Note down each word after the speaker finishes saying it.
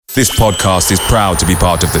This podcast is proud to be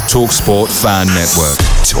part of the TalkSport Fan Network.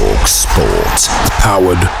 TalkSport.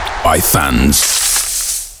 Powered by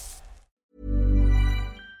fans.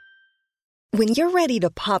 When you're ready to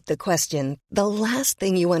pop the question, the last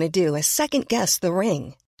thing you want to do is second-guess the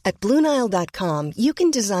ring. At BlueNile.com, you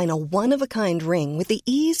can design a one-of-a-kind ring with the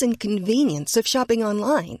ease and convenience of shopping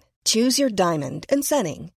online. Choose your diamond and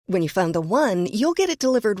setting. When you find the one, you'll get it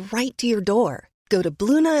delivered right to your door. Go to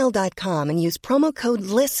BlueNile.com and use promo code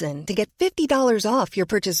LISTEN to get $50 off your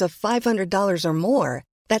purchase of $500 or more.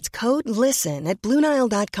 That's code LISTEN at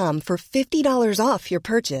BlueNile.com for $50 off your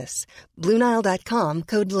purchase. BlueNile.com,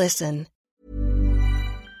 code LISTEN.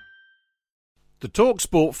 The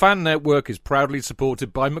TalkSport Fan Network is proudly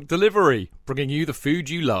supported by McDelivery, bringing you the food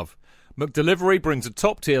you love. McDelivery brings a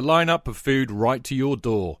top-tier lineup of food right to your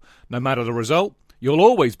door. No matter the result, you'll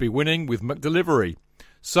always be winning with McDelivery.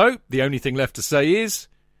 So, the only thing left to say is,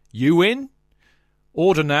 you win?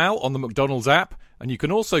 Order now on the McDonald's app, and you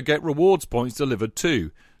can also get rewards points delivered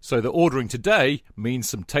too, so that ordering today means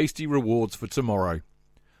some tasty rewards for tomorrow.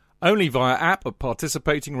 Only via app at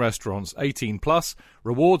participating restaurants. 18 plus,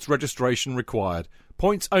 rewards registration required.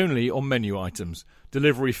 Points only on menu items.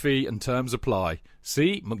 Delivery fee and terms apply.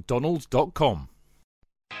 See mcdonalds.com.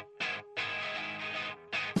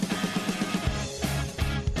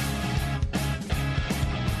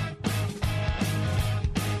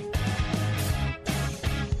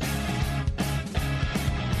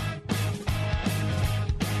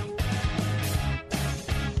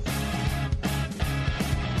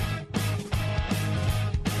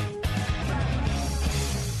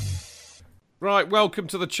 Right, welcome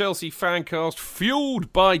to the Chelsea Fancast,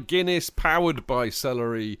 fueled by Guinness, powered by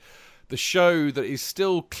celery, the show that is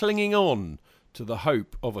still clinging on to the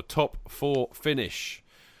hope of a top four finish.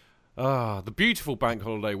 The beautiful bank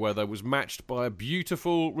holiday weather was matched by a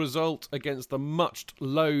beautiful result against the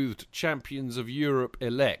much-loathed champions of Europe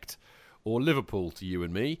elect, or Liverpool to you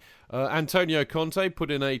and me. Antonio Conte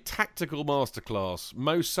put in a tactical masterclass.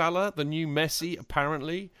 Mo Salah, the new Messi,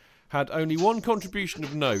 apparently, had only one contribution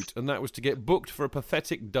of note, and that was to get booked for a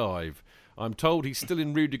pathetic dive. I'm told he's still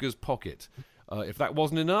in Rudiger's pocket. If that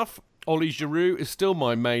wasn't enough, Oli Giroud is still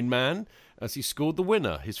my main man, as he scored the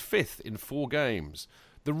winner, his fifth in 4 games.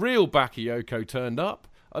 The real Bakayoko turned up.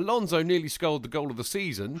 Alonso nearly scored the goal of the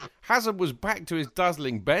season. Hazard was back to his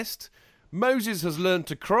dazzling best. Moses has learned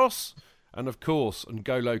to cross. And of course,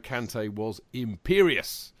 N'Golo Kante was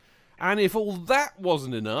imperious. And if all that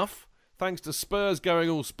wasn't enough, thanks to Spurs going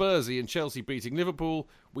all Spursy and Chelsea beating Liverpool,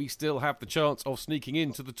 we still have the chance of sneaking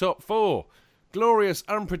into the top 4. Glorious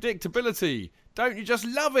unpredictability. Don't you just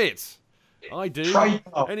love it? I do.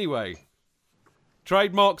 Trademark. Anyway.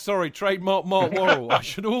 Trademark Mark Worrell. I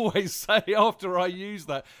should always say after I use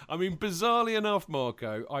that. I mean, bizarrely enough,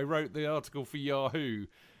 Marco, I wrote the article for Yahoo,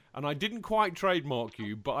 and I didn't quite trademark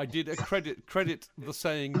you, but I did credit the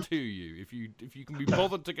saying to you. If you can be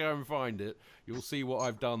bothered to go and find it, you'll see what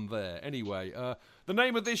I've done there. Anyway, the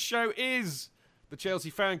name of this show is the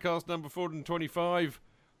Chelsea Fancast number 425.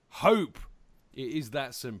 Hope. It is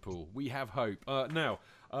that simple. We have hope. Now,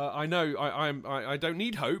 I know I don't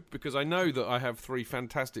need hope because I know that I have 3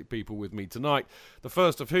 fantastic people with me tonight. The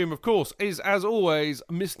first of whom, of course, is as always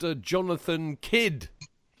Mr. Jonathan Kidd.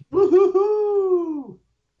 Woohoo!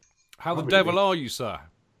 How the devil are you, sir?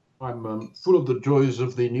 I'm full of the joys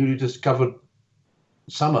of the newly discovered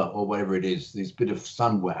summer, or whatever it is, this bit of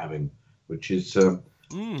sun we're having, which has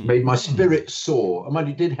made my spirit soar. I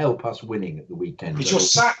mean, it did help us winning at the weekend. Is your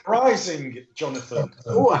sap rising, Jonathan?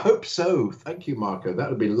 Oh, I hope so. Thank you, Marco. That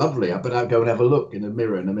would be lovely. I bet I'll go and have a look in the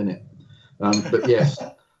mirror in a minute. But yes,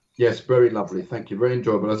 yes, very lovely. Thank you. Very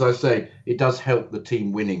enjoyable. As I say, it does help the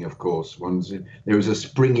team winning, of course. There is a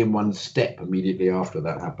spring in one's step immediately after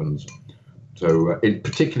that happens. So,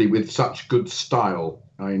 particularly with such good style,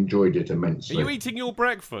 I enjoyed it immensely. Are you eating your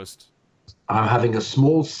breakfast? I'm having a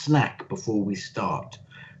small snack before we start,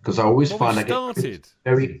 because I always find I get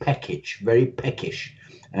very peckish.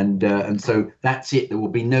 And so that's it. There will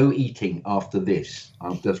be no eating after this.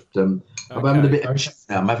 I'll just I'm having a bit of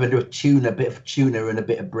tuna. I'm having a bit of tuna and a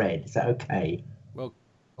bit of bread. Is that okay? Well,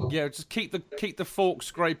 yeah. Just keep the fork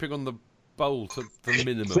scraping on the bowl to the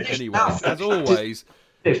minimum. Anyway, as always,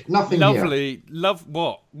 nothing lovely. Here. Love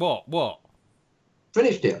what?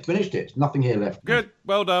 Finished it. Nothing here left. Good.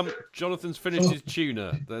 Well done. Jonathan's finished his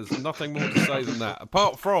tuna. There's nothing more to say than that.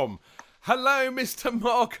 Apart from, hello, Mr.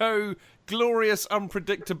 Marco. Glorious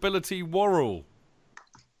unpredictability Worrell.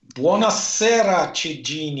 Buonasera,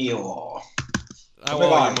 Ciginio. How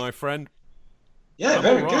are you, my friend? Yeah, I'm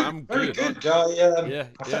very right. good. I'm very good.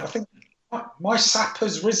 I think my sap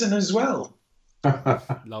has risen as well.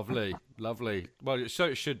 Lovely. Lovely. Well, so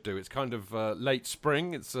it should do. It's kind of late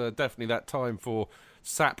spring. It's definitely that time for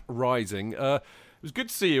sap rising. It was good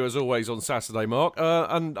to see you, as always, on Saturday, Mark.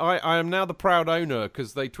 And I am now the proud owner,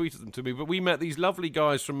 because they tweeted them to me, but we met these lovely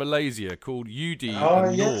guys from Malaysia called Yudi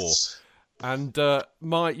and Noor. And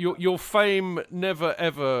your fame never,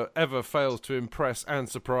 ever fails to impress and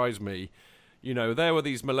surprise me. You know, there were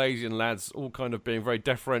these Malaysian lads all kind of being very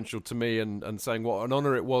deferential to me and saying what an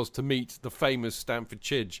honour it was to meet the famous Stamford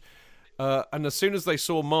Chidge. And as soon as they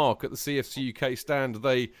saw Mark at the CFC UK stand,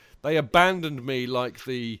 they abandoned me like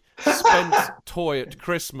the spent toy at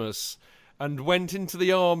Christmas and went into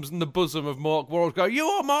the arms and the bosom of Mark Worrell. Go, you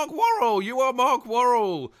are Mark Worrell! You are Mark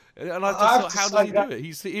Worrell! And I just thought, how does he do it?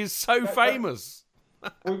 He is so famous.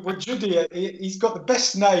 Wajudi, he's got the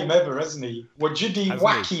best name ever, hasn't he? Wajudi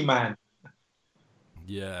Wacky Man.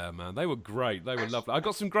 Yeah, man, they were great. They were lovely. I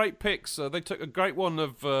got some great pics. They took a great one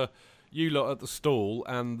of you lot at the stall,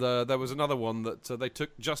 and there was another one that they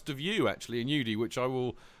took just of you, actually, in Yudi, which I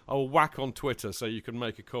will whack on Twitter so you can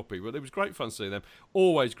make a copy. But it was great fun seeing them.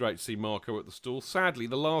 Always great to see Marco at the stall. Sadly,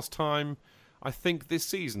 the last time, I think, this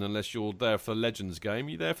season, unless you're there for the Legends game. Are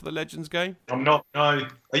you there for the Legends game? I'm not, no.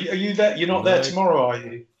 Are you there? You're not there tomorrow, are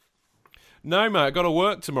you? No, mate, I've got to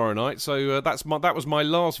work tomorrow night, so that was my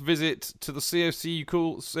last visit to the CFC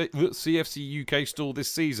UK stall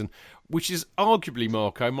this season, which is arguably,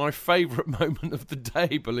 Marco, my favourite moment of the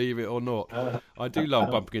day, believe it or not. I do love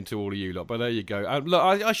bumping into all of you lot, but there you go. Look,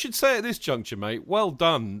 I should say at this juncture, mate, well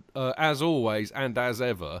done, as always and as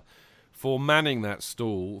ever, for manning that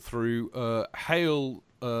stall through hail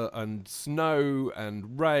and snow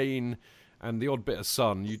and rain and the odd bit of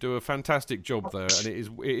sun. You do a fantastic job there, and it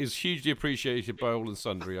is hugely appreciated by all and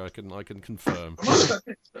sundry. I can confirm.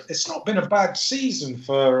 It's not been a bad season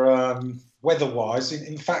for weather-wise.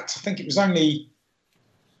 In fact, I think it was only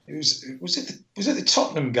was it the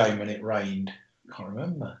Tottenham game when it rained? I can't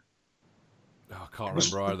remember. Oh, I can't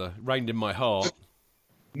remember either. It rained in my heart.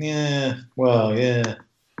 Yeah. Well, yeah.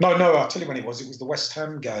 No. I'll tell you when it was. It was the West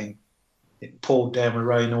Ham game. It poured down with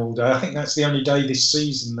rain all day. I think that's the only day this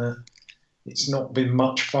season that it's not been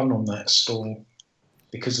much fun on that stall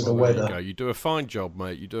because of the weather. There you go. You do a fine job,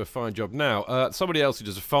 mate. You do a fine job. Now, somebody else who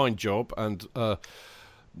does a fine job, and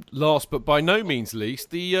last but by no means least,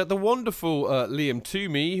 the wonderful Liam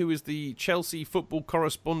Toomey, who is the Chelsea football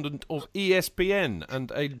correspondent of ESPN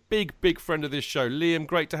and a big friend of this show. Liam,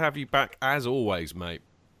 great to have you back as always, mate.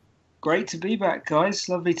 Great to be back, guys.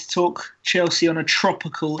 Lovely to talk Chelsea on a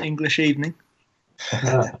tropical English evening.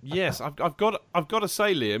 Yes, I've got to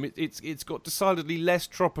say, Liam, it's got decidedly less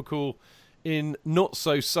tropical in not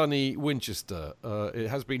so sunny Winchester. It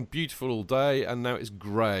has been beautiful all day, and now it's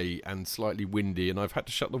grey and slightly windy, and I've had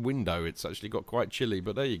to shut the window. It's actually got quite chilly,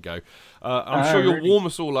 but there you go. I'm sure you'll warm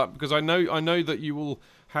us all up, because I know that you will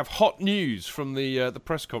have hot news from the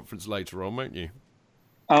press conference later on, won't you?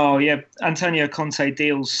 Oh yeah, Antonio Conte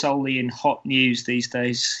deals solely in hot news these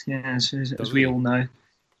days. Yeah, as we all know.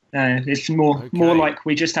 It's more like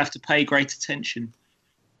we just have to pay great attention.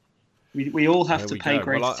 We all have to pay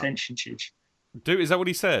great attention, Chidge. Is that what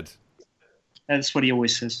he said? That's what he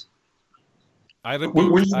always says. I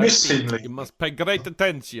repeat, we miss him. You must pay great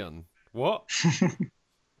attention. What?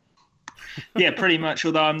 Yeah, pretty much.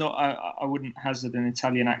 Although I wouldn't hazard an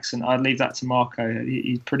Italian accent. I'd leave that to Marco.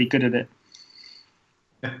 He's pretty good at it.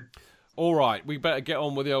 All right, we better get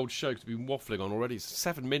on with the old show because we've been waffling on already.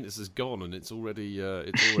 7 minutes has gone, and it's already.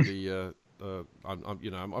 I've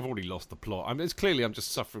already lost the plot. It's clearly I'm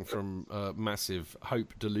just suffering from massive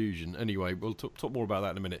hope delusion. Anyway, we'll talk more about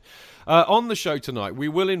that in a minute. On the show tonight, we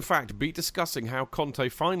will in fact be discussing how Conte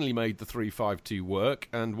finally made the 3-5-2 work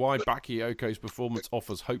and why Bakayoko's performance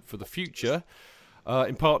offers hope for the future.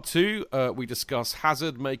 In part 2, we discuss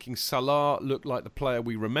Hazard making Salah look like the player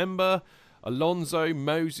we remember. Alonso,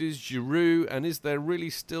 Moses, Giroud, and is there really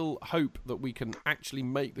still hope that we can actually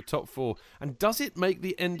make the top 4? And does it make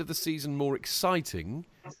the end of the season more exciting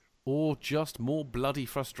or just more bloody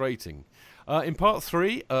frustrating? In part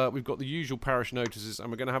 3, we've got the usual parish notices, and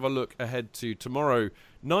we're going to have a look ahead to tomorrow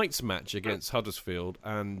night's match against Huddersfield,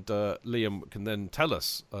 and Liam can then tell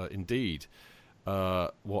us, indeed,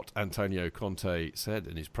 what Antonio Conte said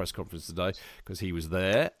in his press conference today, because he was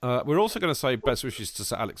there. We're also going to say best wishes to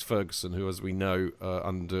Sir Alex Ferguson, who, as we know,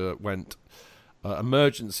 underwent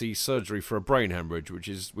emergency surgery for a brain hemorrhage, which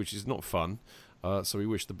is not fun. So we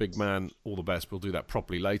wish the big man all the best. We'll do that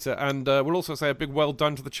properly later. And we'll also say a big well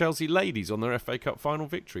done to the Chelsea ladies on their FA Cup final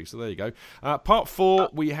victory. So there you go. Part 4,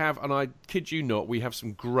 we have, and I kid you not, we have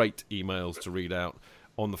some great emails to read out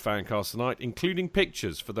on the Fancast tonight, including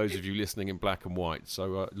pictures for those of you listening in black and white.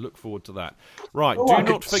 So look forward to that. Right, do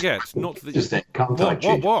not forget. What?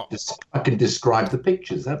 I can describe the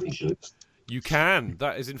pictures. That'd be good. You can.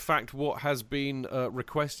 That is, in fact, what has been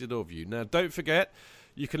requested of you. Now, don't forget,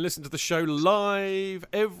 you can listen to the show live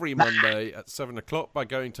every Monday at 7 o'clock by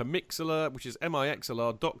going to Mixlr, which is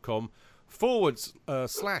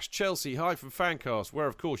mixlr.com/Chelsea-Fancast, where,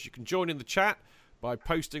 of course, you can join in the chat by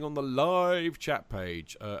posting on the live chat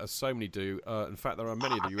page, as so many do. In fact, there are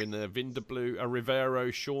many of you in there. Vinderblue,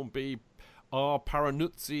 Rivero, Sean B, R,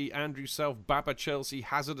 Paranuzzi, Andrew Self, Baba Chelsea,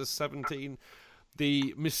 Hazardous17,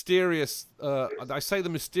 the mysterious, I say the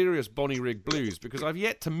mysterious Bonnie Rig Blues because I've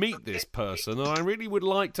yet to meet this person and I really would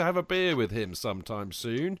like to have a beer with him sometime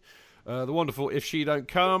soon. The wonderful If She Don't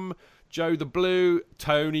Come, Joe the Blue,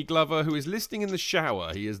 Tony Glover, who is listening in the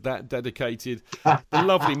shower. He is that dedicated. The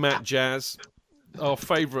lovely Matt Jazz, our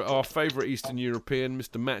favourite Eastern European,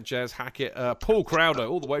 Mr. Matt Jazz Hackett, Paul Crowder,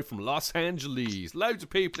 all the way from Los Angeles. Loads of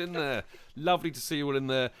people in there. Lovely to see you all in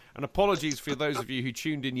there. And apologies for those of you who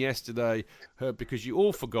tuned in yesterday because you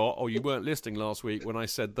all forgot or you weren't listening last week when I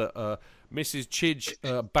said that Mrs. Chidge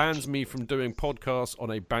bans me from doing podcasts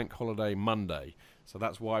on a bank holiday Monday. So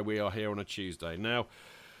that's why we are here on a Tuesday. Now,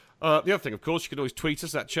 the other thing, of course, you can always tweet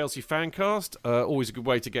us at Chelsea Fancast. Always a good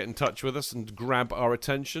way to get in touch with us and grab our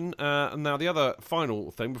attention. And now the other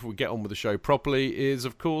final thing before we get on with the show properly is,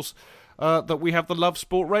 of course, that we have the Love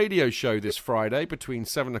Sport radio show this Friday between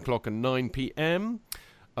 7 o'clock and 9 p.m.,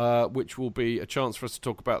 which will be a chance for us to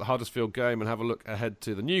talk about the Huddersfield game and have a look ahead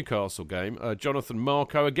to the Newcastle game. Jonathan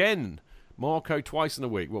Marco again. Marco twice in a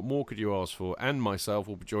week. What more could you ask for? And myself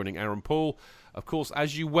will be joining Aaron Paul. Of course,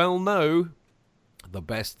 as you well know, the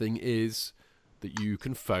best thing is that you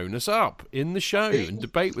can phone us up in the show and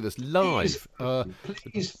debate with us live.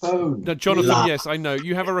 Please phone. Now, Jonathan, yes, I know.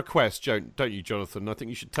 You have a request, don't you, Jonathan? I think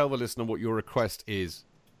you should tell the listener what your request is.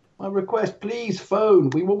 My request, please phone.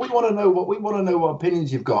 We want to know what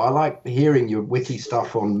opinions you've got. I like hearing your witty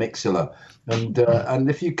stuff on Mixlr, and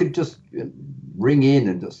if you could just ring in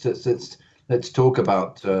and let's talk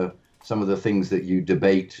about some of the things that you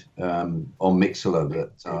debate on Mixlr.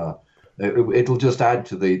 That it'll just add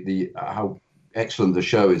to the how excellent the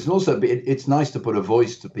show is, and also it's nice to put a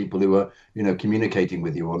voice to people who are communicating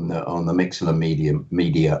with you on the Mixlr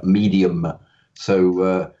medium.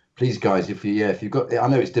 So please, guys, if you've got, I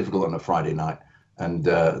know it's difficult on a Friday night, and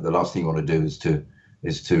the last thing you want to do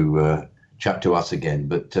is to chat to us again,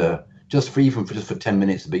 but just for 10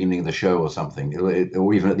 minutes at the beginning of the show or something,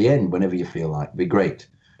 or even at the end, whenever you feel like, it'd be great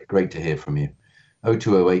to hear from you.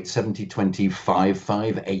 0208 70 20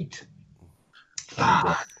 558.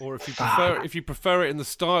 Or if you prefer it in the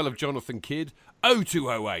style of Jonathan Kidd,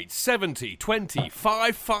 0208 70 20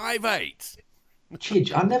 558.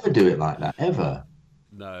 Chidge, I never do it like that ever.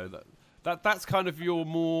 No, that's kind of your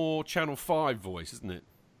more Channel 5 voice, isn't it?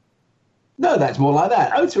 No, that's more like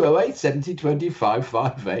that. 0208 70 20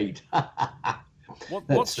 558.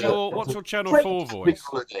 What's your Channel 4 voice?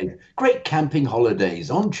 Great camping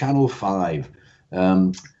holidays on Channel 5.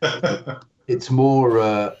 It's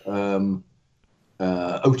more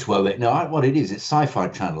 0208. No, what it is, it's Sci-Fi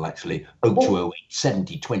Channel actually. 0208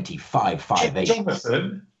 70 20 558.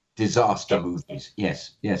 Jonathan. Disaster movies.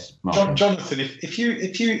 Yes, Mark. Jonathan, if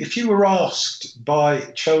you were asked by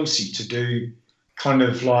Chelsea to do kind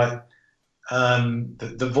of like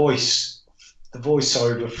the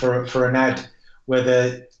voiceover for an ad where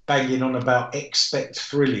they're banging on about expect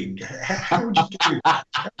thrilling, how would you do that?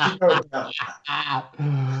 How would you go about that?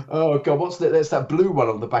 Oh God, there's that blue one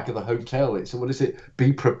on the back of the hotel. What is it?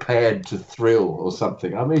 Be prepared to thrill or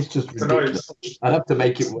something. I mean, it's just ridiculous. I'd have to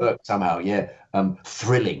make it work somehow. Yeah,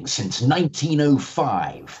 thrilling since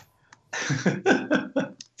 1905.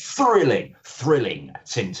 thrilling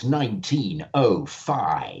since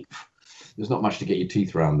 1905. There's not much to get your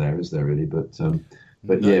teeth around there, is there really? But no,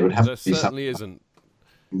 yeah, it would have to be something. There certainly isn't.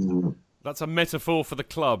 That's a metaphor for the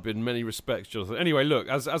club in many respects, Jonathan. Anyway, look,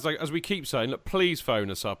 as we keep saying, look, please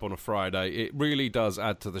phone us up on a Friday. It really does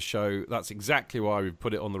add to the show. That's exactly why we've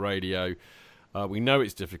put it on the radio. We know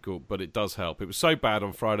it's difficult, but it does help. It was so bad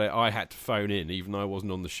on Friday, I had to phone in, even though I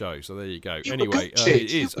wasn't on the show. So there you go. Anyway,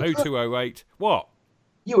 it is 0208. What?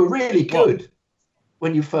 You were really good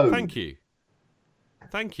when you phoned. Thank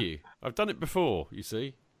you. I've done it before, you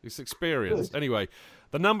see. It's experience. Good. Anyway,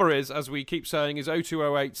 the number is, as we keep saying, is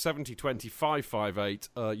 0208 70 20 558.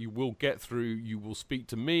 You will get through. You will speak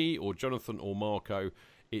to me or Jonathan or Marco.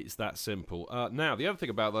 It's that simple. Now, the other thing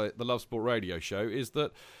about the Love Sport radio show is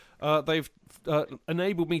that they've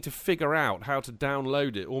enabled me to figure out how to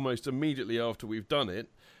download it almost immediately after we've done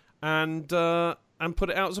it and put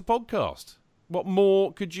it out as a podcast. what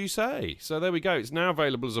more could you say? So there we go. It's now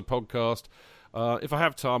available as a podcast. If I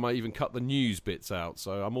have time, I even cut the news bits out,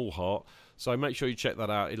 so I'm all heart. So make sure you check that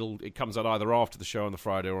out. It comes out either after the show on the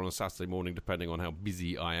Friday or on a Saturday morning, depending on how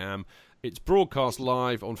busy I am. It's broadcast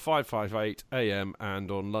live on 558 AM and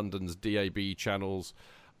on London's DAB channels.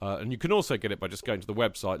 And you can also get it by just going to the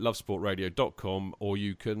website, lovesportradio.com, or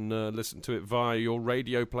you can listen to it via your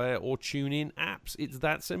radio player or tune-in apps. It's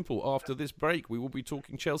that simple. After this break, we will be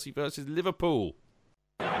talking Chelsea versus Liverpool.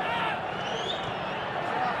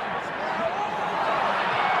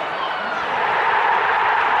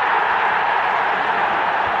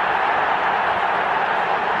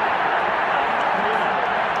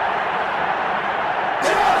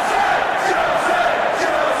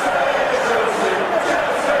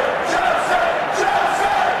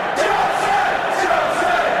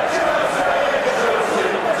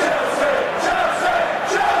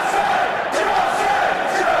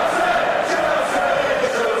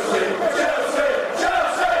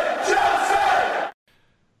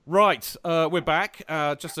 Right, we're back.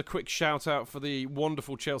 Just a quick shout out for the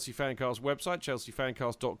wonderful Chelsea Fancast website,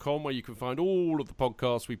 chelseafancast.com, where you can find all of the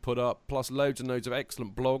podcasts we put up, plus loads and loads of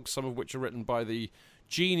excellent blogs, some of which are written by the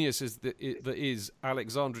geniuses that is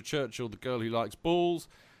Alexandra Churchill, the girl who likes balls,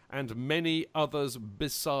 and many others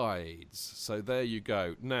besides. So there you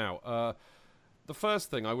go. Now, the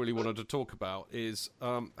first thing I really wanted to talk about is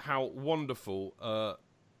how wonderful...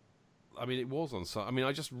 it was on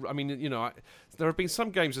Sunday. There have been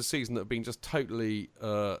some games this season that have been just totally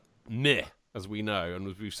meh, as we know, and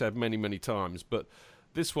as we've said many, many times. But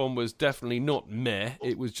this one was definitely not meh.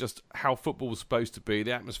 It was just how football was supposed to be.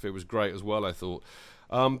 The atmosphere was great as well, I thought.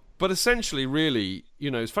 But essentially, really,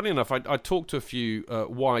 it's funny enough, I talked to a few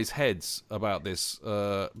wise heads about this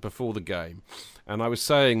before the game. And I was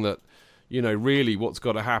saying that, really what's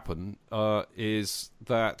got to happen is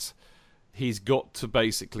that he's got to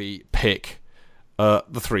basically pick the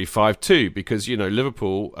 3-5-2 because,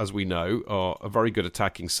 Liverpool, as we know, are a very good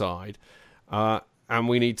attacking side and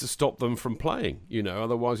we need to stop them from playing,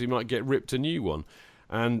 otherwise we might get ripped a new one.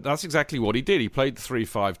 And that's exactly what he did. He played the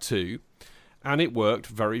 3-5-2 and it worked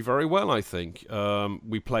very, very well, I think.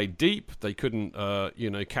 We played deep. They couldn't,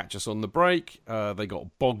 catch us on the break. They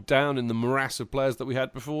got bogged down in the morass of players that we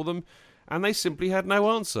had before them. And they simply had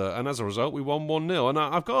no answer. And as a result, we won 1-0. And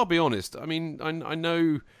I've got to be honest. I mean, I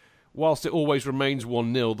know, whilst it always remains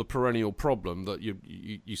 1-0, the perennial problem that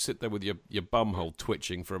you sit there with your bumhole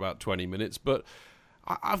twitching for about 20 minutes. But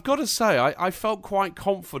I've got to say, I felt quite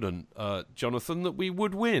confident, Jonathan, that we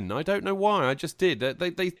would win. I don't know why. I just did.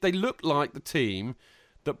 They looked like the team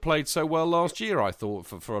that played so well last year, I thought,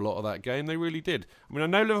 for a lot of that game. They really did. I mean, I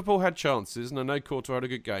know Liverpool had chances, and I know Courtois had a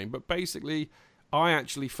good game. But basically... I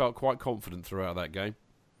actually felt quite confident throughout that game.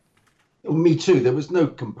 Me too. There was no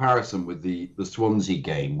comparison with the Swansea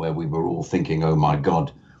game where we were all thinking, oh my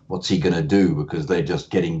God, what's he going to do? Because they're just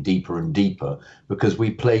getting deeper and deeper because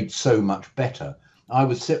we played so much better. I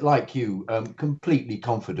was, like you, completely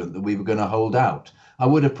confident that we were going to hold out. I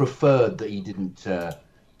would have preferred that he didn't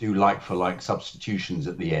do like-for-like substitutions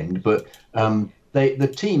at the end, but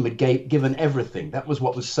the team had given everything. That was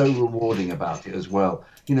what was so rewarding about it as well.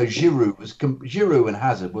 Giroud and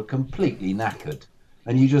Hazard were completely knackered,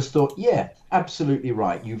 and you just thought, yeah, absolutely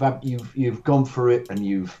right. You've gone for it, and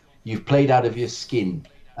you've played out of your skin,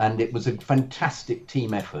 and it was a fantastic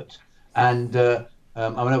team effort. And I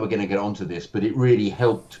know we're going to get onto this, but it really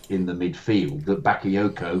helped in the midfield that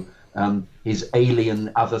Bakayoko, his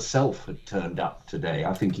alien other self, had turned up today.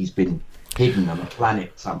 I think he's been hidden on a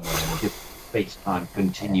planet somewhere in a different space-time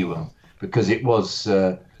continuum. Because it was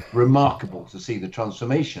remarkable to see the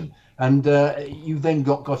transformation, and you then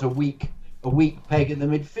got a weak peg in the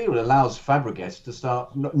midfield. Allows Fabregas to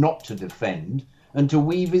start not to defend and to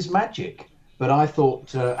weave his magic. But I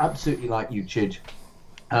thought absolutely like you, Chidge.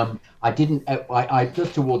 I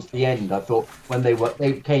just towards the end, I thought when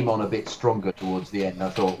they came on a bit stronger towards the end,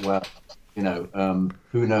 I thought, well,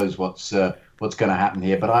 who knows what's going to happen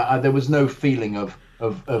here? But there was no feeling of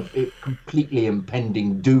it completely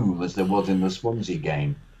impending doom as there was in the Swansea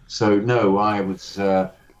game. So no, I was.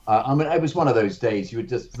 It was one of those days. You were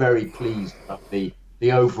just very pleased about the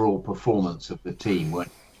overall performance of the team. When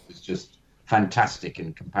it was just fantastic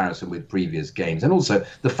in comparison with previous games, and also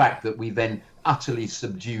the fact that we then utterly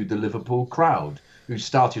subdued the Liverpool crowd, who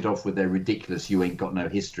started off with their ridiculous "you ain't got no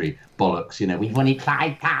history" bollocks. We've won it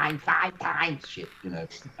 5 times, shit.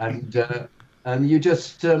 And you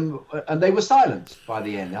just, and they were silenced by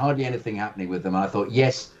the end. Hardly anything happening with them. I thought,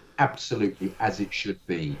 yes, absolutely, as it should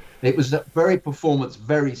be. It was a performance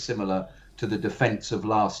very similar to the defence of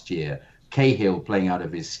last year. Cahill playing out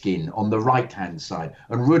of his skin on the right-hand side,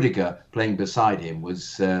 and Rudiger playing beside him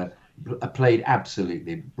was played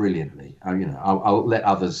absolutely brilliantly. I'll let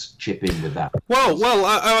others chip in with that. Well,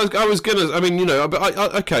 I was gonna. I mean,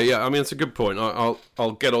 okay, yeah. I mean, it's a good point.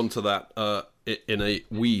 I'll get onto that in a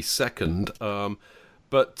wee second.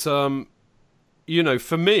 But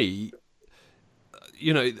for me,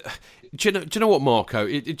 do you know what, Marco?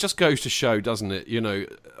 It just goes to show, doesn't it?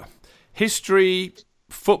 History,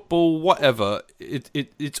 football, whatever.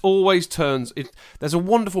 It always turns. There's a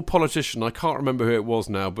wonderful politician. I can't remember who it was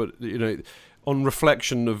now, but on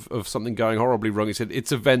reflection of something going horribly wrong, he said,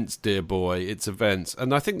 "It's events, dear boy. It's events."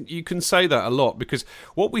 And I think you can say that a lot, because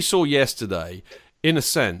what we saw yesterday, in a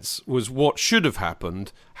sense, was what should have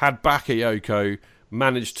happened had Bakayoko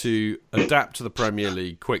managed to adapt to the Premier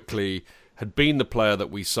League quickly, had been the player that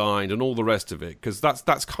we signed, and all the rest of it. Because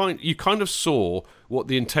you kind of saw what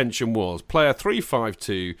the intention was. Player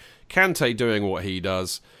 3-5-2, Kante doing what he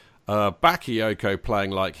does, Bakayoko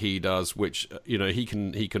playing like he does, which he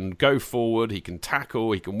can go forward, he can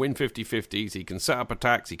tackle, he can win 50-50s, he can set up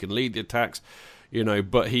attacks, he can lead the attacks.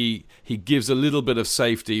 But he gives a little bit of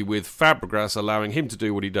safety with Fabregas, allowing him to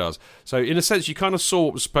do what he does. So in a sense, you kind of saw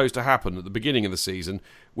what was supposed to happen at the beginning of the season,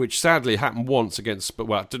 which sadly happened once against.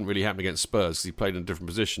 Well, it didn't really happen against Spurs because he played in a different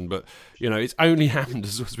position. But it's only happened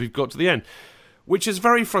as we've got to the end, which is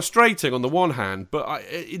very frustrating on the one hand. But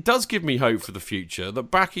it does give me hope for the future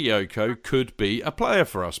that Bakayoko could be a player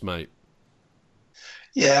for us, mate.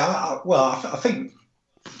 Yeah, I think.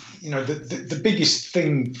 The biggest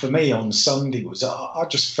thing for me on Sunday was I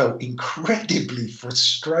just felt incredibly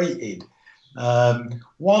frustrated.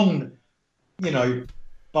 One,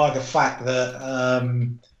 by the fact that,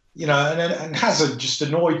 and Hazard just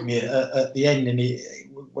annoyed me at the end, and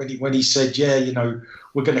when he said,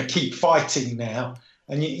 we're going to keep fighting now.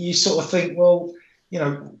 And you sort of think, well,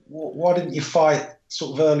 why didn't you fight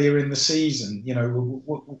sort of earlier in the season?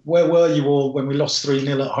 Where were you all when we lost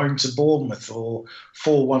 3-0 at home to Bournemouth, or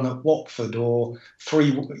 4-1 at Watford, or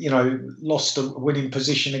lost a winning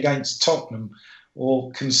position against Tottenham, or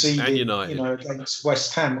conceded, against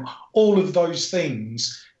West Ham? All of those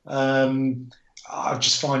things I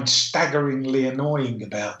just find staggeringly annoying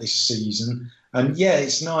about this season. And yeah,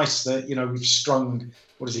 it's nice that we've strung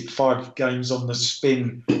 5 games on the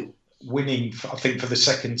spin, winning I think for the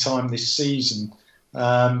second time this season.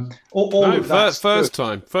 First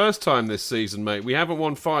time this season, mate. We haven't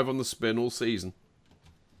won 5 on the spin all season.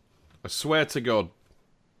 I swear to God.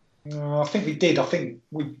 I think we did. I think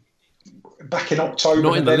we back in October.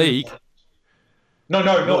 Not in the league. No,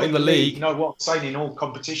 not in the league. No, what I'm saying, in all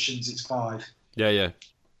competitions it's 5. Yeah.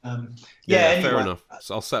 Anyway, fair enough.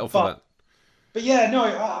 So I'll settle for that. But yeah, no,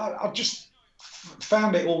 I just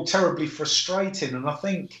found it all terribly frustrating, and I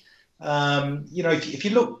think. If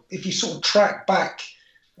you sort of track back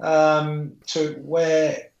to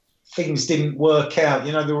where things didn't work out,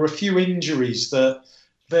 there were a few injuries that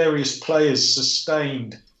various players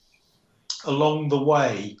sustained along the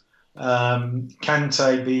way.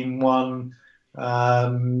 Kante being one,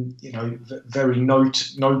 very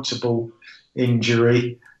notable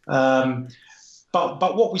injury.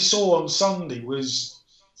 But what we saw on Sunday was,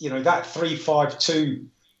 that 3-5-2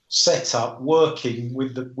 setup working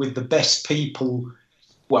with the best people.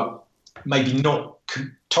 Well, maybe not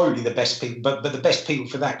totally the best people, but the best people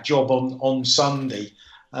for that job on Sunday.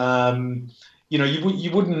 You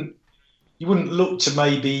wouldn't look to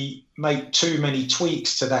maybe make too many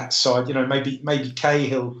tweaks to that side. Maybe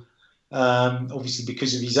Cahill, obviously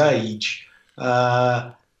because of his age,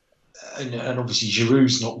 and obviously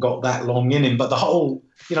Giroud's not got that long in him. But the whole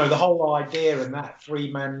idea in that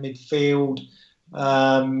 3-man midfield.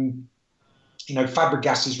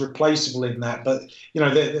 Fabregas is replaceable in that, but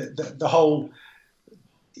the whole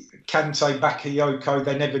Kante, Bakayoko,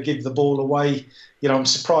 they never give the ball away. I'm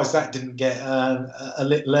surprised that didn't get a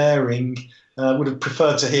little airing. Would have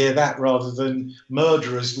preferred to hear that rather than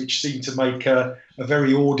Murderers, which seemed to make a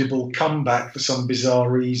very audible comeback for some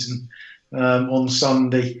bizarre reason on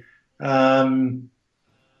Sunday. I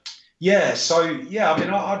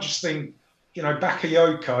just think.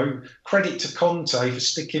 Bakayoko, credit to Conte for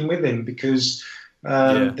sticking with him, because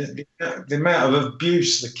the amount of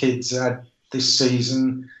abuse the kids had this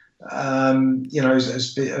season,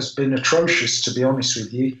 has been atrocious, to be honest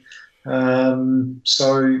with you.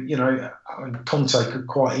 Conte could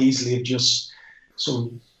quite easily have just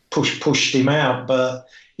sort of pushed him out, but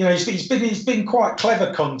he's been quite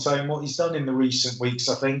clever, Conte, in what he's done in the recent weeks.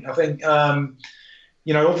 I think.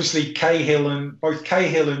 Obviously both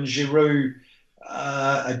Cahill and Giroud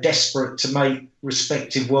are desperate to make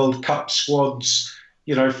respective World Cup squads.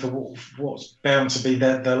 for what's bound to be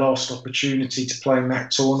their last opportunity to play in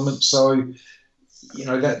that tournament. So,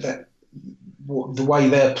 that the way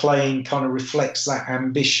they're playing kind of reflects that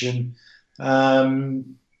ambition.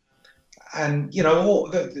 And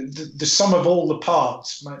the sum of all the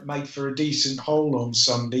parts made for a decent whole on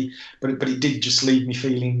Sunday, but it did just leave me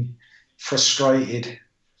feeling frustrated.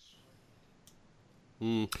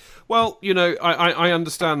 Well, I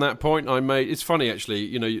understand that point I made. It's funny,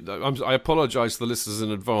 actually. I apologise to the listeners in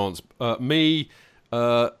advance. Me,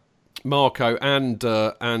 Marco, and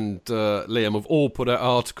Liam have all put out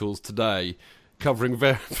articles today covering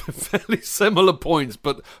fairly similar points,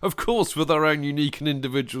 but of course with our own unique and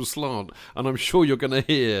individual slant. And I'm sure you're going to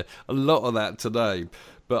hear a lot of that today.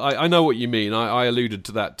 But I know what you mean. I alluded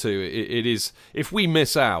to that too. It is, if we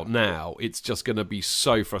miss out now, it's just going to be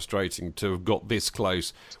so frustrating to have got this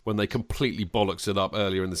close when they completely bollocks it up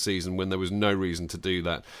earlier in the season when there was no reason to do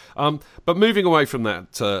that. But moving away from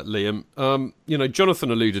that, Liam,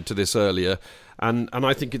 Jonathan alluded to this earlier, and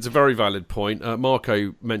I think it's a very valid point.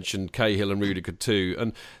 Marco mentioned Cahill and Rudiger too,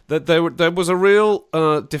 and that there was a real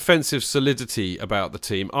defensive solidity about the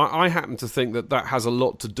team. I happen to think that has a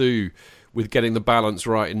lot to do with getting the balance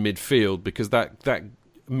right in midfield, because that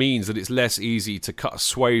means that it's less easy to cut a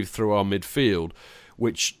swathe through our midfield,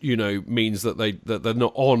 which means that they're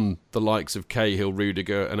not on the likes of Cahill,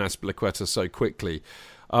 Rudiger and Azpilicueta so quickly.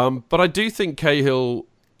 But I do think Cahill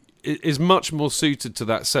is much more suited to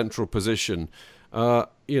that central position.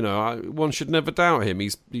 One should never doubt him.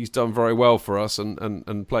 He's done very well for us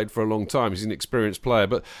and played for a long time. He's an experienced player,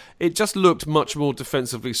 but it just looked much more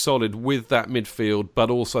defensively solid with that midfield,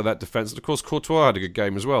 but also that defence. And of course, Courtois had a good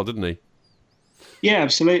game as well, didn't he? Yeah,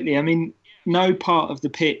 absolutely. I mean, no part of the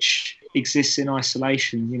pitch exists in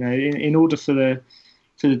isolation. In order for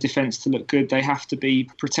the defence to look good, they have to be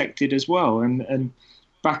protected as well. And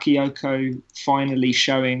Bakayoko finally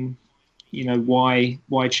showing why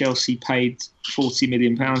Chelsea paid £40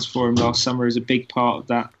 million for him last summer is a big part of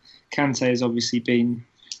that. Kante has obviously been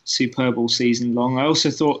superb all season long. I also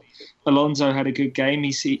thought Alonso had a good game.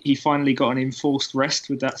 He finally got an enforced rest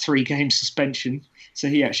with that 3-game suspension, so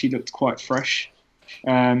he actually looked quite fresh.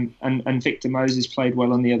 And Victor Moses played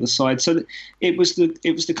well on the other side. So it was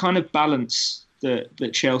the kind of balance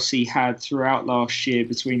that Chelsea had throughout last year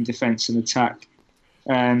between defence and attack.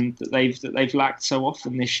 That they've lacked so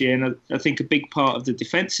often this year, and I think a big part of the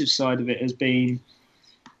defensive side of it has been,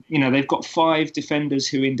 they've got 5 defenders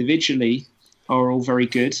who individually are all very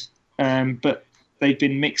good, but they've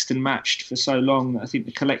been mixed and matched for so long that I think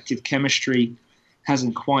the collective chemistry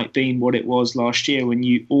hasn't quite been what it was last year, when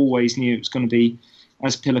you always knew it was going to be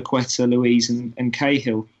Azpilicueta, Luiz and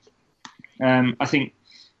Cahill. I think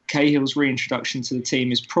Cahill's reintroduction to the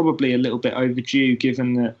team is probably a little bit overdue,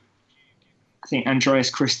 given that I think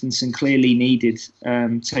Andreas Christensen clearly needed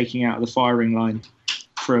taking out of the firing line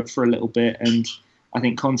for a little bit, and I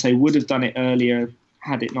think Conte would have done it earlier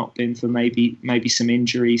had it not been for maybe some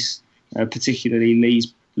injuries,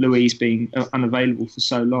 particularly Luiz being unavailable for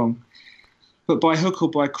so long. But by hook or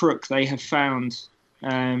by crook, they have found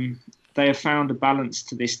a balance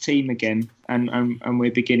to this team again, and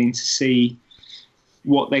we're beginning to see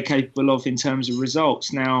what they're capable of in terms of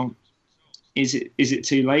results. Now, is it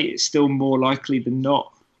too late? It's still more likely than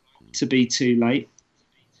not to be too late.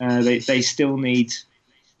 They still need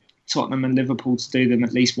Tottenham and Liverpool to do them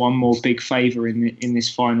at least one more big favour in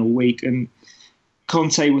this final week. And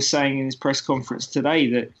Conte was saying in his press conference today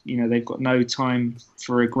that they've got no time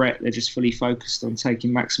for regret. They're just fully focused on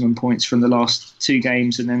taking maximum points from the last 2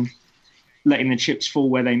 games and then letting the chips fall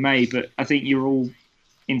where they may. But I think you're all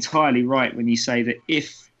entirely right when you say that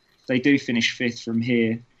if they do finish 5th from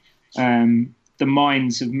here, the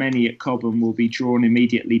minds of many at Cobham will be drawn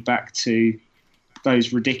immediately back to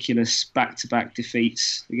those ridiculous back-to-back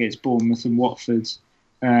defeats against Bournemouth and Watford,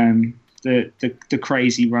 the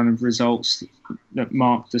crazy run of results that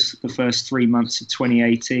marked the first 3 months of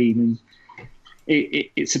 2018, and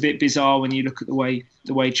it's a bit bizarre when you look at the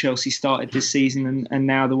way Chelsea started this season and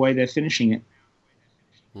now the way they're finishing it.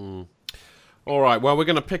 All right, well, we're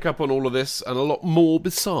going to pick up on all of this and a lot more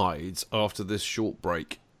besides after this short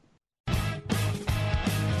break.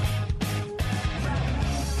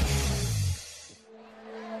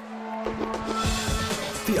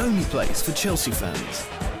 The only place for Chelsea fans.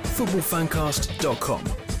 Footballfancast.com.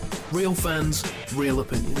 Real fans, real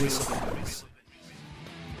opinions.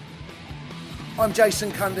 I'm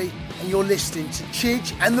Jason Cundy, and you're listening to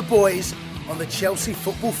Chidge and the boys on the Chelsea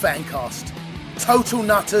Football Fancast. Total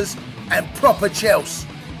nutters and proper Chelsea.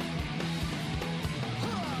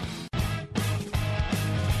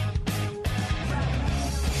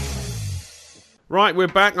 Right, we're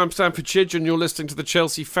back. I'm Stamford Chidge and you're listening to the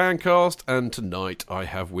Chelsea Fancast. And tonight I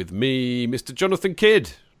have with me Mr. Jonathan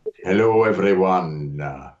Kidd. Hello, everyone.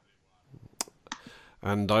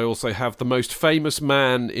 And I also have the most famous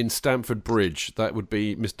man in Stamford Bridge. That would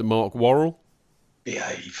be Mr. Mark Worrell.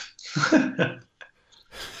 Behave.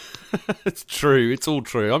 It's true. It's all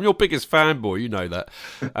true. I'm your biggest fanboy. You know that.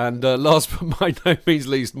 And last but by no means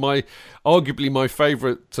least, arguably my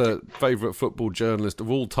favourite football journalist of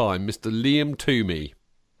all time, Mr. Liam Toomey.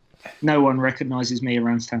 No one recognises me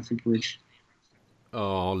around Stamford Bridge.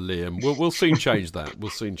 Oh, Liam, we'll soon change that. We'll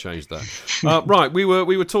soon change that. Right, we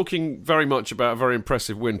were talking very much about a very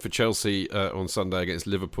impressive win for Chelsea on Sunday against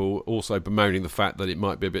Liverpool. Also bemoaning the fact that it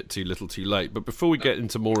might be a bit too little, too late. But before we get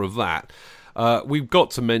into more of that, we've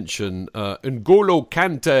got to mention N'Golo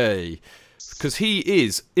Kante, because he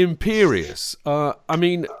is imperious. I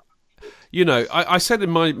mean, you know, I said in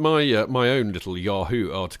my own little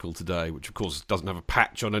Yahoo article today, which of course doesn't have a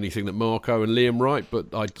patch on anything that Marco and Liam write,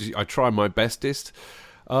 but I try my bestest.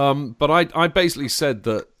 But I basically said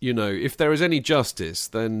that, you know, if there is any justice,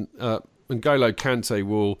 then N'Golo Kante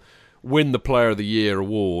will win the Player of the Year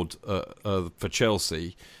award for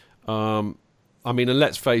Chelsea. I mean, and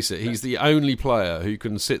let's face it, he's the only player who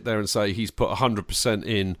can sit there and say he's put 100%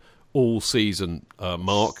 in all season,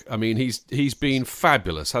 Mark. I mean, he's been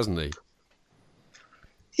fabulous, hasn't he?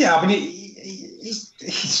 Yeah, I mean, he's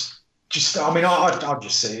just, I mean, I'd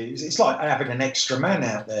just say it's like having an extra man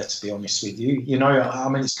out there, to be honest with you. You know, I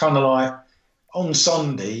mean, it's kind of like on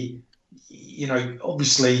Sunday, you know,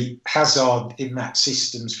 obviously Hazard in that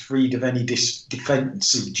system's freed of any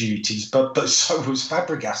defensive duties, but so was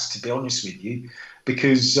Fabregas, to be honest with you,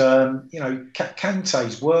 because, you know,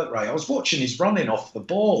 Kante's work rate, I was watching his running off the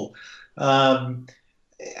ball.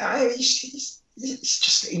 It's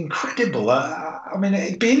just incredible. I mean,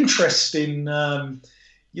 it'd be interesting,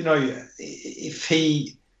 you know, if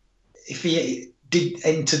he did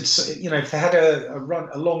entered, you know, if they had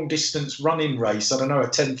a long distance running race, I don't know, a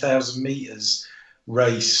 10,000 metres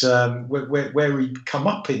race, where he'd come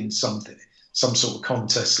up in some sort of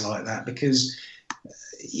contest like that, because,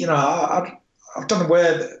 you know, I don't know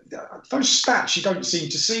where those stats, you don't seem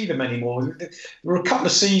to see them anymore. There were a couple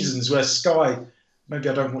of seasons where Sky, maybe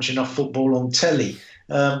I don't watch enough football on telly,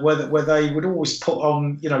 where they would always put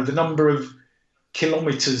on, you know, the number of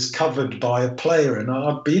kilometres covered by a player, and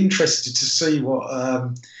I'd be interested to see what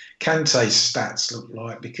Kante's stats look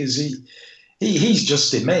like, because he's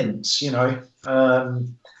just immense, you know.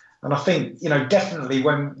 And I think, you know, definitely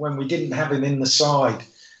when we didn't have him in the side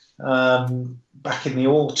back in the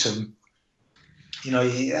autumn, you know,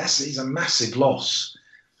 he's a massive loss.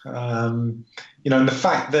 You know, and the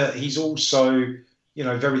fact that he's also, you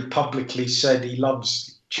know, very publicly said he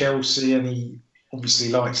loves Chelsea and he obviously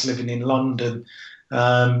likes living in London,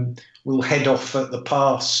 will head off at the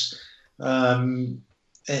pass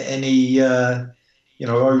any, you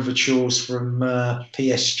know, overtures from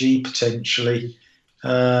PSG potentially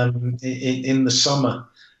in the summer.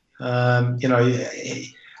 You know,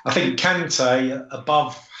 I think Kante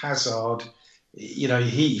above Hazard, you know,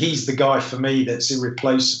 he's the guy for me that's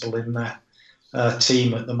irreplaceable in that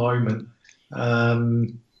team at the moment.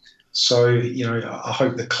 So, you know, I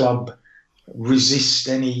hope the club resist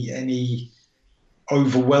any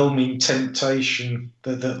overwhelming temptation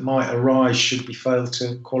that might arise should we fail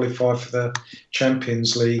to qualify for the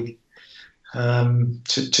Champions League,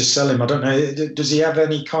 to sell him. I don't know. Does he have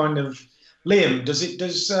any kind of, Liam? Does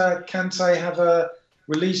Kante have a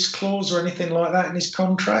release clause or anything like that in his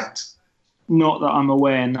contract? Not that I'm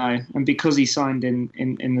aware, no. And because he signed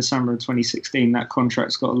in the summer of 2016, that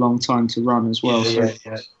contract's got a long time to run as well.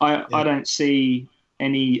 I don't see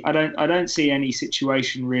any. I don't see any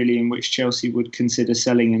situation really in which Chelsea would consider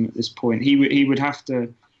selling him at this point. He would have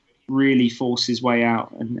to really force his way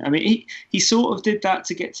out. And I mean, he sort of did that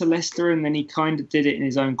to get to Leicester, and then he kind of did it in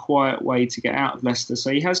his own quiet way to get out of Leicester.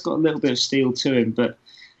 So he has got a little bit of steel to him, but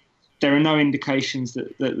there are no indications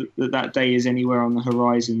that day is anywhere on the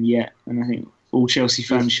horizon yet. And I think all Chelsea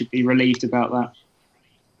fans should be relieved about that.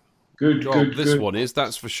 This one is,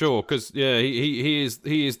 that's for sure, because yeah, he is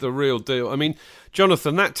the real deal. I mean,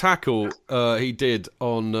 Jonathan, that tackle he did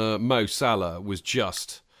on Mo Salah was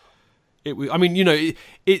just. It was. I mean, you know,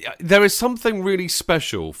 there is something really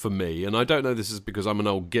special for me, and I don't know. This is because I'm an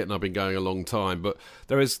old git and I've been going a long time, but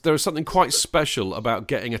there is something quite special about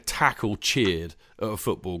getting a tackle cheered at a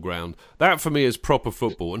football ground. That for me is proper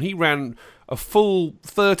football, and he ran a full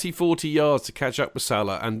 30, 40 yards to catch up with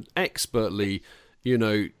Salah, and expertly, you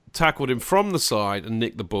know, tackled him from the side and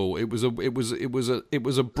nicked the ball. It was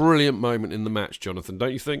a brilliant moment in the match, Jonathan,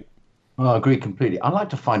 don't you think? Well, I agree completely. I'd like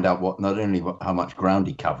to find out not only how much ground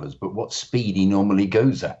he covers, but what speed he normally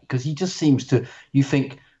goes at. Because he just seems to, you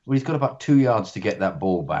think, well, he's got about 2 yards to get that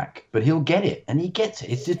ball back, but he'll get it, and he gets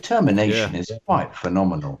it. His determination is quite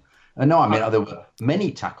phenomenal. And no, I mean, there were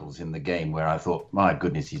many tackles in the game where I thought, my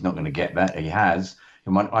goodness, he's not going to get that. He has.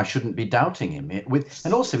 I shouldn't be doubting him.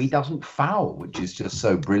 And also, he doesn't foul, which is just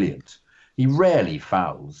so brilliant. He rarely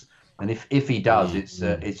fouls. And if he does, it's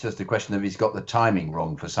just a question of he's got the timing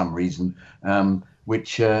wrong for some reason,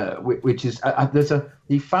 which is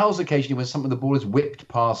he fouls occasionally when some of the ball is whipped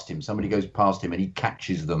past him. Somebody goes past him and he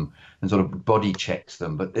catches them and sort of body checks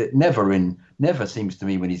them. But it never seems to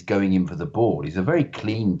me when he's going in for the ball. He's a very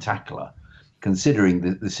clean tackler,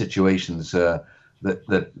 considering the situations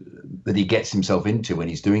that he gets himself into when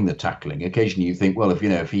he's doing the tackling. Occasionally you think, well, if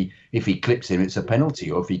he clips him, it's a penalty,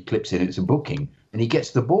 or if he clips him, it's a booking. And he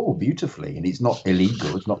gets the ball beautifully, and it's not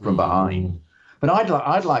illegal. It's not from behind. But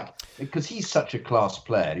I'd like, because he's such a class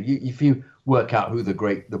player. If you work out who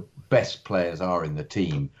the best players are in the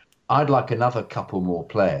team, I'd like another couple more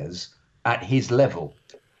players at his level,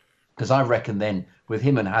 because I reckon then with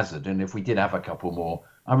him and Hazard, and if we did have a couple more,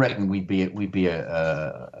 I reckon we'd be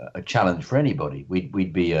a challenge for anybody.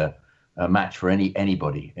 We'd be a match for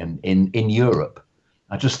anybody in Europe.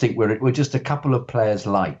 I just think we're just a couple of players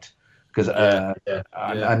light. Because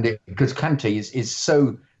Kante is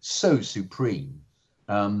so supreme,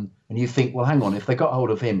 and you think, well, hang on, if they got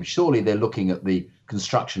hold of him, surely they're looking at the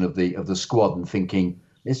construction of the squad and thinking,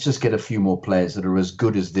 let's just get a few more players that are as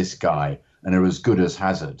good as this guy and are as good as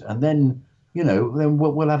Hazard, and then then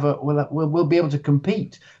we'll be able to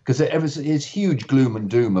compete. Because it's huge gloom and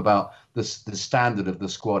doom about the standard of the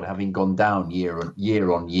squad having gone down year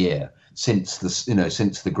on year since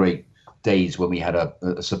the great days when we had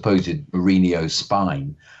a supposed Mourinho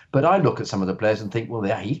spine. But I look at some of the players and think, well,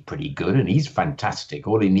 yeah, he's pretty good and he's fantastic.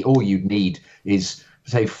 All you'd need is,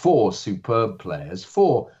 say, 4 superb players,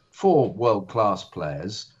 four world-class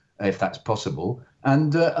players, if that's possible,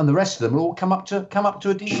 and the rest of them will all come up to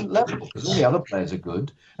a decent level, because all the other players are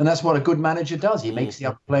good, and that's what a good manager does. He makes the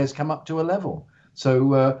other players come up to a level.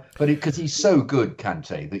 So, because he's so good,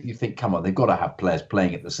 Kante, that you think, come on, they've got to have players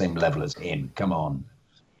playing at the same level as him. Come on.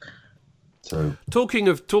 So talking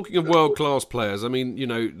of world-class players, I mean,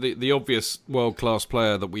 the obvious world-class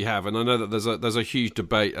player that we have, and I know that there's a huge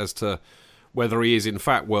debate as to whether he is in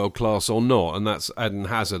fact world-class or not, and that's Eden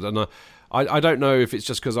Hazard. And I don't know if it's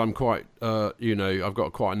just because I'm quite, I've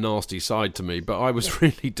got quite a nasty side to me, but I was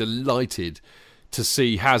really delighted to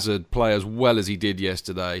see Hazard play as well as he did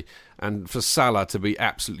yesterday, and for Salah to be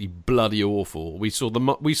absolutely bloody awful. We saw the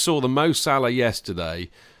Mo Salah yesterday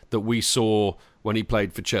that we saw when he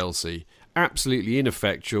played for Chelsea. Absolutely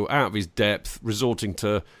ineffectual, out of his depth, resorting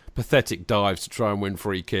to pathetic dives to try and win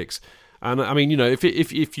free kicks. And I mean, if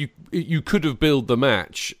you could have billed the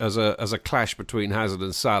match as a clash between Hazard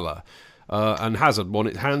and Salah, and Hazard won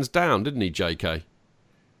it hands down, didn't he, JK?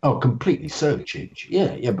 Oh, completely so, Chidge.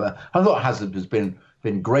 Yeah. But I thought Hazard has been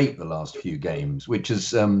great the last few games, which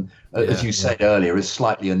is, as you said earlier, has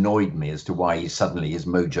slightly annoyed me as to why his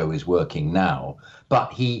mojo is working now.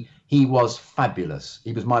 But he was fabulous.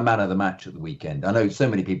 He was my man of the match at the weekend. I know so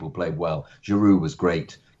many people played well. Giroud was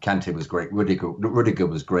great. Kante was great. Rudiger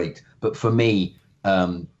was great. But for me,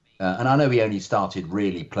 and I know he only started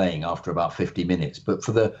really playing after about 50 minutes, but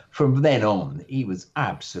from then on, he was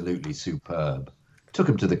absolutely superb. Took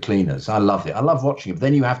him to the cleaners. I loved it. I love watching him.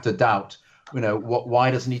 Then you have to doubt,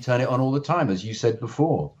 why doesn't he turn it on all the time, as you said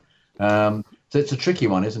before? So it's a tricky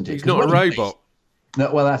one, isn't it? He's not a robot. No,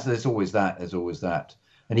 well, there's always that. There's always that.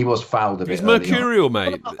 And he was fouled a bit. He's mercurial,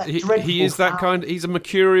 mate. He is that kind. He's a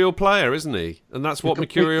mercurial player, isn't he? And that's what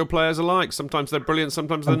mercurial players are like. Sometimes they're brilliant,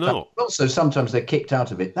 sometimes they're not. Also, sometimes they're kicked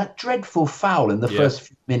out of it. That dreadful foul in the first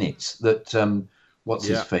few minutes. That what's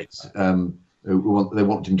his face? They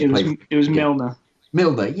want him to play. It was Milner.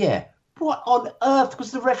 Milner, yeah. What on earth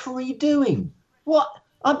was the referee doing? What?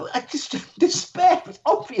 I just despair. It's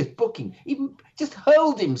obvious booking. He just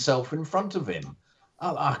hurled himself in front of him.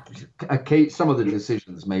 Some of the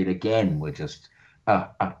decisions made again were just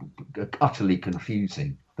utterly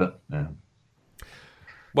confusing. But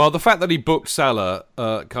well, the fact that he booked Salah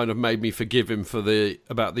kind of made me forgive him for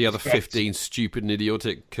about the other 15 stupid and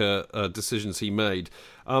idiotic decisions he made.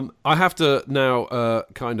 I have to now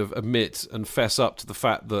kind of admit and fess up to the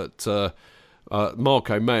fact that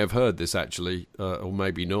Marco may have heard this actually, or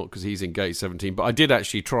maybe not, because he's in Gate 17. But I did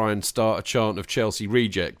actually try and start a chant of Chelsea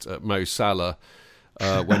reject at Mo Salah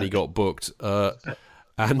when he got booked, and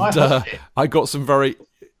I got some very.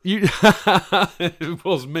 It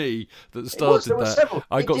was me that started that.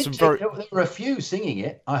 I got some very. There were a few singing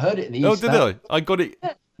it. I heard it in the East. Oh, did I? I got it.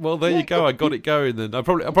 Well, there you go. I got it going then. I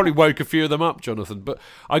probably woke a few of them up, Jonathan. But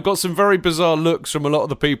I got some very bizarre looks from a lot of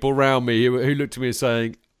the people around me who looked at me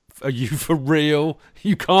saying, "Are you for real?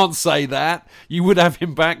 You can't say that. You would have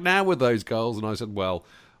him back now with those goals." And I said, "Well,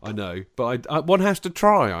 I know, but one has to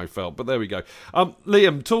try." I felt, but there we go.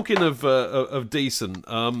 Liam, talking of decent,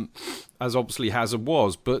 as obviously Hazard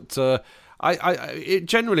was, but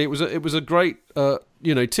it was a great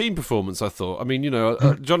team performance. I thought. I mean,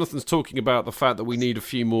 Jonathan's talking about the fact that we need a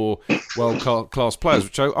few more world-class players,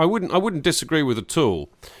 which I wouldn't disagree with at all.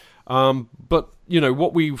 But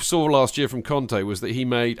what we saw last year from Conte was that he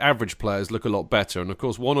made average players look a lot better, and of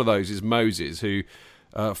course one of those is Moses, who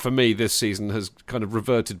for me this season has kind of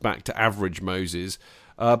reverted back to average Moses.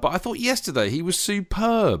 But I thought yesterday he was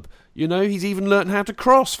superb. He's even learnt how to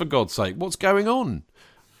cross, for God's sake. What's going on?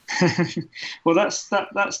 Well,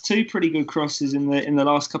 that's two pretty good crosses in the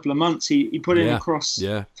last couple of months. He put in a cross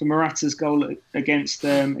for Morata's goal against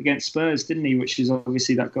Spurs, didn't he? Which is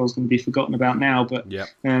obviously that goal's going to be forgotten about now. But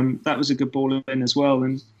that was a good ball in as well.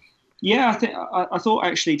 And I thought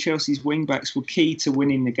actually Chelsea's wing backs were key to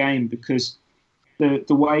winning the game, because the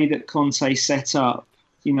way that Conte set up,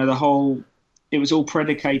 it was all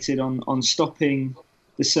predicated on stopping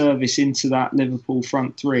the service into that Liverpool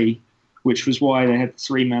front three, which was why they had the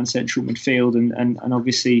three-man central midfield, and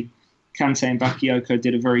obviously Kante and Bakayoko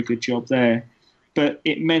did a very good job there. But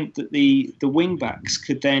it meant that the wing-backs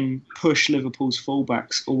could then push Liverpool's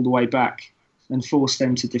full-backs all the way back and force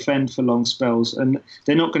them to defend for long spells. And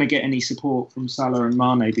they're not going to get any support from Salah and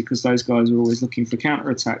Mane, because those guys are always looking for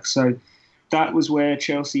counter-attacks. So that was where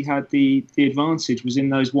Chelsea had the advantage, was in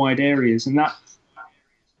those wide areas. And that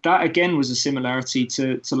again was a similarity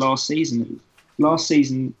to last season. Last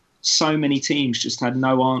season, so many teams just had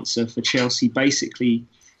no answer for Chelsea basically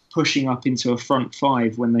pushing up into a front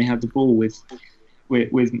five when they had the ball with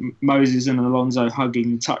Moses and Alonso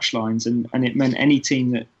hugging the touchlines, and it meant any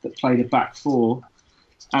team that played a back four,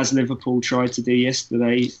 as Liverpool tried to do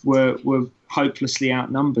yesterday, were hopelessly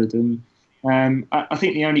outnumbered. And I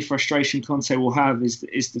think the only frustration Conte will have is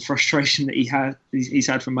the frustration that he's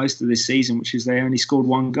had for most of this season, which is they only scored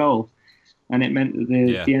one goal. And it meant that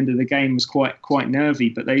the end of the game was quite nervy.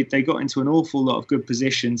 But they got into an awful lot of good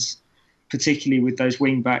positions, particularly with those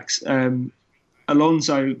wing backs.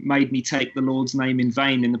 Alonso made me take the Lord's name in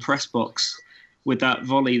vain in the press box with that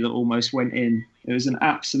volley that almost went in. It was an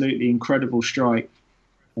absolutely incredible strike.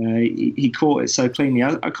 He caught it so cleanly.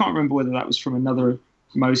 I can't remember whether that was from another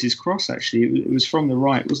Moses cross, actually. It was from the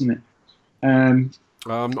right, wasn't it?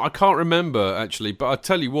 I can't remember, actually. But I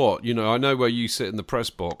tell you what, I know where you sit in the press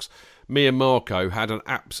box. Me and Marco had an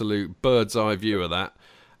absolute bird's eye view of that,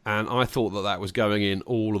 and I thought that was going in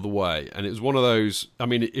all of the way. And it was one of those, I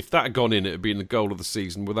mean, if that had gone in, it would been the goal of the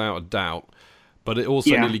season without a doubt. But it also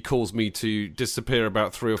nearly caused me to disappear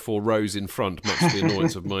about 3 or 4 rows in front, much to the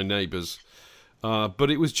annoyance of my neighbours.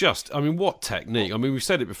 But it was just, I mean, what technique. I mean, we've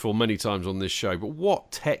said it before many times on this show, but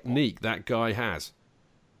what technique that guy has.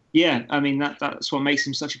 Yeah, I mean, that's what makes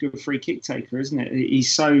him such a good free kick taker, isn't it?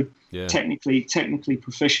 He's so technically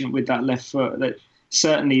proficient with that left foot. That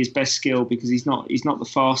certainly his best skill, because he's not the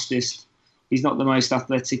fastest, he's not the most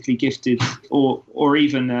athletically gifted, or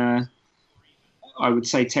even I would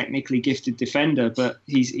say technically gifted defender, but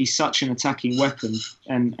he's such an attacking weapon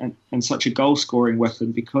and such a goal scoring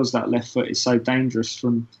weapon, because that left foot is so dangerous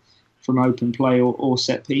from open play or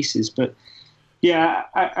set pieces. But yeah,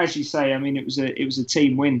 as you say, I mean, it was a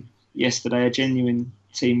team win yesterday, a genuine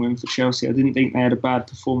team win for Chelsea. I didn't think they had a bad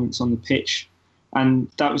performance on the pitch, and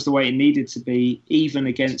that was the way it needed to be, even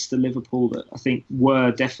against the Liverpool that I think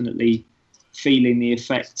were definitely feeling the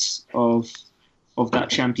effects of that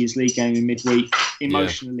Champions League game in midweek,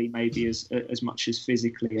 emotionally maybe as much as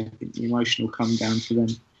physically. I think the emotional come down for them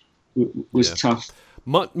was tough.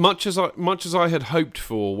 Much as I had hoped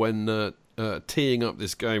for when teeing up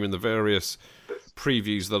this game in the various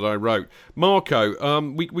previews that I wrote. Marco,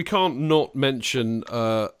 we can't not mention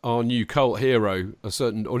our new cult hero, a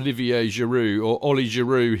certain Olivier Giroud, or Ollie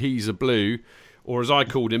Giroud, he's a blue, or as I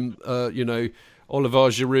called him, Olivier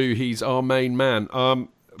Giroud, he's our main man.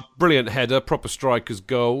 Brilliant header, proper striker's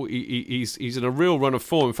goal. He's in a real run of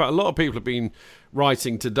form. In fact, a lot of people have been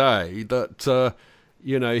writing today that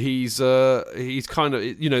he's kind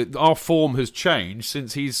of, our form has changed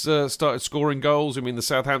since he's started scoring goals. I mean, the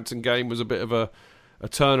Southampton game was a bit of a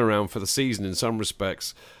turnaround for the season in some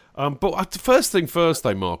respects. But first thing first,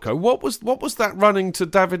 though, Marco, what was that running to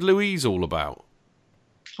David Luiz all about?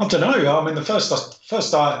 I don't know. I mean, the first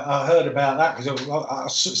I heard about that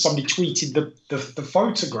because somebody tweeted the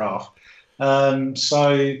photograph.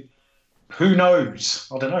 So who knows?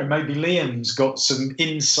 I don't know. Maybe Liam's got some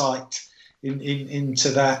insight into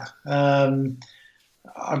that.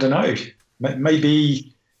 I don't know.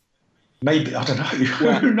 Maybe I don't know.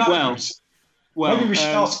 Who knows? Well, maybe we should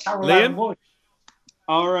ask Caroline Wood.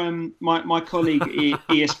 Our my colleague at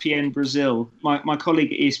ESPN Brazil, my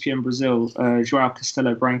colleague at ESPN Brazil, João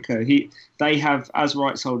Castelo Branco, they have, as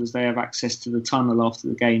rights holders, they have access to the tunnel after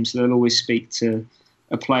the game, so they'll always speak to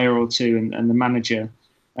a player or two and the manager,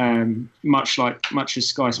 much as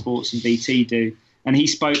Sky Sports and BT do. And he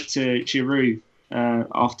spoke to Giroud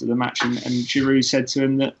after the match, and Giroud said to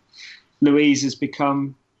him that Luiz has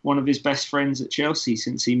become one of his best friends at Chelsea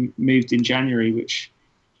since he moved in January, which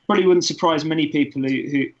probably wouldn't surprise many people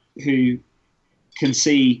who can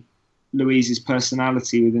see Luiz's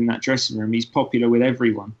personality within that dressing room. He's popular with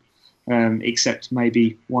everyone, except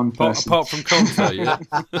maybe one person. Apart from Conte, yeah.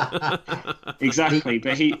 Exactly,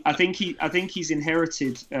 but I think he's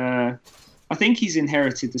inherited. I think he's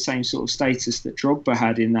inherited the same sort of status that Drogba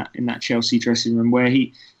had in that Chelsea dressing room, where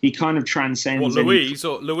he kind of transcends. What,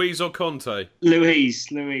 Luiz or Conte? Luiz,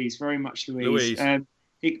 very much Luiz.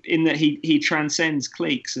 In that he transcends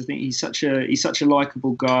cliques. I think he's such a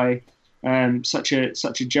likable guy, such a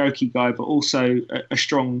jokey guy, but also a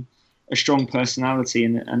strong personality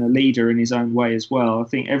and a leader in his own way as well. I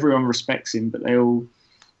think everyone respects him, but they all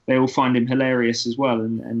find him hilarious as well.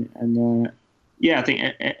 And yeah, I think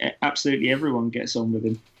absolutely everyone gets on with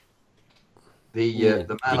him.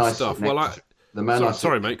 The man I stuff.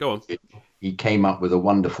 Sorry, mate. Go on. He came up with a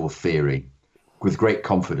wonderful theory with great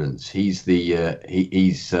confidence. He's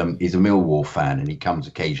he's a Millwall fan, and he comes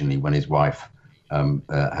occasionally when his wife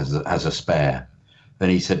has a spare. Then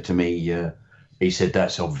he said to me,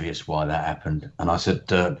 "That's obvious why that happened." And I said,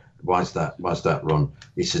 "Why's that, Ron?"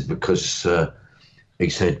 He said, "Because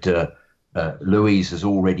Luiz has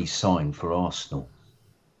already signed for Arsenal."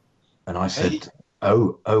 And I said,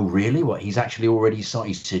 "Oh, really? What? He's actually already signed?"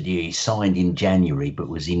 He said, "Yeah, he signed in January, but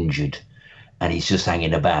was injured, and he's just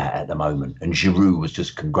hanging about at the moment." And Giroud was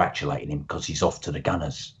just congratulating him because he's off to the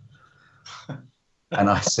Gunners. And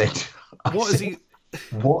I said, What?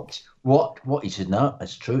 He said, "No,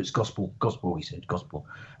 that's true. It's gospel." He said, "Gospel."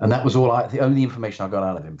 And that was the only information I got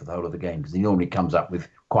out of him for the whole of the game, because he normally comes up with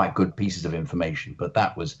quite good pieces of information, but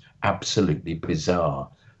that was absolutely bizarre.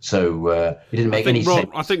 So it didn't make any sense.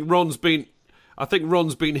 I think Ron's been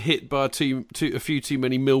hit by a few too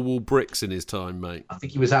many Millwall bricks in his time, mate. I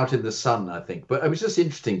think he was out in the sun, but it was just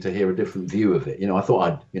interesting to hear a different view of it. I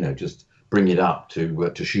thought I'd just bring it up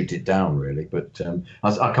to shoot it down, really, but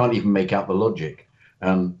I can't even make out the logic.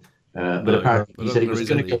 But apparently he said he was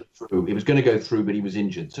going to go through. He was going to go through, but he was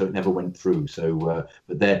injured, so it never went through. So,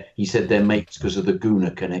 he said they're mates because of the Guna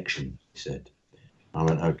connection. He said. I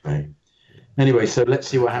went, okay. Anyway, so let's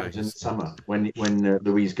see what happens in the summer when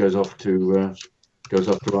Luiz goes off to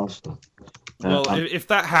Arsenal. Well, if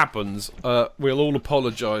that happens, we'll all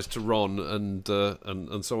apologise to Ron and so on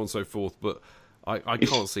and so forth. But I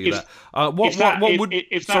can't see that.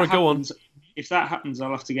 Go on. If that happens,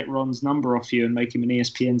 I'll have to get Ron's number off you and make him an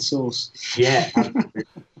ESPN source. Yeah.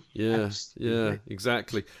 Yeah,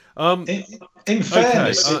 exactly. In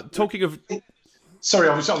fairness, talking of, sorry,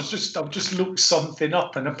 I've just looked something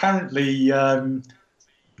up, and apparently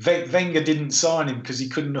Wenger didn't sign him because he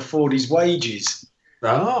couldn't afford his wages.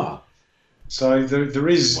 Ah. So there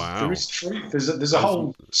is truth. There's a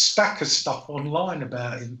whole stack of stuff online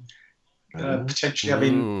about him potentially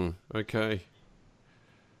having. Okay.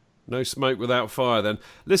 No smoke without fire, then.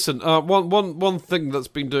 Listen, one thing that's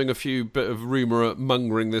been doing a few bit of rumour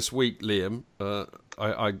mongering this week, Liam.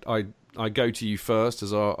 I go to you first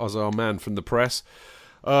as our man from the press.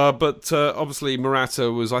 But obviously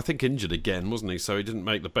Morata was, I think, injured again, wasn't he? So he didn't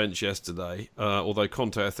make the bench yesterday. Although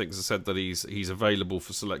Conte, I think, has said that he's available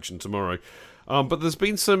for selection tomorrow. But there's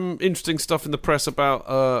been some interesting stuff in the press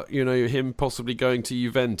about him possibly going to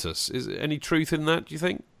Juventus. Is there any truth in that, do you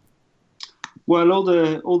think? Well,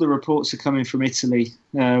 all the reports are coming from Italy,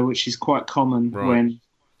 which is quite common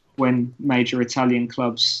when major Italian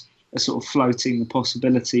clubs are sort of floating the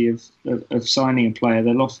possibility of signing a player.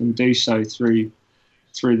 They'll often do so through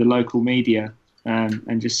the local media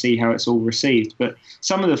and just see how it's all received. But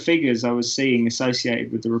some of the figures I was seeing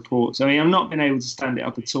associated with the reports, I mean, I've not been able to stand it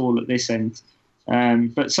up at all at this end,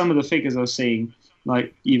 but some of the figures I was seeing,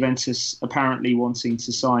 like Juventus apparently wanting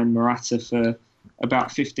to sign Morata for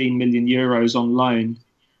about 15 million euros on loan,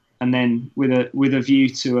 and then with a view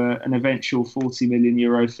to an eventual 40 million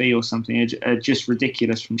euro fee or something, are just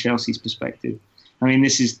ridiculous from Chelsea's perspective. I mean,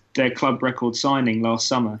 this is their club record signing last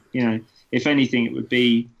summer. If anything, it would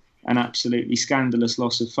be an absolutely scandalous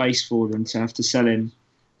loss of face for them to have to sell him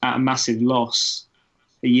at a massive loss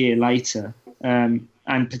a year later, and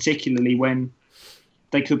particularly when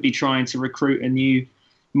they could be trying to recruit a new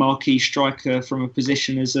marquee striker from a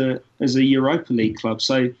position as a Europa League club.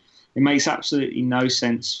 So it makes absolutely no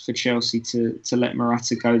sense for Chelsea to let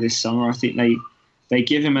Morata go this summer. I think they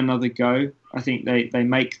give him another go. I think they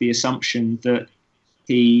make the assumption that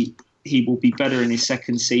he will be better in his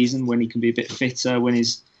second season when he can be a bit fitter, when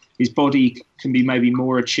his body can be maybe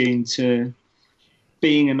more attuned to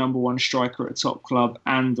being a number one striker at a top club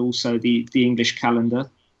and also the English calendar.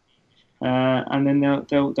 And then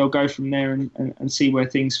they'll go from there and see where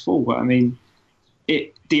things fall. But I mean,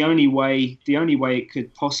 the only way it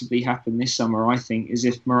could possibly happen this summer, I think, is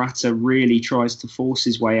if Morata really tries to force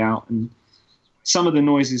his way out. And some of the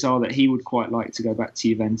noises are that he would quite like to go back to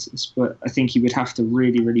Juventus, but I think he would have to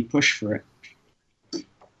really, really push for it.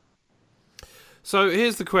 So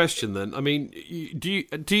here's the question then. I mean,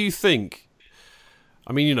 do you think?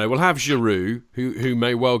 I mean, we'll have Giroud, who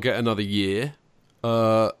may well get another year,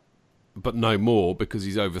 but no more because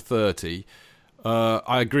he's over 30.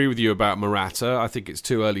 I agree with you about Morata. I think it's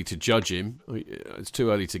too early to judge him. It's too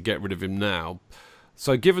early to get rid of him now.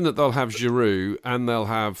 So given that they'll have Giroud and they'll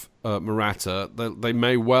have Morata, they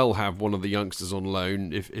may well have one of the youngsters on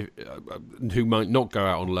loan who might not go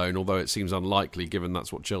out on loan, although it seems unlikely given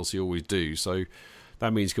that's what Chelsea always do. So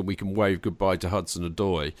that means we can wave goodbye to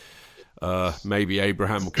Hudson-Odoi. Maybe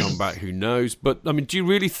Abraham will come back, who knows? But, I mean, do you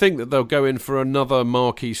really think that they'll go in for another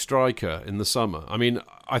marquee striker in the summer? I mean,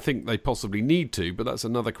 I think they possibly need to, but that's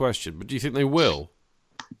another question. But do you think they will?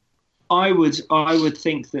 I would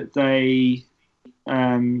think that they...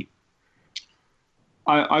 I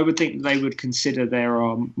would think they would consider there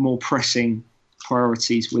are more pressing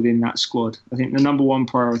priorities within that squad. I think the number one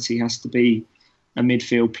priority has to be a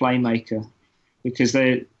midfield playmaker, because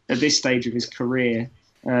they're at this stage of his career.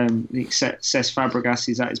 Cesc Fabregas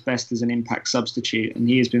is at his best as an impact substitute, and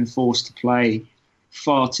he has been forced to play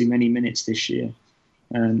far too many minutes this year.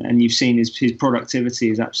 And you've seen his productivity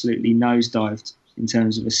has absolutely nosedived in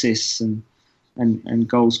terms of assists and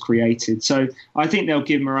goals created. So I think they'll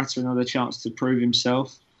give Morata another chance to prove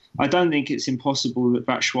himself. I don't think it's impossible that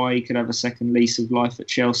Batshuayi could have a second lease of life at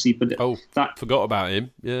Chelsea. But forgot about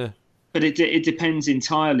him. Yeah. But it depends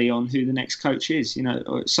entirely on who the next coach is.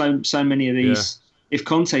 So many of these. Yeah. If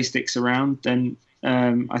Conte sticks around, then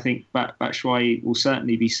I think Batshuayi will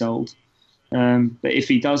certainly be sold. But if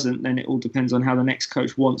he doesn't, then it all depends on how the next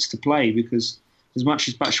coach wants to play. Because as much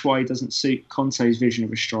as Batshuayi doesn't suit Conte's vision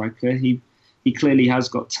of a striker, he clearly has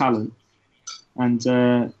got talent, and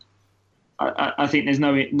I think there's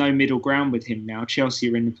no middle ground with him now. Chelsea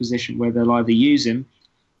are in a position where they'll either use him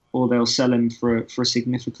or they'll sell him for a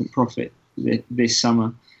significant profit this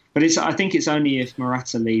summer. But I think it's only if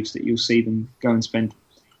Morata leaves that you'll see them go and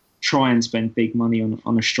try and spend big money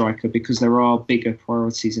on a striker, because there are bigger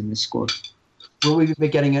priorities in this squad. Will we be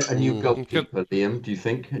getting a new goalkeeper, Liam? Do you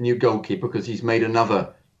think a new goalkeeper? Because he's made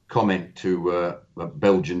another comment to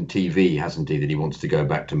Belgian TV, hasn't he, that he wants to go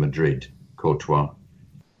back to Madrid, Courtois?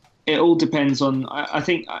 It all depends on. I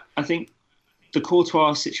think the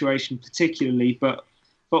Courtois situation particularly, but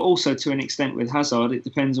also to an extent with Hazard, it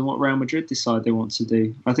depends on what Real Madrid decide they want to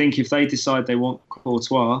do. I think if they decide they want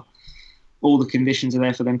Courtois, all the conditions are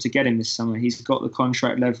there for them to get him this summer. He's got the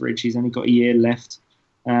contract leverage. He's only got a year left,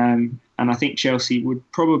 and I think Chelsea would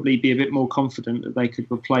probably be a bit more confident that they could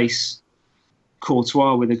replace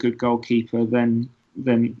Courtois with a good goalkeeper than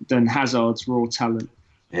Hazard's raw talent.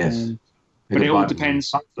 Yes, but it all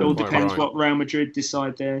depends. It all depends what Real Madrid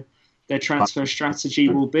decide their transfer strategy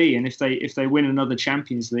will be, and if they win another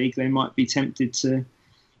Champions League, they might be tempted to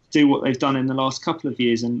do what they've done in the last couple of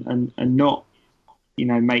years and not,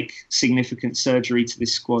 make significant surgery to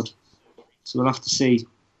this squad. So we'll have to see.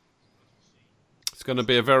 It's going to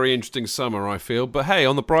be a very interesting summer, I feel. But hey,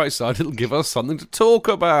 on the bright side, it'll give us something to talk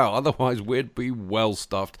about. Otherwise, we'd be well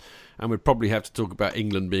stuffed, and we'd probably have to talk about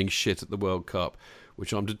England being shit at the World Cup,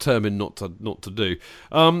 which I'm determined not to do.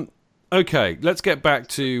 Okay, let's get back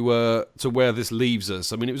to where this leaves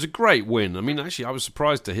us. I mean, it was a great win. I mean, actually, I was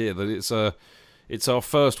surprised to hear that it's our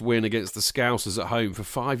first win against the Scousers at home for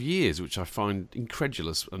 5 years, which I find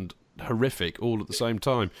incredulous and horrific all at the same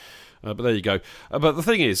time. But there you go. But the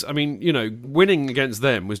thing is, I mean, winning against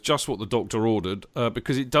them was just what the doctor ordered,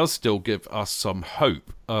 because it does still give us some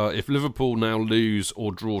hope. If Liverpool now lose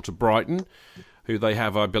or draw to Brighton, who they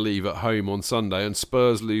have, I believe, at home on Sunday, and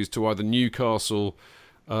Spurs lose to either Newcastle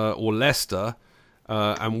or Leicester,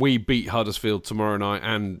 and we beat Huddersfield tomorrow night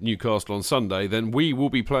and Newcastle on Sunday, then we will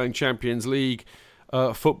be playing Champions League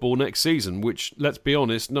football next season, which, let's be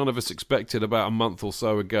honest, none of us expected about a month or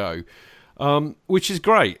so ago. Which is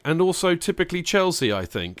great, and also typically Chelsea, I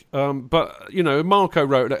think. But, Marco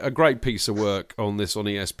wrote a great piece of work on this on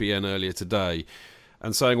ESPN earlier today,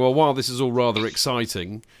 and saying, well, while this is all rather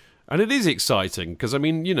exciting, and it is exciting because, I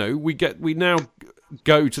mean, you know, we now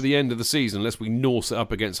go to the end of the season unless we norse it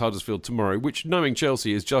up against Huddersfield tomorrow, which, knowing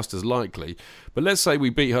Chelsea, is just as likely. But let's say we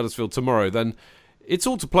beat Huddersfield tomorrow, then it's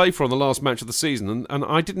all to play for on the last match of the season, and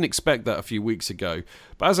I didn't expect that a few weeks ago.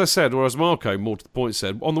 But as I said, or as Marco, more to the point,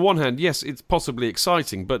 said, on the one hand, yes, it's possibly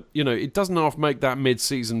exciting, but, you know, it doesn't half make that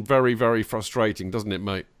mid-season very, very frustrating, doesn't it,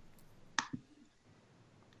 mate?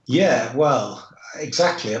 Yeah, well,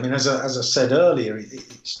 exactly. I mean, as I said earlier,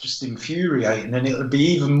 it's just infuriating, and it'll be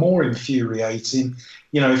even more infuriating,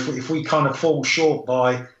 you know, if we kind of fall short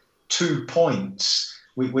by 2 points,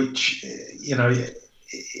 which you know,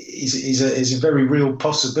 is a very real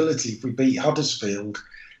possibility if we beat Huddersfield.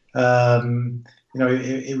 You know,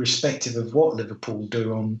 irrespective of what Liverpool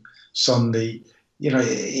do on Sunday, you know,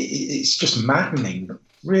 it's just maddening. It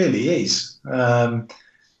really is.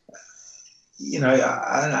 You know,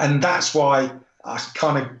 and that's why I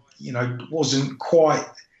kind of, you know, wasn't quite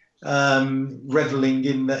reveling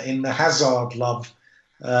in the Hazard love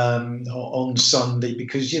on Sunday,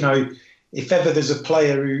 because, you know, if ever there's a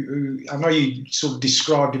player who I know you sort of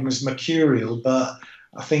described him as mercurial, but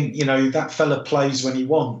I think, you know, that fella plays when he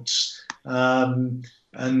wants, and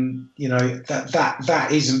you know, that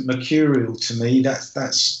isn't mercurial to me.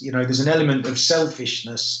 That's you know, there's an element of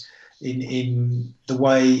selfishness in the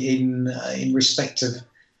way in respect of,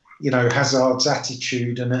 you know, Hazard's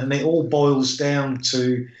attitude, and it all boils down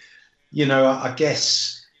to, you know, I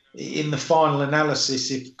guess in the final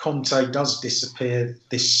analysis, if Conte does disappear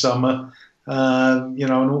this summer, you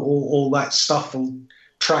know, and all that stuff will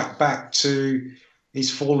track back to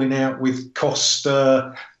his falling out with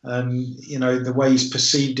Costa, and, you know, the way he's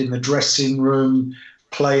perceived in the dressing room,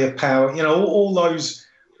 player power, you know, all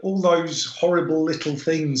those horrible little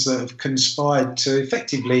things that have conspired to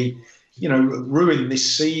effectively, you know, ruin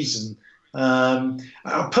this season.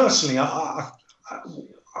 Personally, I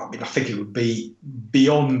mean, I think it would be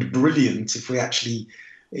beyond brilliant if we actually,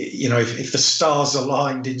 you know, if the stars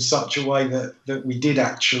aligned in such a way that we did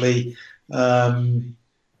actually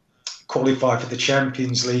qualify for the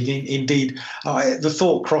Champions League. Indeed, the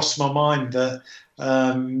thought crossed my mind that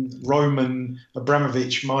Roman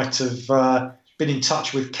Abramovich might have been in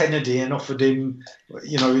touch with Kennedy and offered him,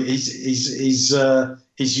 you know, his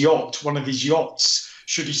yacht, one of his yachts,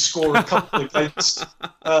 should he score a couple against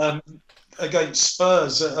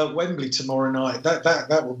Spurs at Wembley tomorrow night.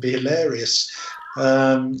 That would be hilarious.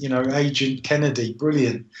 You know, Agent Kennedy,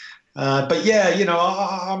 brilliant. But yeah, you know,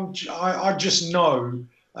 I just know,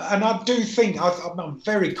 and I do think I'm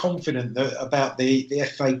very confident about the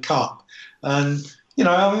FA Cup, and you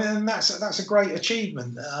know, and that's a great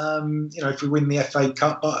achievement. You know, if we win the FA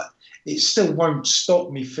Cup, but it still won't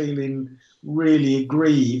stop me feeling really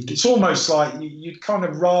aggrieved. It's almost like you'd kind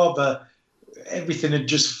of rather everything had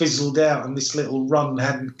just fizzled out and this little run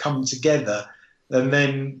hadn't come together, and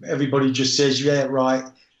then everybody just says, yeah, right,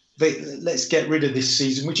 let's get rid of this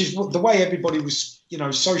season, which is the way everybody was, you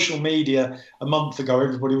know, social media a month ago,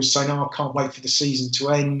 everybody was saying, oh, I can't wait for the season to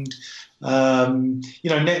end. You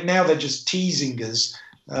know, now they're just teasing us.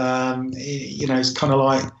 You know, it's kind of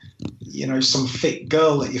like, you know, some fit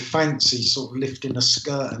girl that you fancy sort of lifting a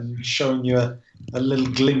skirt and showing you a little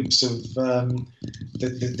glimpse of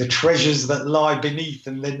the treasures that lie beneath,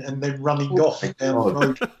 and then running off down the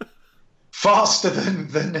road faster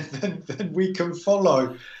than we can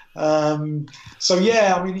follow. So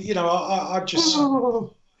yeah, I mean, you know, I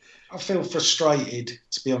feel frustrated,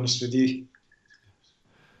 to be honest with you.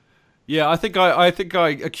 Yeah, I think I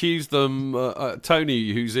accused them.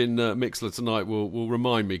 Tony, who's in Mixler tonight, will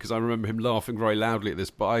remind me, because I remember him laughing very loudly at this.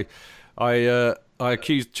 But I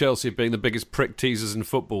accused Chelsea of being the biggest prick teasers in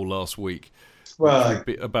football last week. Right.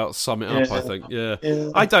 About sum it up, I think. Yeah.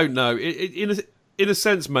 I don't know. In a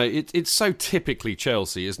sense, mate, it's so typically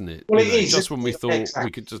Chelsea, isn't it? Well, it is. Just when we thought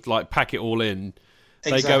we could just like pack it all in,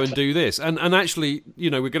 they go and do this. And actually, you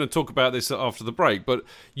know, we're going to talk about this after the break, but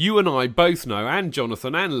you and I both know, and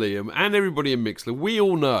Jonathan and Liam and everybody in Mixler, we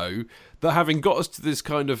all know that having got us to this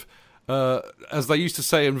kind of, as they used to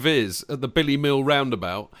say in Viz, at the Billy Mill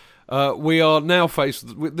roundabout, we are now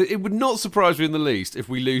faced with, it would not surprise me in the least if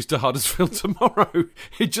we lose to Huddersfield tomorrow.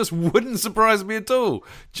 It just wouldn't surprise me at all.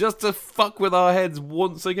 Just to fuck with our heads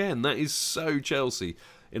once again. That is so Chelsea.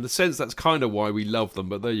 In a sense, that's kind of why we love them,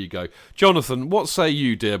 but there you go. Jonathan, what say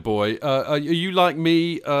you, dear boy? Are you like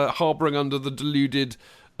me, harbouring under the deluded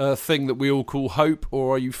thing that we all call hope,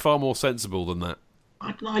 or are you far more sensible than that?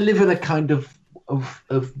 I live in a kind of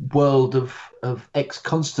world of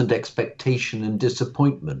constant expectation and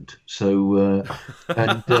disappointment. So,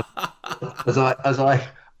 as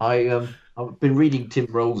I I've been reading Tim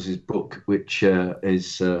Rolls' book, which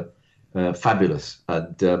is fabulous.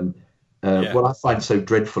 And what I find so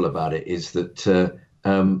dreadful about it is that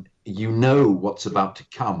you know what's about to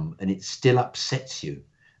come, and it still upsets you.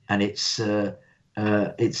 And it's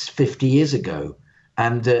 50 years ago,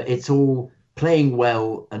 and it's all playing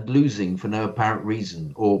well and losing for no apparent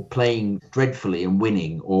reason, or playing dreadfully and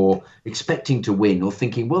winning, or expecting to win, or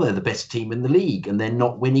thinking, well, they're the best team in the league, and they're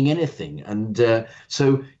not winning anything. And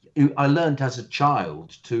so I learned as a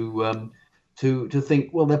child to think,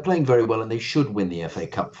 well, they're playing very well and they should win the FA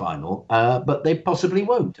Cup final, but they possibly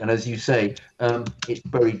won't. And as you say, it's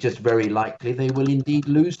very likely they will indeed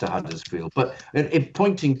lose to Huddersfield. But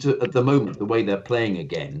pointing to, at the moment, the way they're playing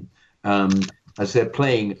again, as they're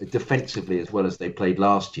playing defensively as well as they played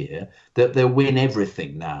last year, that they'll win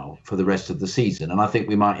everything now for the rest of the season. And I think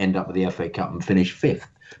we might end up with the FA Cup and finish 5th.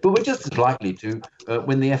 But we're just as likely to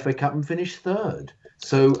win the FA Cup and finish 3rd.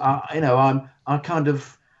 So, I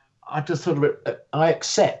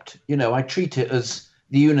accept, I treat it as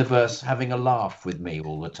the universe having a laugh with me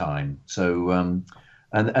all the time. So,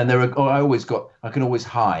 I can always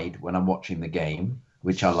hide when I'm watching the game,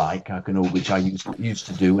 which I like. Which I used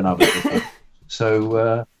to do when I was little.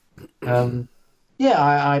 So, on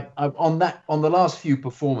the last few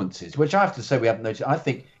performances, which I have to say we haven't noticed, I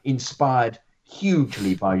think inspired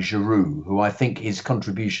hugely by Giroud, who I think his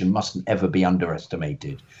contribution mustn't ever be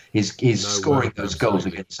underestimated. His scoring those goals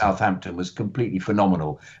against Southampton was completely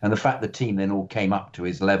phenomenal. And the fact the team then all came up to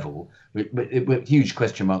his level, with huge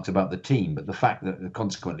question marks about the team, but the fact that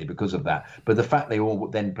consequently because of that, but the fact they all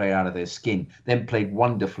then played out of their skin, then played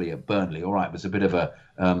wonderfully at Burnley. All right, it was a bit of a,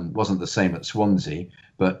 wasn't the same at Swansea,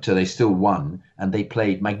 but they still won, and they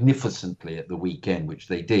played magnificently at the weekend, which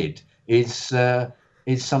they did, is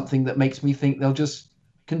something that makes me think they'll just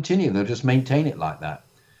continue. They'll just maintain it like that,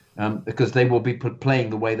 because they will be playing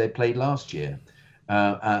the way they played last year.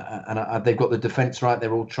 And they've got the defence right.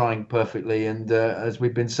 They're all trying perfectly. And as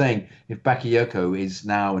we've been saying, if Bakayoko is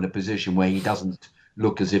now in a position where he doesn't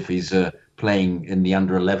look as if he's playing in the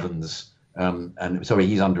under-11s,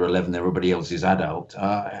 he's under 11, everybody else is adult,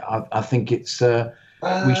 I think it's...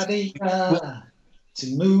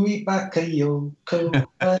 Timui Bakayoko,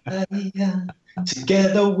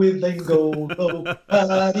 together with N'Golo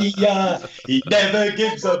Maria, he never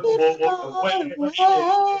gives up. I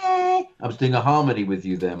was doing a harmony with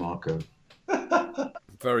you there, Marco.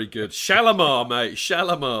 Very good. Shalimar, mate.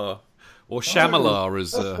 Shalimar. Or Shamalar,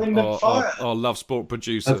 as our Love Sport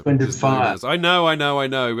producer. I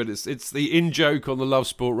know, but it's the in-joke on the Love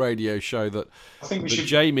Sport radio show that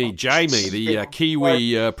Jamie, the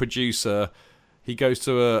Kiwi producer, he goes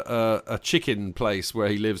to a chicken place where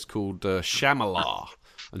he lives called Shamalar,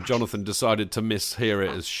 and Jonathan decided to mishear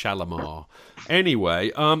it as Shalimar.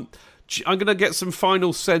 Anyway, I'm going to get some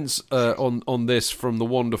final sense on this from the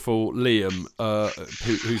wonderful Liam,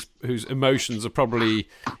 whose emotions are probably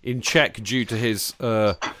in check due to his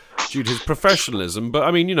professionalism. But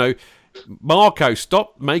I mean, Marco,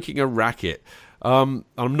 stop making a racket. I'm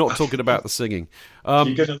not talking about the singing.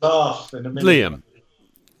 You're going to laugh in a minute, Liam.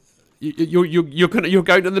 You're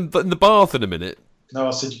going in the bath in a minute. No,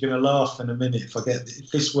 I said you're going to laugh in a minute if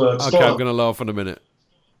this works. Okay, I'm going to laugh in a minute.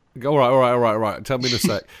 All right. Tell me in a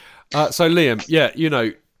sec. So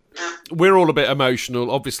Liam, we're all a bit emotional.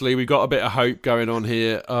 Obviously, we've got a bit of hope going on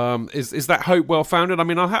here. Is that hope well founded? I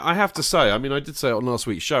mean, I have to say. I mean, I did say it on last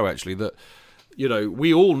week's show actually that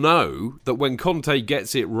we all know that when Conte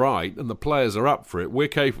gets it right and the players are up for it, we're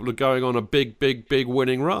capable of going on a big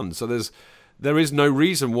winning run. So there is no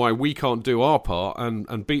reason why we can't do our part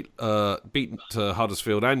and beat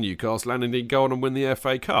Huddersfield and Newcastle and indeed go on and win the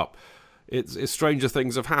FA Cup. It's stranger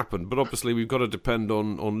things have happened, but obviously we've got to depend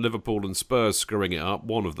on Liverpool and Spurs screwing it up,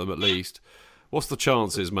 one of them at least. What's the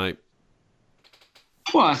chances, mate?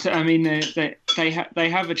 Well, I mean, they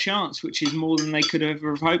have a chance, which is more than they could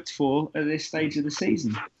ever have hoped for at this stage of the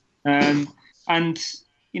season. And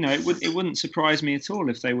it wouldn't surprise me at all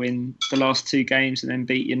if they win the last 2 games and then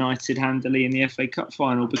beat United handily in the FA Cup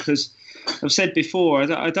final, because I've said before,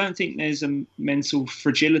 I don't think there's a mental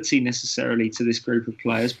fragility necessarily to this group of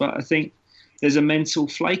players, but I think there's a mental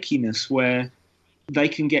flakiness where they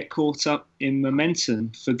can get caught up in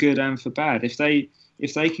momentum for good and for bad. If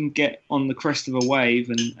they can get on the crest of a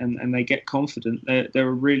wave and they get confident, they're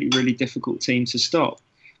a really, really difficult team to stop.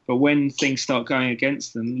 But when things start going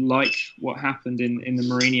against them, like what happened in the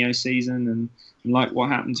Mourinho season and like what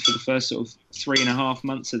happened for the first sort of 3.5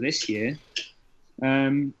 months of this year,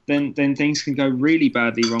 then things can go really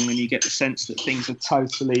badly wrong, and you get the sense that things are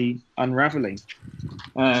totally unravelling.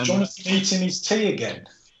 Jonathan eating his tea again.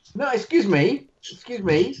 No, excuse me.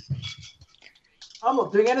 I'm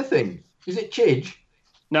not doing anything. Is it Chidge?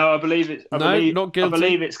 No, I believe it. Not guilty. I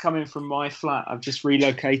believe it's coming from my flat. I've just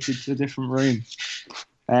relocated to a different room.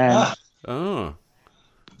 Oh.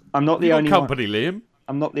 I'm not the only company, one. Liam.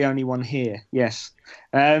 I'm not the only one here. Yes.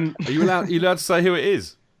 Are you allowed to say who it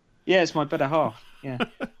is? Yeah, it's my better half. Yeah.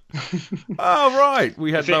 Oh, right.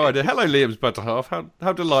 We had no idea. Hello, Liam's better half.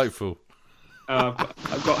 How delightful.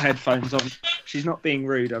 I've got headphones on. She's not being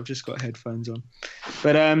rude. I've just got headphones on.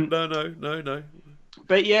 But No.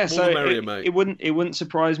 But yeah, More the merrier, mate. it wouldn't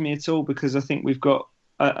surprise me at all, because I think we've got.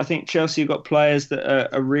 I think Chelsea have got players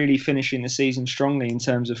that are really finishing the season strongly in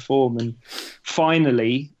terms of form, and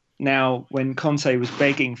finally now, when Conte was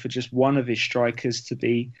begging for just one of his strikers to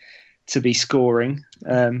be scoring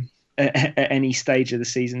at any stage of the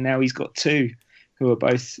season, now he's got two who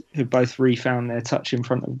both refound their touch in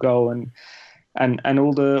front of goal, and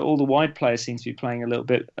all the wide players seem to be playing a little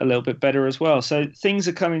bit better as well. So things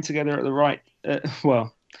are coming together at the right.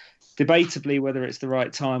 Well, debatably whether it's the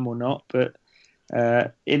right time or not, but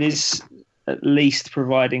it is at least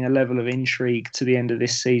providing a level of intrigue to the end of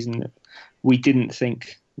this season that we didn't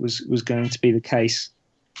think was going to be the case.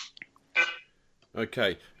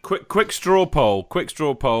 Okay, quick straw poll.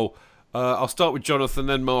 I'll start with Jonathan,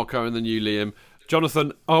 then Marco, and then you, Liam.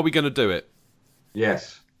 Jonathan, are we going to do it?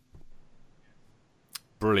 Yes.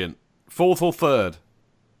 Brilliant. Fourth or third?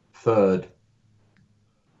 Third.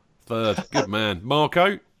 Good man.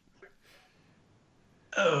 Marco?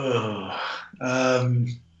 I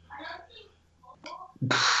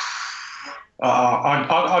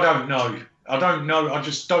don't know. I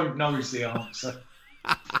just don't know is the answer.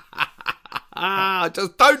 I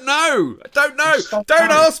just don't know. Don't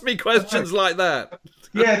ask me questions like that.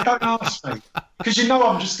 Yeah, don't ask me. Because you know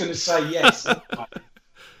I'm just going to say yes.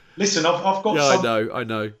 Listen, I've got some... I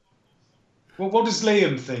know. Well, what does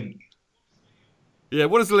Liam think? Yeah,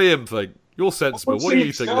 what does Liam think? You're sensible. What do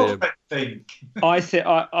you think, Liam? I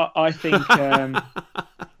think.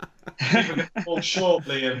 You're going to fall short,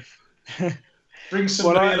 Liam. Bring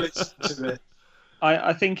some realism to it.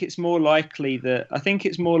 I think it's more likely that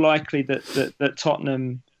that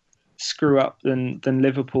Tottenham screw up than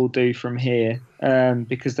Liverpool do from here,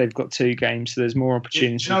 because they've got two games, so there's more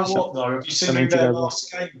opportunity. Do you know what though? Have you seen who their last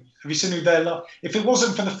game? Have you seen who their last? If it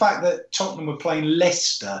wasn't for the fact that Tottenham were playing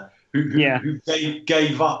Leicester, who they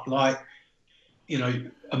gave up a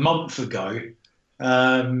month ago.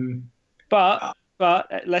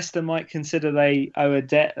 But Leicester might consider they owe a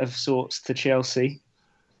debt of sorts to Chelsea.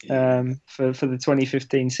 For the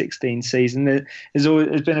 2015-16 season,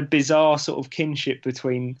 there's been a bizarre sort of kinship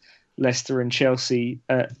between Leicester and Chelsea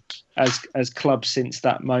as clubs since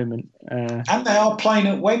that moment. And they are playing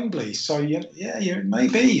at Wembley, so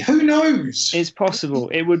maybe. Who knows? It's possible.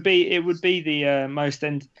 It would be the most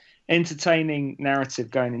entertaining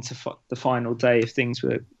narrative going into the final day if things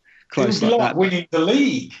were close. It would be like that. Winning the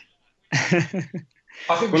league.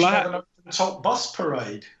 I think we should have an top bus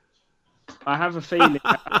parade. I have a feeling.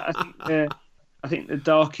 I think the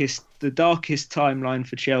darkest timeline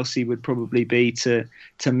for Chelsea would probably be to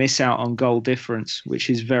miss out on goal difference, which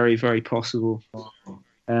is very, very possible.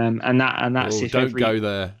 And that's if don't go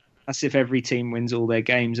there. That's if every team wins all their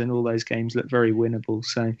games, and all those games look very winnable.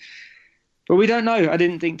 So, but we don't know. I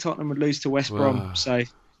didn't think Tottenham would lose to West Brom, so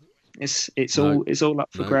it's all up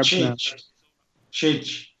for grabs now.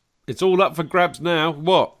 Chidge. It's all up for grabs now.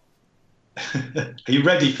 What? Are you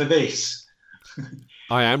ready for this?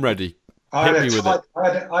 I am ready. I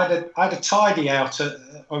had a tidy out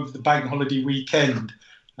over the bank holiday weekend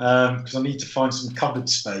because I need to find some cupboard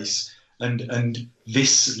space, and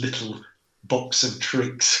this little box of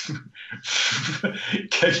tricks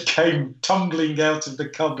came tumbling out of the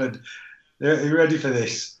cupboard. Are you ready for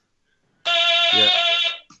this? Yeah.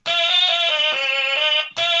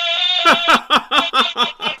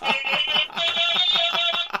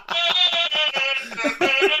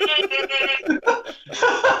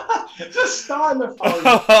 It's a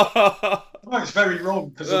stylophone. No, it's very wrong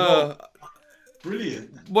because brilliant.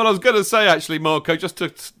 Well, I was going to say actually, Marco, just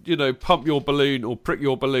to pump your balloon or prick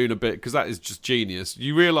your balloon a bit, because that is just genius.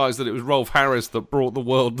 You realise that it was Rolf Harris that brought the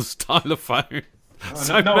world the stylophone.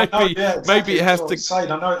 Maybe it has to.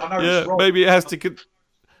 Maybe it has to.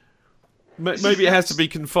 Maybe it has to be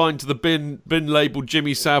confined to the bin labelled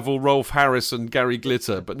Jimmy Savile, Rolf Harris, and Gary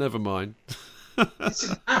Glitter. But never mind. It's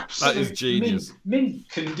an absolute that is genius. Mint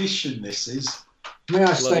condition. This is. May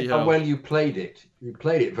I say how well you played it? You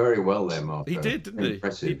played it very well there, Mark. He did, didn't he?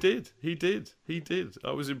 Impressive. He did.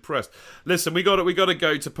 I was impressed. Listen, we got to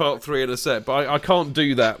go to part 3 in a sec, but I can't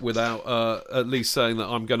do that without at least saying that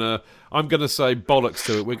I'm gonna say bollocks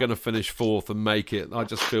to it. We're gonna finish 4th and make it. I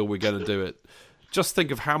just feel we're gonna do it. just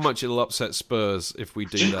think of how much it'll upset Spurs if we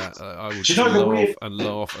do that. I would laugh and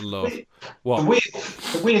laugh. What?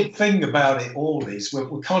 The weird thing about it all is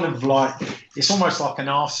we're kind of like, it's almost like an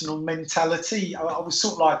Arsenal mentality. I was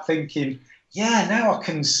sort of like thinking, yeah, now I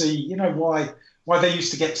can see, why they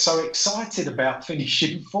used to get so excited about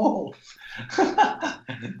finishing fourth.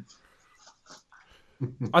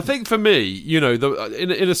 I think for me,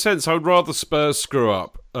 in a sense, I would rather Spurs screw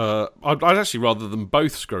up. I'd actually rather them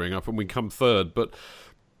both screwing up and we come third. But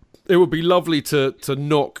it would be lovely to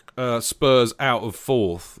knock Spurs out of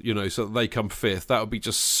fourth, so that they come fifth. That would be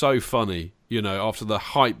just so funny, after the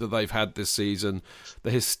hype that they've had this season, the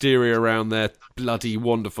hysteria around their bloody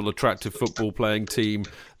wonderful, attractive football playing team,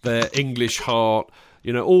 their English heart.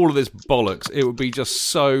 All of this bollocks. It would be just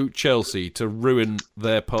so Chelsea to ruin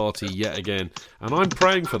their party yet again. And I'm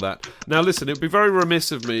praying for that. Now, listen, it would be very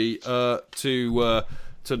remiss of me to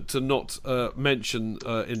not mention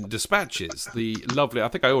in dispatches the lovely, I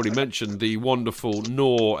think I already mentioned the wonderful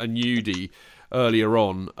Noor and Yudi earlier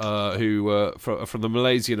on, who from the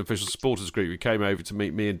Malaysian official supporters group, who came over to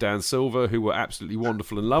meet me and Dan Silver, who were absolutely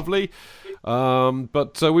wonderful and lovely.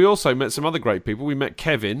 But we also met some other great people. We met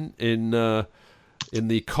Kevin in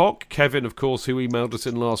the Cock. Kevin, of course, who emailed us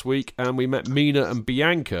in last week, and we met Mina and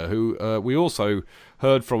Bianca, who we also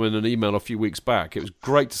heard from in an email a few weeks back. It was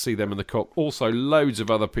great to see them in the Cock. Also, loads of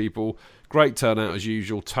other people. Great turnout as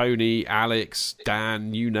usual. Tony, Alex,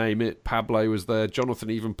 Dan, you name it. Pablo was there. Jonathan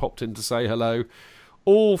even popped in to say hello.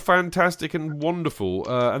 All fantastic and wonderful.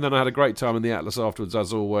 And then I had a great time in the Atlas afterwards,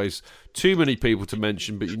 as always. Too many people to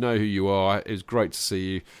mention, but you know who you are. It was great to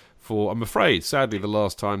see you. For, I'm afraid, sadly, the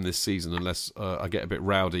last time this season, unless I get a bit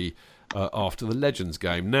rowdy after the Legends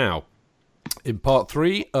game. Now, in part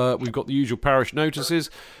 3, we've got the usual parish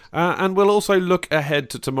notices, and we'll also look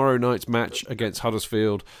ahead to tomorrow night's match against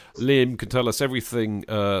Huddersfield. Liam can tell us everything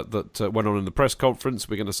that went on in the press conference.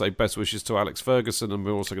 We're going to say best wishes to Alex Ferguson, and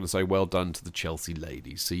we're also going to say well done to the Chelsea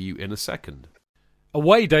ladies. See you in a second.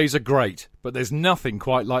 Away days are great, but there's nothing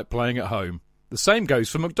quite like playing at home. The same goes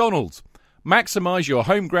for McDonald's. Maximise your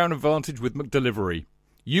home ground advantage with McDelivery.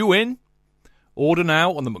 You in? Order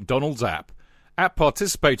now on the McDonald's app. At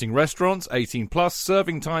participating restaurants, 18 plus,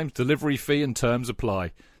 serving times, delivery fee and terms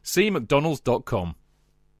apply. See mcdonalds.com.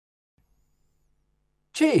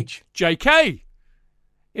 Cheech. JK!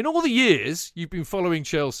 In all the years you've been following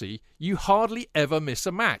Chelsea, you hardly ever miss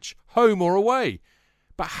a match, home or away.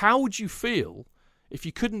 But how would you feel if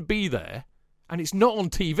you couldn't be there and it's not on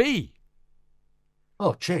TV?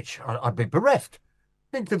 Oh, Chich, I'd be bereft.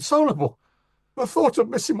 Inconsolable. The thought of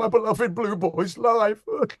missing my beloved Blue Boys live.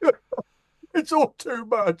 It's all too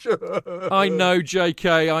much. I know,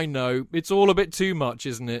 JK, I know. It's all a bit too much,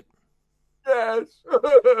 isn't it? Yes.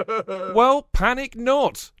 Well, panic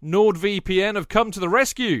not. NordVPN have come to the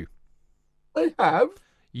rescue. They have?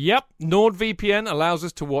 Yep, NordVPN allows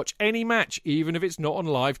us to watch any match, even if it's not on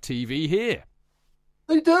live TV here.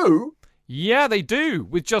 They do? Yeah, they do.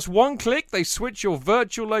 With just one click, they switch your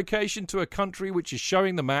virtual location to a country which is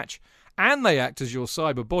showing the match, and they act as your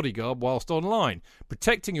cyber bodyguard whilst online,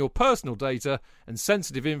 protecting your personal data and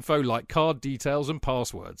sensitive info like card details and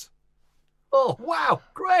passwords. Oh, wow,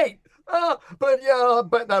 great. But yeah, I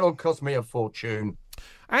bet that'll cost me a fortune.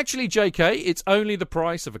 Actually, JK, it's only the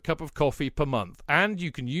price of a cup of coffee per month, and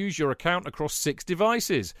you can use your account across 6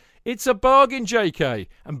 devices. It's a bargain, JK,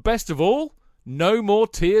 and best of all, no more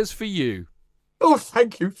tears for you. Oh,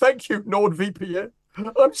 thank you, NordVPN.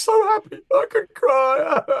 I'm so happy I could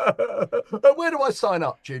cry. Where do I sign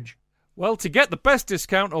up, Chidge? Well, to get the best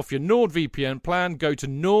discount off your NordVPN plan, go to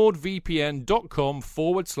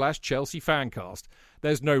nordvpn.com/Chelsea Fancast.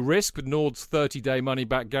 There's no risk with Nord's 30-day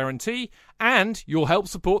money-back guarantee, and you'll help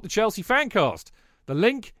support the Chelsea Fancast. The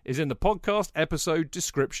link is in the podcast episode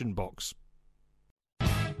description box.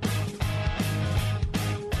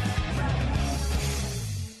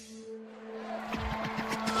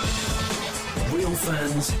 Real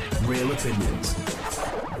fans, real opinions.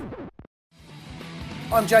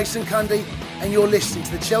 I'm Jason Cundy, and you're listening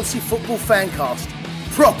to the Chelsea Football Fancast.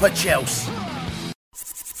 Proper Chelsea.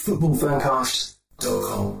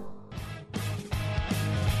 Footballfancast.com.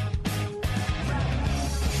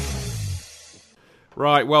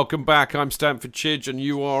 Right, welcome back. I'm Stamford Chidge, and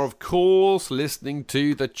you are, of course, listening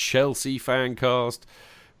to the Chelsea Fancast.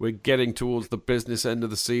 We're getting towards the business end of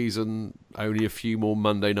the season. Only a few more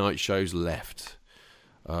Monday night shows left.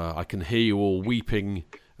 I can hear you all weeping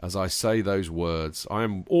as I say those words. I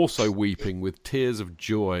am also weeping with tears of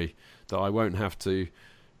joy that I won't have to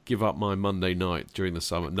give up my Monday night during the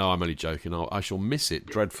summer. No, I'm only joking. I shall miss it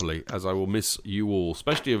dreadfully, as I will miss you all,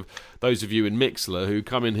 especially of those of you in Mixlr who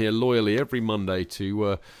come in here loyally every Monday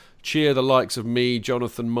to cheer the likes of me,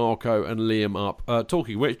 Jonathan, Marco and Liam up.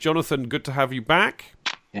 Talking which, Jonathan, good to have you back.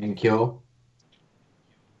 Thank you.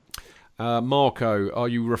 Marco, are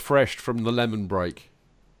you refreshed from the lemon break?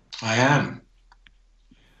 I am.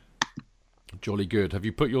 Jolly good. Have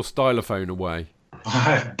you put your stylophone away?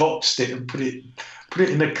 I boxed it and put it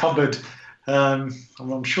in the cupboard. I'm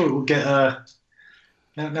sure it will get.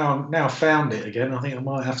 Now I've found it again. I think I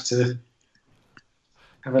might have to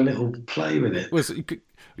have a little play with it. Well, so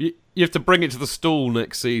you have to bring it to the stall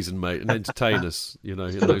next season, mate, and entertain us. In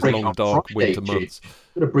those long, dark winter months.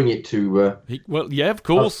 Got to bring it to. Well, yeah, of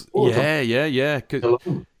course. Yeah.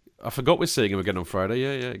 I forgot we're seeing him again on Friday.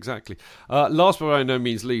 Yeah, exactly. Last but by no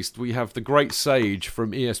means least, we have the great sage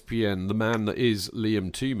from ESPN, the man that is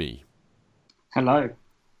Liam Toomey. Hello.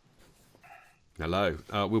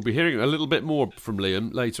 We'll be hearing a little bit more from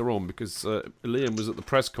Liam later on because Liam was at the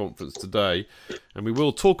press conference today and we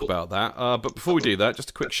will talk about that. But before we do that,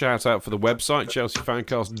 just a quick shout out for the website,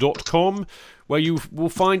 chelseafancast.com, where you will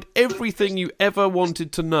find everything you ever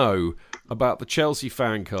wanted to know about the Chelsea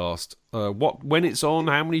Fancast. When it's on,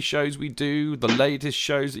 how many shows we do, the latest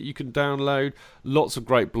shows that you can download, lots of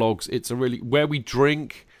great blogs. It's where we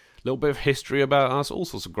drink, a little bit of history about us, all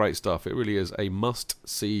sorts of great stuff. It really is a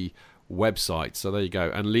must-see website. So there you go.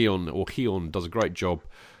 And Heon does a great job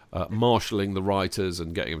marshalling the writers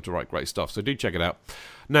and getting them to write great stuff. So do check it out.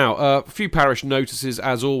 Now, a few parish notices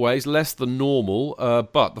as always, less than normal,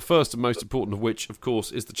 but the first and most important of which, of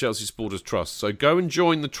course, is the Chelsea Supporters Trust. So go and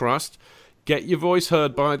join the trust. Get your voice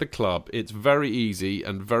heard by the club. It's very easy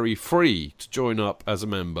and very free to join up as a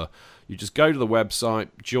member. You just go to the website,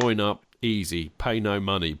 join up, easy, pay no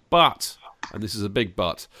money. But, and this is a big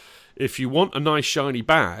but, if you want a nice shiny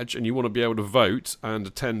badge and you want to be able to vote and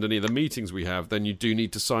attend any of the meetings we have, then you do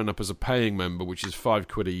need to sign up as a paying member, which is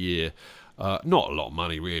 £5 a year. Not a lot of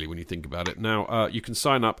money, really, when you think about it. Now, you can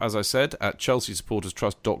sign up, as I said, at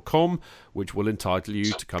chelseasupporterstrust.com, which will entitle you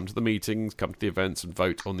to come to the meetings, come to the events, and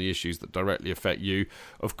vote on the issues that directly affect you.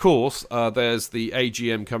 Of course, there's the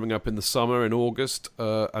AGM coming up in the summer, in August,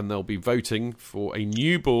 and they'll be voting for a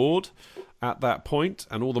new board at that point,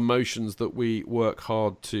 and all the motions that we work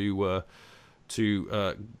hard to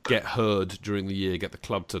get heard during the year, get the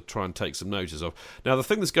club to try and take some notice of. Now, the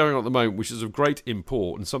thing that's going on at the moment, which is of great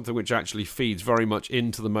import and something which actually feeds very much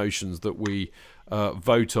into the motions that we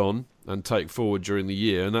vote on and take forward during the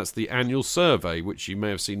year, and that's the annual survey, which you may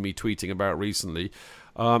have seen me tweeting about recently.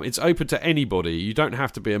 It's open to anybody. You don't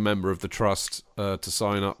have to be a member of the trust to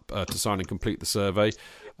sign up, to sign and complete the survey.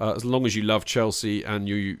 As long as you love Chelsea and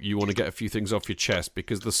you want to get a few things off your chest,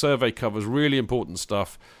 because the survey covers really important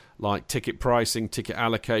stuff like ticket pricing, ticket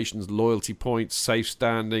allocations, loyalty points, safe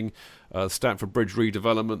standing, Stamford Bridge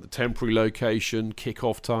redevelopment, the temporary location,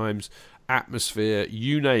 kick-off times, atmosphere,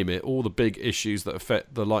 you name it, all the big issues that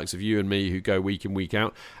affect the likes of you and me who go week in, week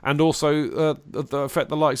out, and also that affect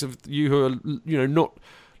the likes of you who are not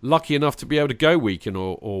lucky enough to be able to go week in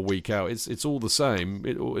or week out. It's all the same.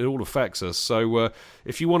 It all affects us. So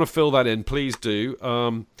if you want to fill that in, please do.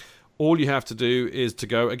 All you have to do is to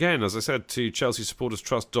go, again, as I said, to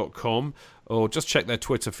chelseasupporterstrust.com, or just check their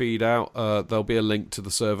Twitter feed out. There'll be a link to the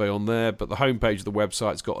survey on there, but the homepage of the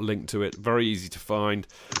website's got a link to it. Very easy to find.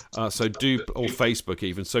 Or Facebook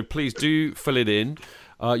even. So please do fill it in.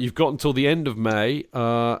 You've got until the end of May,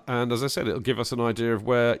 and as I said, it'll give us an idea of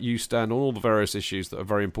where you stand on all the various issues that are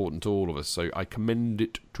very important to all of us, so I commend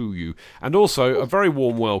it to you. And also, a very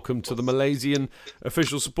warm welcome to the Malaysian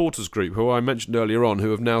official supporters group, who I mentioned earlier on,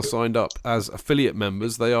 who have now signed up as affiliate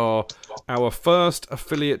members. They are our first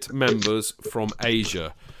affiliate members from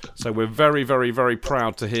Asia, so we're very, very, very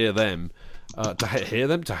proud to hear them.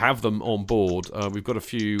 To have them on board. We've got a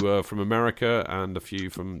few from America and a few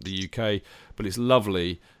from the UK, but it's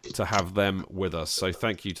lovely to have them with us, so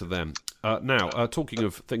thank you to them. Now, talking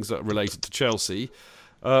of things that are related to Chelsea,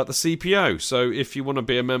 the CPO. So if you want to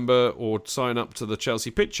be a member or sign up to the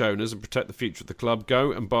Chelsea Pitch Owners and protect the future of the club,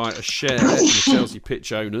 go and buy a share in the Chelsea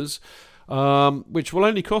Pitch Owners. Which will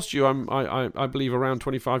only cost you, I believe, around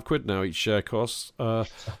 £25 now each share costs.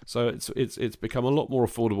 So it's become a lot more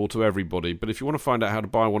affordable to everybody. But if you want to find out how to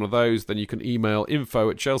buy one of those, then you can email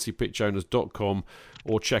info@chelseapitchowners.com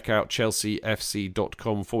or check out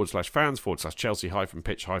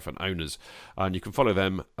chelseafc.com/fans/Chelsea-pitch-owners. And you can follow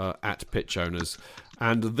them at Pitch Owners.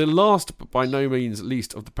 And the last, but by no means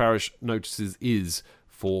least, of the parish notices is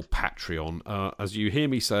for Patreon. As you hear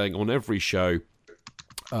me saying on every show,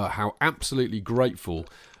 how absolutely grateful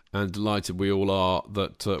and delighted we all are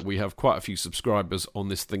that we have quite a few subscribers on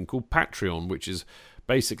this thing called Patreon, which is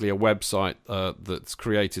basically a website that's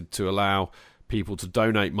created to allow people to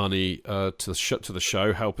donate money to the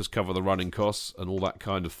show, help us cover the running costs and all that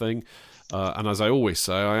kind of thing. And as I always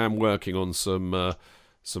say, I am working on some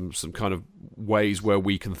kind of ways where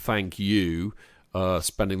we can thank you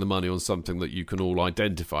spending the money on something that you can all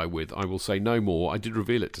identify with. I will say no more. I did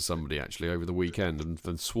reveal it to somebody actually over the weekend and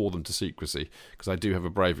then swore them to secrecy because I do have a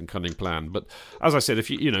brave and cunning plan. But as I said, if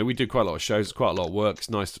we do quite a lot of shows, it's quite a lot of work. It's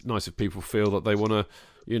nice if people feel that they want to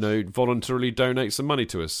voluntarily donate some money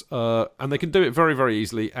to us. And they can do it very, very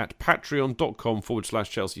easily at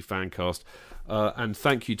patreon.com/Chelsea Fancast. And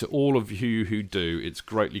thank you to all of you who do. It's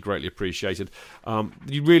greatly, greatly appreciated.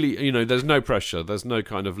 You really, there's no pressure. There's no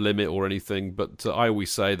kind of limit or anything. But I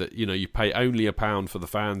always say that, you pay only £1 for the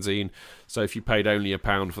fanzine. So if you paid only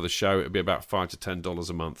 £1 for the show, it would be about $5 to $10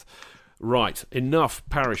 a month. Right, enough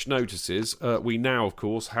parish notices. We now, of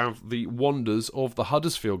course, have the wonders of the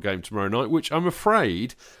Huddersfield game tomorrow night, which I'm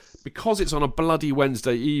afraid, because it's on a bloody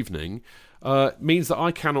Wednesday evening, means that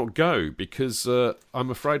I cannot go because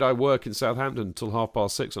I'm afraid I work in Southampton until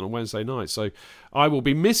 6:30 on a Wednesday night. So I will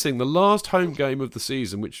be missing the last home game of the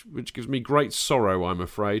season, which gives me great sorrow, I'm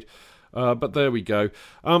afraid. But there we go.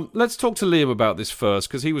 Let's talk to Liam about this first,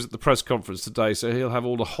 because he was at the press conference today, so he'll have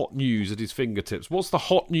all the hot news at his fingertips. What's the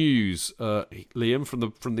hot news, Liam, from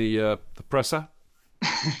the presser?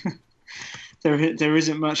 There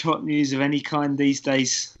isn't much hot news of any kind these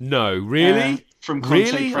days. No, really? From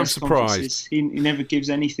Conte really? press I'm surprised. Conferences. He never gives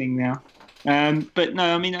anything now. But no,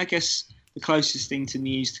 I mean, I guess the closest thing to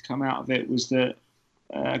news to come out of it was that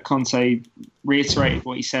Conte reiterated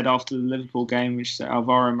what he said after the Liverpool game, which is that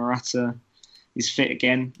Alvaro Morata is fit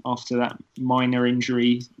again after that minor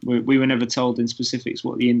injury. We were never told in specifics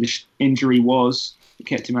what the injury was that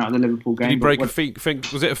kept him out of the Liverpool game. Did he break a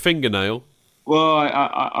was it a fingernail? Well,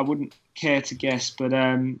 I wouldn't care to guess, but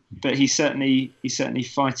he's certainly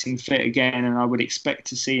fighting fit again, and I would expect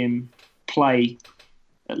to see him play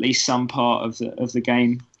at least some part of the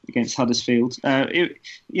game against Huddersfield. I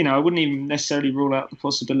wouldn't even necessarily rule out the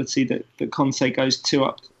possibility that Conte goes two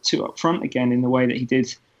up front again in the way that he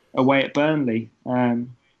did away at Burnley.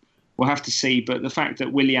 We'll have to see, but the fact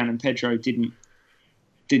that Willian and Pedro didn't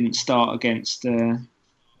start against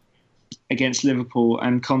Liverpool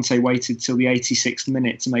and Conte waited till the 86th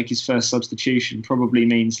minute to make his first substitution probably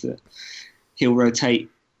means that he'll rotate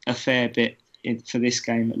a fair bit for this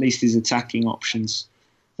game, at least his attacking options.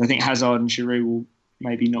 I think Hazard and Giroud will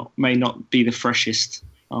may not be the freshest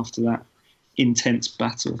after that intense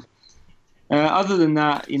battle. Other than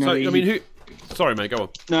that, Sorry, mate, go on.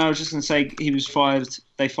 No, I was just going to say he was fired.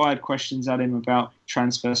 They fired questions at him about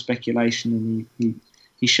transfer speculation, and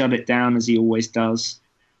he shut it down as he always does.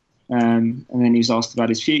 And then he was asked about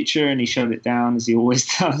his future, and he shut it down as he always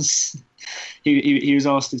does. He was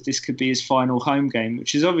asked if this could be his final home game,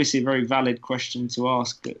 which is obviously a very valid question to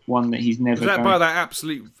ask, but one that he's never. Was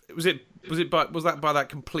that by that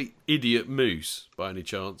complete idiot Moose by any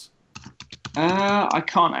chance? I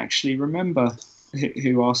can't actually remember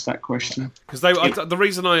who asked that question. Because the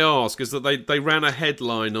reason I ask is that they ran a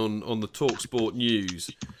headline on the TalkSport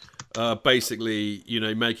News. Basically,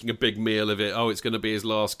 making a big meal of it. Oh, it's going to be his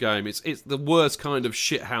last game. It's the worst kind of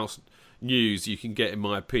shithouse news you can get, in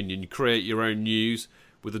my opinion. You create your own news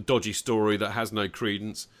with a dodgy story that has no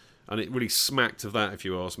credence, and it really smacked of that, if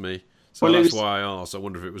you ask me. So that's why I asked. I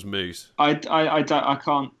wonder if it was Moose. I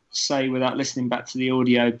can't say without listening back to the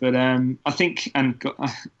audio, but I think, and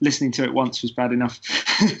listening to it once was bad enough.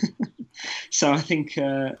 So I think.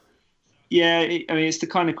 It's the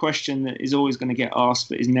kind of question that is always going to get asked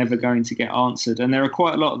but is never going to get answered. And there are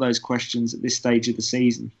quite a lot of those questions at this stage of the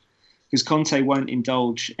season, because Conte won't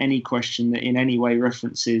indulge any question that in any way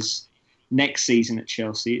references next season at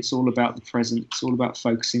Chelsea. It's all about the present. It's all about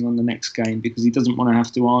focusing on the next game, because he doesn't want to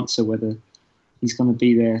have to answer whether he's going to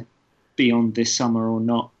be there beyond this summer or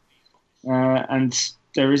not. And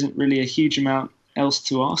there isn't really a huge amount else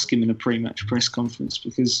to ask him in a pre-match press conference,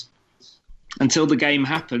 because until the game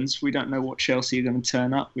happens, we don't know what Chelsea are going to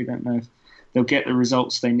turn up. We don't know if they'll get the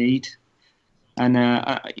results they need. And,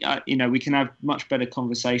 we can have much better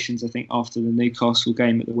conversations, I think, after the Newcastle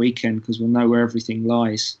game at the weekend, because we'll know where everything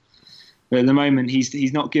lies. But at the moment,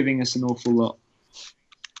 he's not giving us an awful lot.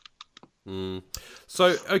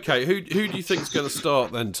 So, okay, who do you think is going to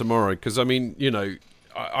start then tomorrow? Because, I mean,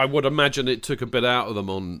 I would imagine it took a bit out of them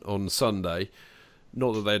on Sunday.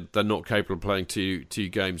 Not that they're not capable of playing two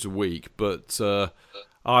games a week, but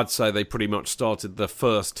I'd say they pretty much started their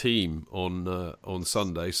first team on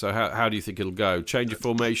Sunday. So how do you think it'll go? Change your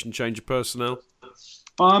formation, change your personnel?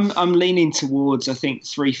 I'm leaning towards, I think,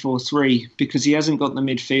 3-4-3, because he hasn't got the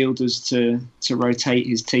midfielders to rotate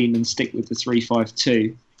his team and stick with the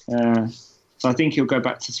 3-5-2. So I think he'll go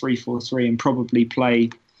back to 3-4-3 and probably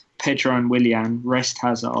play Pedro and Willian, rest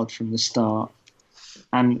Hazard from the start,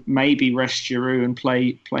 and maybe rest Giroud and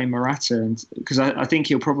play Morata. And because I think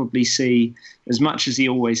he'll probably see, as much as he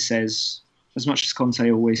always says, as much as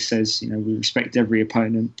Conte always says, we respect every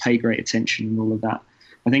opponent, pay great attention and all of that.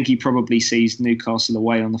 I think he probably sees Newcastle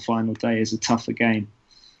away on the final day as a tougher game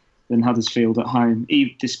than Huddersfield at home,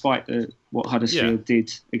 despite what Huddersfield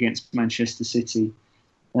did against Manchester City.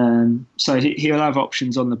 So he'll have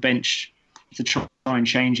options on the bench to try and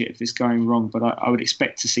change it if it's going wrong, but I would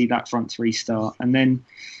expect to see that front three start. And then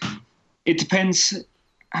it depends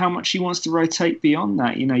how much he wants to rotate beyond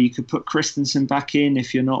that. You could put Christensen back in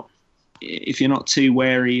if you're not too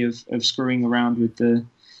wary of screwing around with the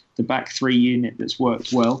back three unit that's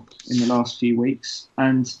worked well in the last few weeks.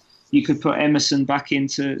 And you could put Emerson back in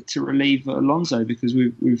to relieve Alonso, because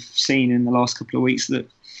we've seen in the last couple of weeks that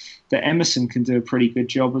Emerson can do a pretty good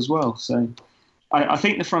job as well. So I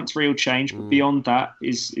think the front three will change, but beyond that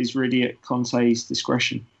is really at Conte's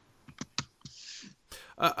discretion.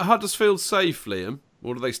 Huddersfield safe, Liam,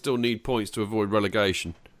 or do they still need points to avoid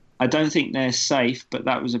relegation? I don't think they're safe, but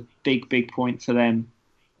that was a big point for them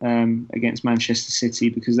against Manchester City,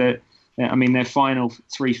 because their final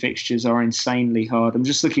three fixtures are insanely hard. I'm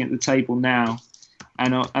just looking at the table now,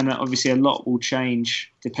 and obviously a lot will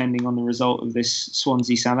change depending on the result of this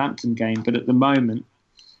Swansea-Southampton game. But at the moment,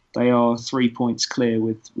 they are 3 points clear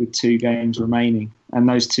with 2 games remaining, and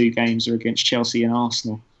those 2 games are against Chelsea and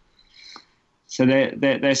Arsenal. So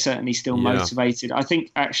they're certainly still motivated. I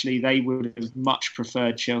think actually they would have much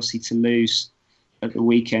preferred Chelsea to lose at the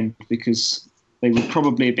weekend, because they would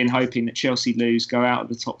probably have been hoping that Chelsea lose, go out of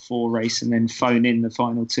the top 4 race, and then phone in the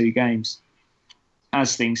final 2 games.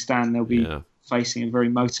 As things stand, they'll be facing a very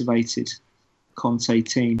motivated Conte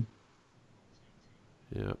team.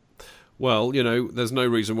 Yeah. Well, there's no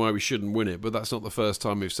reason why we shouldn't win it, but that's not the first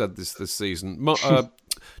time we've said this season.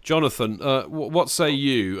 Jonathan, what say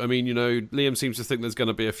you? I mean, Liam seems to think there's going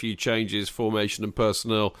to be a few changes, formation and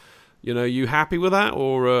personnel. You happy with that,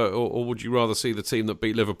 or would you rather see the team that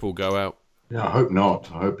beat Liverpool go out? Yeah, I hope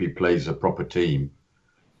not. I hope he plays a proper team.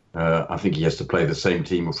 I think he has to play the same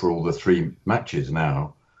team for all the 3 matches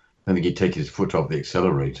now. I think he'd take his foot off the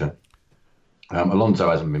accelerator. Alonso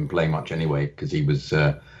hasn't been playing much anyway, because he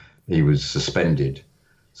was suspended,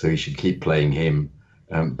 so he should keep playing him.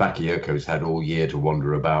 Bakayoko's had all year to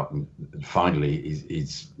wander about, and finally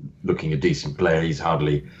he's looking a decent player. He's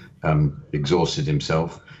hardly exhausted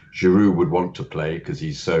himself. Giroud would want to play because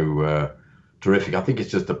he's so terrific. I think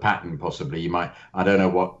it's just the pattern, possibly. I don't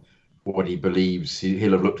know what he believes.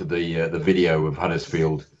 He'll have looked at the video of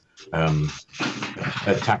Huddersfield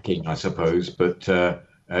attacking, I suppose, but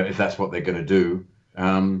if that's what they're going to do.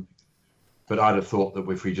 But I'd have thought that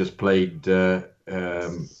if we just played, I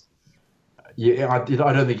don't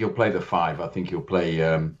think he'll play the 5. I think he'll play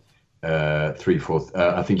 3-4.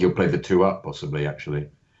 I think he'll play the 2 up, possibly. Actually,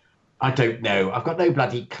 I don't know. I've got no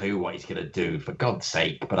bloody clue what he's going to do, for God's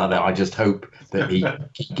sake. But I just hope that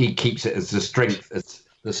he keeps it as the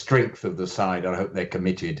strength of the side. I hope they're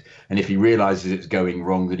committed, and if he realises it's going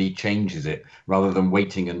wrong, that he changes it rather than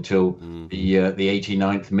waiting until the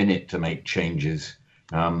 89th minute to make changes.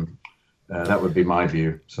 That would be my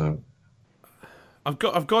view. So, I've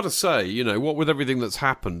got to say, what with everything that's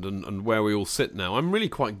happened and where we all sit now, I'm really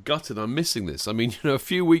quite gutted. I'm missing this. I mean, a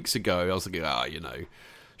few weeks ago, I was thinking,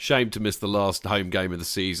 shame to miss the last home game of the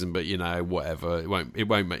season, but whatever. It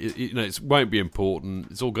won't be important.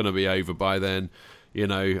 It's all going to be over by then.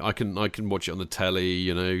 I can watch it on the telly.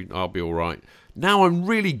 I'll be all right. Now I'm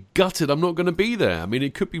really gutted I'm not going to be there. I mean,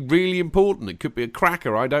 it could be really important. It could be a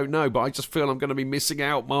cracker. I don't know. But I just feel I'm going to be missing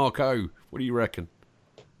out, Marco. What do you reckon?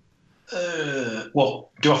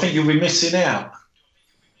 What? Do I think you'll be missing out?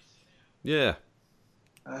 Yeah.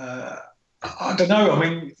 I don't know. I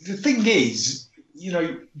mean, the thing is,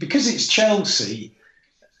 because it's Chelsea,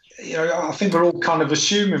 I think we're all kind of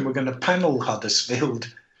assuming we're going to panel Huddersfield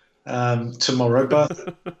tomorrow,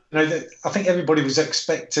 but I think everybody was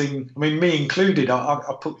expecting. I mean, me included. I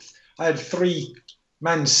had 3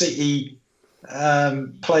 Man City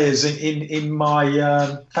players in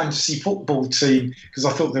my fantasy football team, because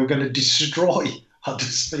I thought they were going to destroy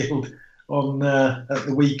Huddersfield at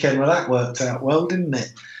the weekend. Well, that worked out well, didn't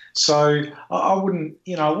it? So I wouldn't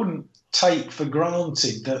take for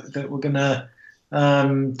granted that we're going to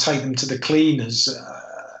take them to the cleaners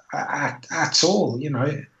at all.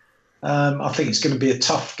 I think it's going to be a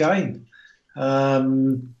tough game,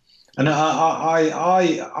 and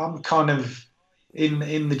I'm kind of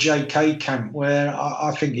in the JK camp, where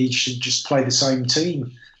I think he should just play the same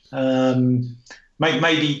team.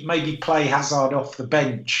 Maybe play Hazard off the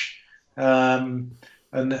bench,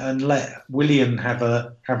 and let Willian have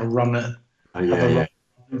a run at.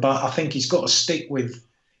 But I think he's got to stick with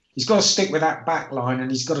that back line, and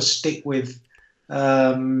he's got to stick with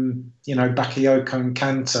Bakayoko and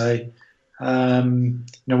Kante.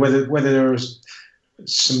 Whether there are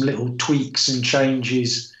some little tweaks and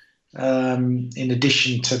changes in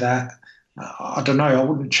addition to that, I don't know. I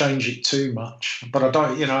wouldn't change it too much, but I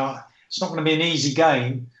don't. It's not going to be an easy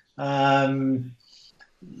game. Because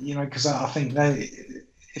I think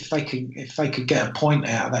if they could get a point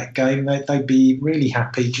out of that game, they'd be really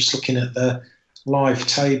happy. Just looking at the live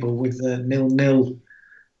table with the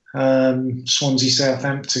 0-0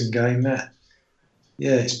 Swansea-Southampton game,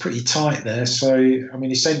 it's pretty tight there. So I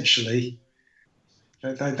mean, essentially,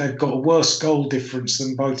 they've got a worse goal difference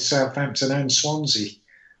than both Southampton and Swansea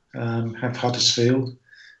have Huddersfield.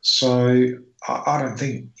 So I don't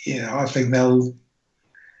think. I think they'll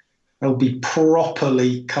be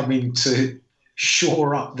properly coming to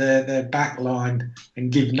shore up their back line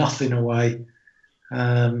and give nothing away.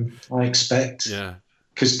 I expect. Yeah.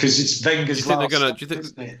 Because it's Wenger's last game,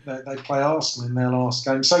 isn't it? They play Arsenal in their last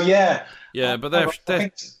game. So but they're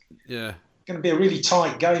going to be a really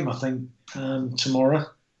tight game, I think, tomorrow.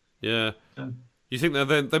 Yeah. You think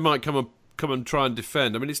that they might come and try and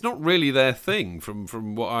defend? I mean, it's not really their thing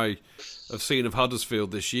from what I have seen of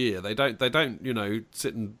Huddersfield this year. They don't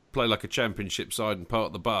sit and play like a championship side and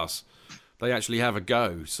park the bus. They actually have a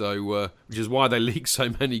go, so which is why they leak so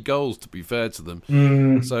many goals. To be fair to them,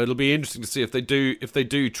 so it'll be interesting to see if they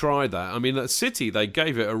do try that. I mean, at City they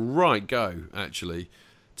gave it a right go. Actually,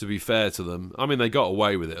 to be fair to them, I mean they got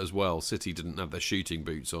away with it as well. City didn't have their shooting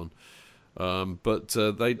boots on, but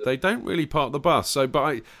they don't really park the bus. So,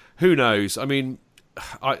 who knows? I mean,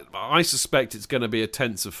 I suspect it's going to be a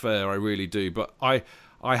tense affair. I really do, but I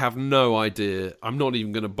have no idea. I'm not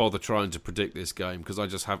even going to bother trying to predict this game because I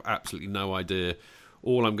just have absolutely no idea.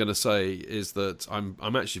 All I'm going to say is that I'm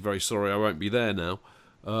actually very sorry I won't be there now.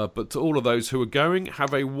 But to all of those who are going,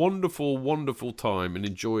 have a wonderful, wonderful time and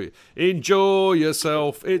enjoy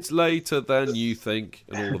yourself. It's later than you think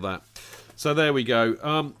and all of that. So there we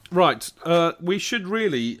go. Right, we should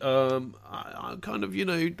really I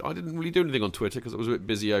didn't really do anything on Twitter because I was a bit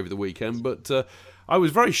busy over the weekend, but I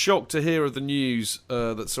was very shocked to hear of the news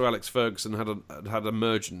that Sir Alex Ferguson had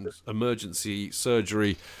emergency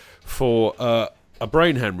surgery for a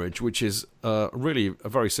brain hemorrhage, which is really a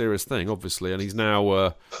very serious thing, obviously, and he's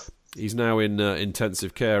now in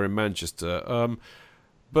intensive care in Manchester.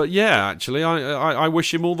 But yeah, actually, I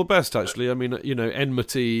wish him all the best. Actually, I mean,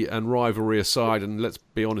 enmity and rivalry aside, and let's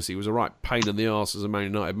be honest, he was a right pain in the arse as a Man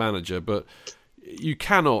United manager. But you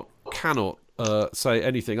cannot say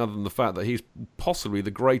anything other than the fact that he's possibly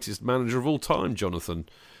the greatest manager of all time, Jonathan,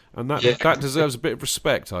 and that deserves a bit of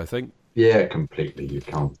respect, I think. Yeah, completely. You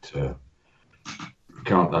can't. I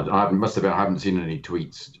haven't seen any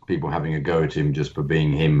tweets, people having a go at him just for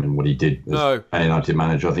being him and what he did as Man United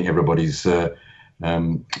manager. I think everybody's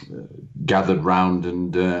gathered round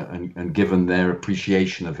and given their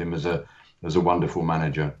appreciation of him as a wonderful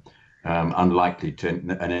manager. Unlikely to,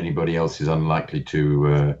 and anybody else is unlikely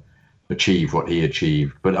to achieve what he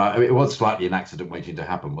achieved. But it was slightly an accident waiting to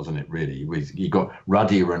happen, wasn't it? Really, he got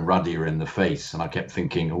ruddier and ruddier in the face, and I kept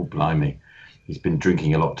thinking, oh blimey, he's been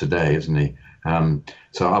drinking a lot today, hasn't he?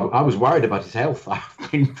 So I was worried about his health.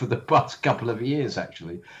 I've been for the past couple of years,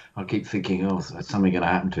 actually. I keep thinking, oh, is something going to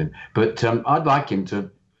happen to him? But I'd like him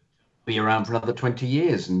to be around for another 20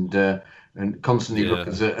 years and constantly look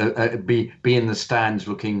be in the stands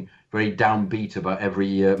looking very downbeat about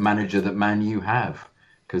every manager that Man U have,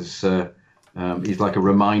 because he's like a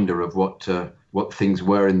reminder of what things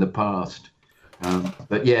were in the past.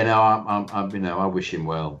 But yeah, no, I wish him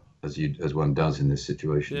well, as one does in this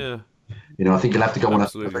situation. Yeah. I think he'll have to go on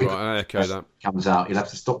Absolutely right. I echo that. Comes out, he'll have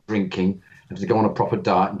to stop drinking, have to go on a proper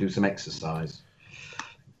diet and do some exercise.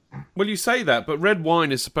 Well, you say that, but red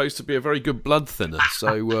wine is supposed to be a very good blood thinner.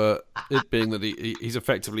 So it being that he's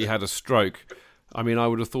effectively had a stroke, I mean, I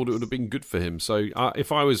would have thought it would have been good for him. So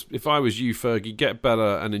if I was you, Fergie, get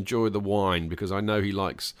better and enjoy the wine, because I know he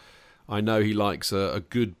likes a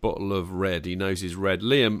good bottle of red. He knows his red.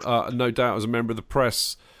 Liam, no doubt, as a member of the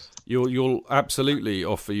press, you'll absolutely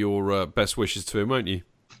offer your best wishes to him, won't you?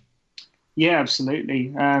 Yeah,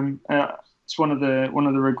 absolutely. It's one of the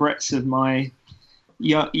regrets of my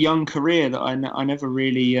young career that I never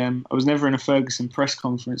really I was never in a Ferguson press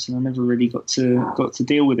conference, and I never really got to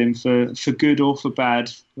deal with him for good or for bad,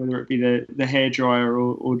 whether it be the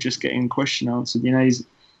hairdryer or just getting a question answered.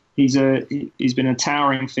 He's been a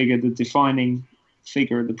towering figure, the defining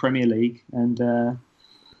figure of the Premier League, and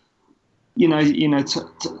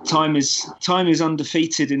time is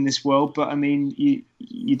undefeated in this world, but I mean,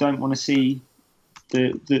 you don't want to see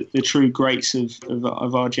the true greats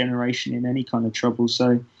of our generation in any kind of trouble.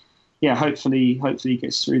 So, yeah, hopefully he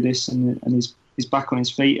gets through this and is back on his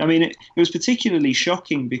feet. I mean, it was particularly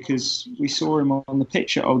shocking because we saw him on the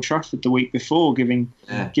pitch at Old Trafford the week before, giving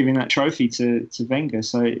that trophy to Wenger.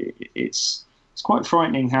 So it's quite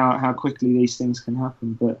frightening how quickly these things can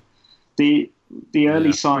happen. But the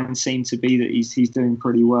early signs seem to be that he's doing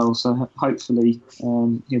pretty well. So hopefully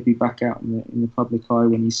he'll be back out in the public eye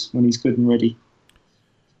when he's good and ready.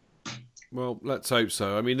 Well, let's hope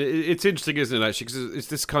so. I mean, it's interesting, isn't it, actually, because it's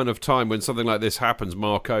this kind of time when something like this happens,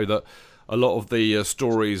 Marco, that a lot of the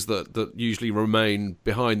stories that usually remain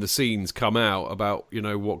behind the scenes come out about,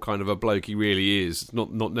 what kind of a bloke he really is.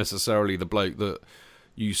 Not necessarily the bloke that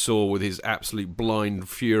you saw with his absolute blind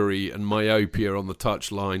fury and myopia on the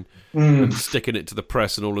touchline and sticking it to the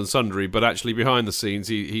press and all and sundry, but actually behind the scenes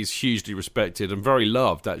he's hugely respected and very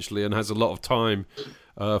loved, actually, and has a lot of time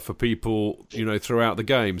for people, throughout the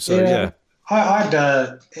game. So, yeah. I had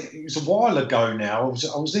it was a while ago now.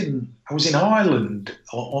 I was in Ireland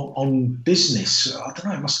on business. I don't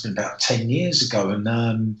know. It must have been about 10 years ago, and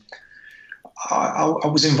I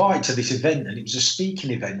was invited to this event, and it was a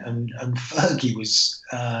speaking event, and Fergie was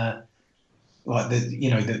like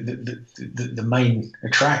the main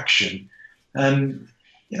attraction, and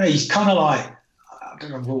he's kind of like, I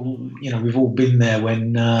don't know. We've all been there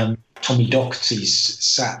when Tommy Docherty's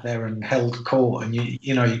sat there and held court, and you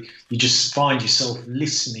just find yourself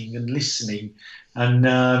listening, and it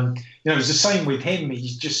was the same with him.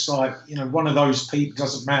 He's just like one of those people.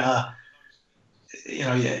 Doesn't matter,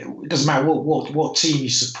 it doesn't matter what team you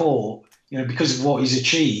support, because of what he's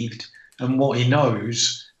achieved and what he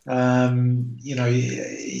knows.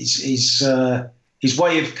 His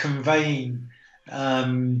way of conveying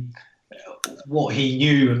what he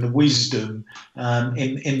knew and the wisdom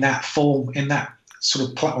in that form, in that sort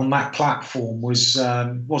of on that platform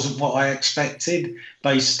wasn't what I expected,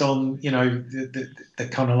 based on the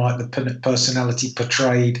kind of like the personality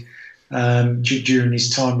portrayed during his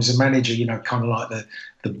time as a manager. Kind of like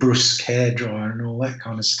the brusque hairdryer and all that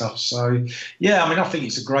kind of stuff. So yeah, I mean, I think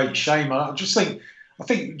it's a great shame. I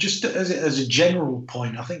think just as a general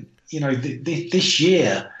point, I think this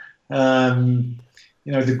year.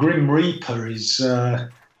 The Grim Reaper is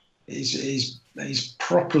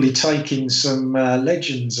properly taking some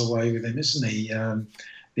legends away with him, isn't he?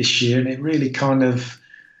 This year, and it really kind of,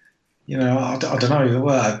 I don't know.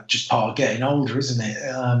 Well, just part of getting older, isn't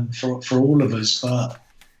it? For all of us, but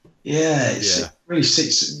it really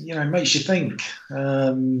sits. Makes you think.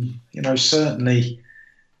 Certainly.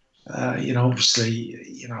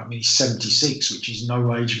 Obviously, I mean, he's 76, which is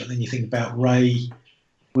no age. But then you think about Ray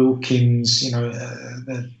Wilkins,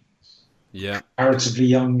 the comparatively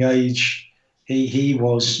young age he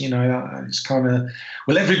was, it's kind of,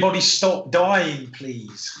 will everybody stop dying,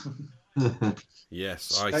 please?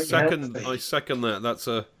 Yes, I second that. That's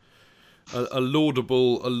a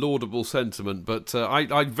laudable sentiment. But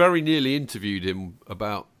I very nearly interviewed him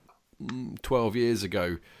about 12 years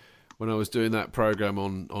ago when I was doing that programme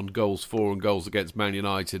on goals for and goals against Man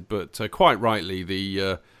United. But quite rightly,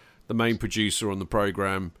 the main producer on the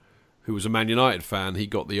programme, who was a Man United fan, he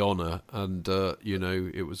got the honour, and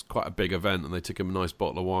it was quite a big event, and they took him a nice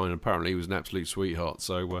bottle of wine, and apparently he was an absolute sweetheart.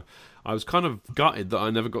 So I was kind of gutted that I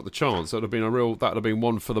never got the chance. That would have been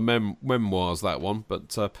one for the memoirs, that one.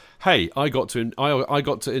 But hey, I got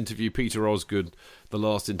to interview Peter Osgood, the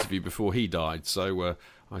last interview before he died. So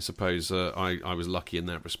I suppose I was lucky in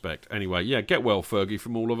that respect. Anyway, yeah, get well, Fergie,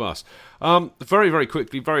 from all of us. Very, very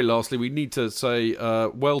quickly, very lastly, we need to say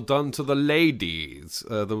well done to the ladies.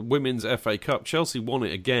 The Women's FA Cup. Chelsea won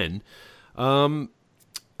it again.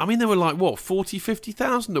 I mean, there were like, 40,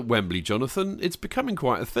 50,000 at Wembley, Jonathan? It's becoming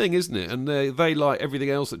quite a thing, isn't it? And they like everything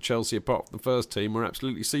else at Chelsea, apart from the first team, were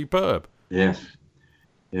absolutely superb. Yes.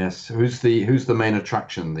 Who's the main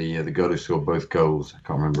attraction? The girl who scored both goals. I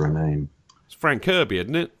can't remember her name. It's Frank Kirby,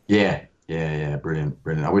 isn't it? Yeah. Brilliant.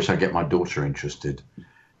 I wish I'd get my daughter interested.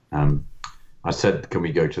 I said, can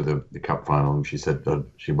we go to the cup final? And she said,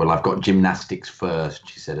 well, I've got gymnastics first,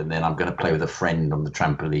 she said, and then I'm going to play with a friend on the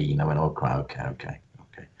trampoline. I went, okay.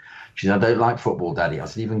 She said, I don't like football, Daddy. I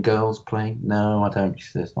said, even girls playing? No, I don't. She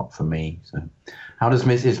said, it's not for me. So,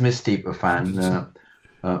 is Misty a fan,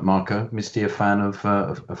 Marco? Misty a fan of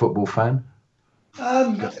a football fan?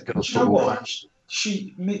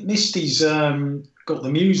 Misty's got the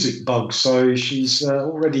music bug, so she's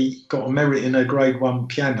already got a merit in her grade 1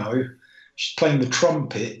 piano. she's playing the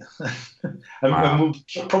trumpet, and we'll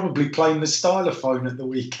probably playing the stylophone at the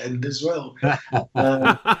weekend as well.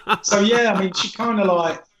 So yeah, I mean, she kind of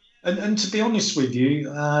like, and to be honest with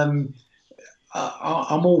you, I'm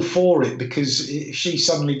all for it, because if she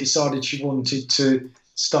suddenly decided she wanted to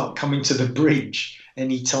start coming to the bridge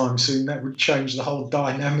anytime soon, that would change the whole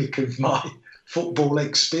dynamic of my football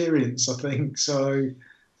experience, I think. So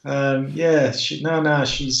yeah, she's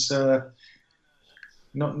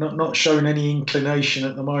not showing any inclination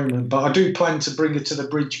at the moment, but I do plan to bring her to the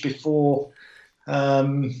bridge before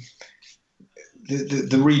the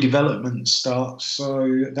redevelopment starts.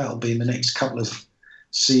 So that'll be in the next couple of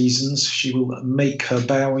seasons. She will make her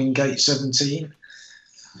bow in gate 17.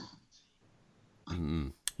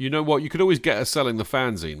 You know what? You could always get her selling the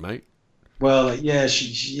fanzine, mate. Well, yeah,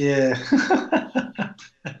 yeah.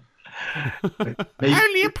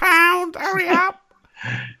 Only £1. Hurry up.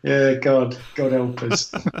 Yeah, God help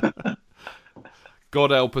us. God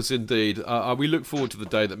help us indeed. We look forward to the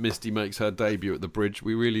day that Misty makes her debut at the bridge.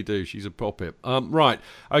 We really do. She's a poppet. Right.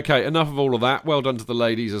 Okay, enough of all of that. Well done to the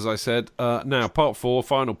ladies, as I said. Now, part 4,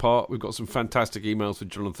 final part. We've got some fantastic emails for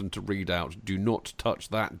Jonathan to read out. Do not touch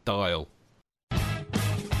that dial.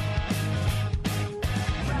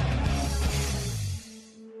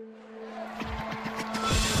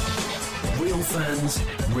 Real fans,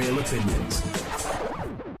 real opinions.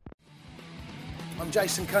 I'm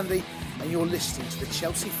Jason Cundy, and you're listening to the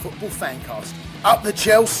Chelsea Football Fancast. Up the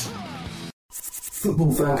Chelsea!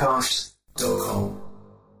 Footballfancast.com.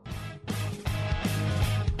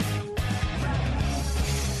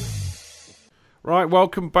 Right,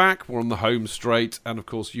 welcome back. We're on the home straight, and of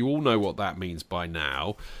course you all know what that means by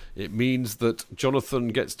now. It means that Jonathan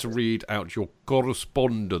gets to read out your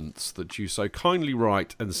correspondence that you so kindly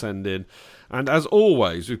write and send in. And as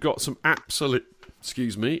always, we've got some absolute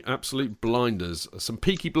blinders, some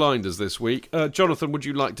peaky blinders this week. Jonathan, would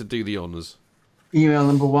you like to do the honours? Email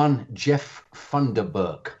number 1, Jeff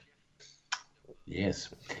Funderburk. Yes.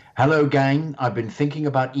 Hello, gang. I've been thinking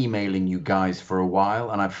about emailing you guys for a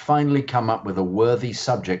while, and I've finally come up with a worthy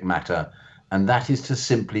subject matter, and that is to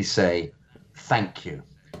simply say thank you.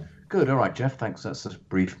 Good. All right, Jeff. Thanks. That's a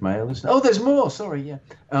brief mail. Oh, there's more. Sorry. Yeah.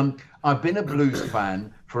 I've been a Blues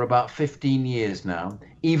fan for about 15 years now,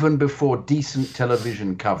 even before decent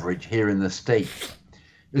television coverage here in the States.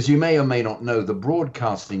 As you may or may not know, the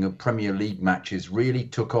broadcasting of Premier League matches really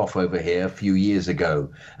took off over here a few years ago,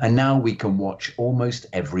 and now we can watch almost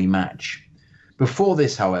every match. Before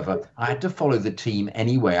this, however, I had to follow the team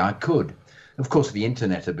any way I could. Of course, the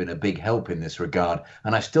internet had been a big help in this regard,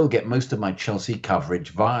 and I still get most of my Chelsea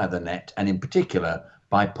coverage via the net, and in particular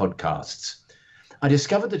by podcasts. I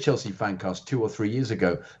discovered the Chelsea Fancast 2 or 3 years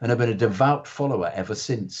ago and have been a devout follower ever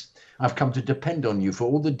since. I've come to depend on you for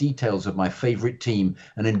all the details of my favourite team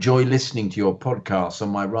and enjoy listening to your podcasts on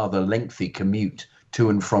my rather lengthy commute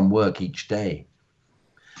to and from work each day.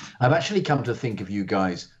 I've actually come to think of you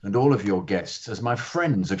guys and all of your guests as my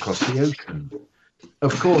friends across the ocean.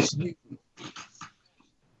 Of course,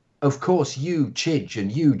 you, Chidge,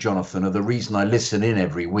 and you, Jonathan, are the reason I listen in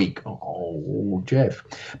every week. Oh, Jeff.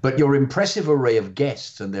 But your impressive array of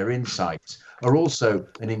guests and their insights are also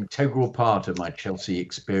an integral part of my Chelsea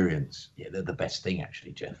experience. Yeah, they're the best thing,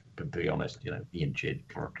 actually, Jeff, to be honest, Ian Chid.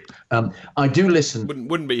 I do listen.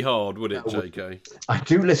 Wouldn't be hard, would it, JK? I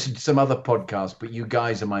do listen to some other podcasts, but you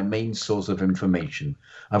guys are my main source of information.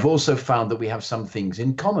 I've also found that we have some things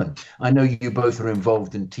in common. I know you both are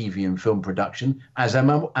involved in TV and film production, as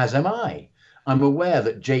am I. I'm aware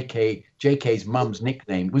that JK's mum's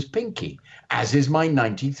nickname was Pinky, as is my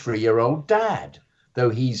 93-year-old dad,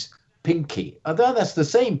 though he's Pinky. Although that's the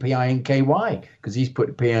same, Pinky, because he's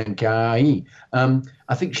put Pinky. I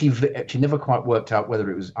think she never quite worked out whether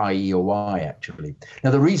it was IE or Y, actually. Now,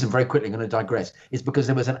 the reason, very quickly, I'm going to digress, is because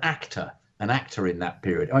there was an actor in that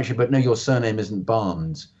period. Actually, but no, your surname isn't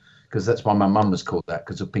Barnes, because that's why my mum was called that,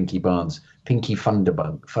 because of Pinky Barnes. Pinky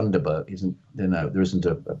Funderburk isn't, there isn't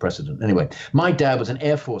a precedent. Anyway, my dad was an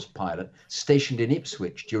Air Force pilot stationed in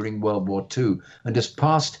Ipswich during World War II and has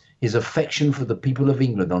passed his affection for the people of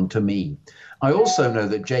England onto me. I also know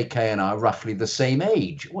that JK and I are roughly the same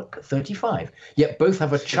age, 35, yet both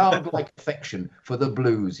have a childlike affection for the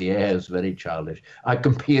Blues. Yes, very childish. I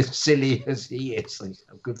can be as silly as he is.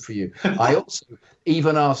 Good for you. I also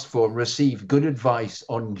even asked for and received good advice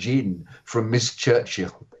on gin from Miss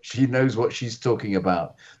Churchill. She knows what she's talking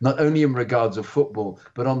about, not only in regards of football,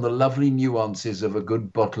 but on the lovely nuances of a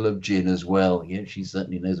good bottle of gin as well. Yeah, she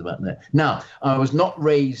certainly knows about that. Now, I was not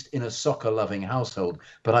raised in a soccer-loving household,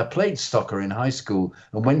 but I played soccer in in high school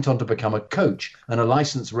and went on to become a coach and a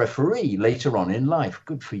licensed referee later on in life.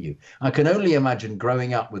 Good for you. I can only imagine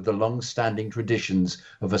growing up with the long-standing traditions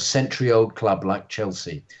of a century-old club like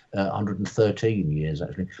Chelsea. 113 years,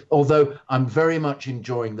 actually. Although I'm very much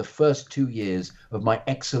enjoying the first 2 years of my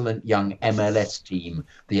excellent young MLS team,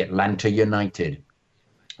 the Atlanta United.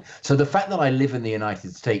 So the fact that I live in the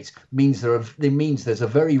United States means there's a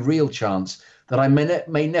very real chance that I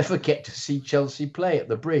may never get to see Chelsea play at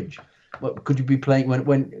the Bridge. Well, could you be playing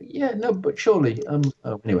when? Yeah, no, but surely.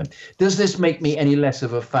 Anyway, does this make me any less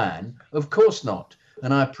of a fan? Of course not.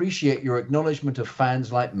 And I appreciate your acknowledgement of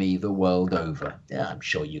fans like me the world over. Yeah, I'm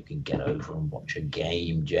sure you can get over and watch a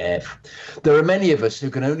game, Jeff. There are many of us who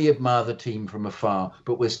can only admire the team from afar,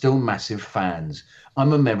 but we're still massive fans.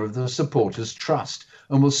 I'm a member of the Supporters Trust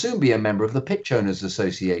and will soon be a member of the Pitch Owners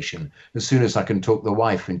Association as soon as I can talk the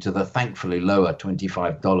wife into the thankfully lower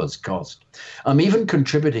 $25 cost. I'm even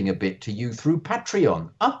contributing a bit to you through Patreon.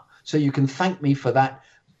 So you can thank me for that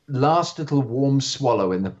last little warm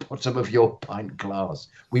swallow in the bottom of your pint glass.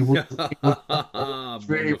 We will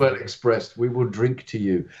really well expressed. We will drink to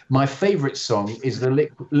you. My favourite song is The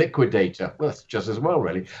Liquidator. Well, it's just as well,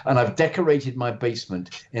 really. And I've decorated my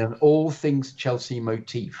basement in an all things Chelsea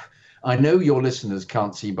motif. I know your listeners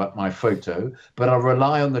can't see but my photo, but I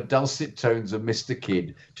rely on the dulcet tones of Mr.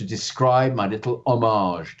 Kidd to describe my little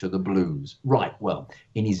homage to the Blues. Right, well,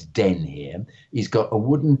 in his den here, he's got a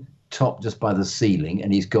wooden top just by the ceiling,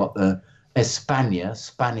 and he's got the España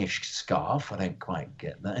Spanish scarf. I don't quite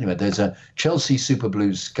get that. Anyway, there's a Chelsea Super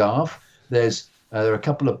Blues scarf. There are a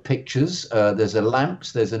couple of pictures. There's a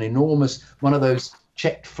lamps. There's an enormous one of those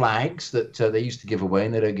checked flags that they used to give away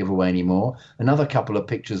and they don't give away anymore. Another couple of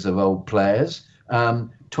pictures of old players.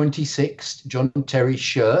 26 John Terry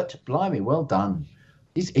shirt. Blimey, well done.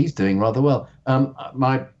 He's doing rather well.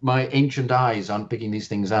 My ancient eyes aren't picking these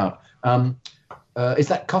things out. Is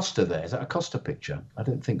that Costa there? Is that a Costa picture? I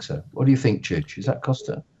don't think so. What do you think, Chidge? Is that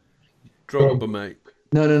Costa? Drogba, mate.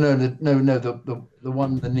 No. The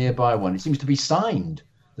one, the nearby one. It seems to be signed.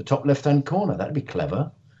 The top left-hand corner. That'd be clever.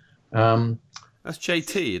 That's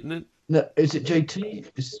JT, isn't it? No, is it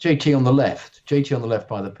JT? It's JT on the left. JT on the left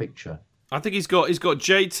by the picture. I think he's got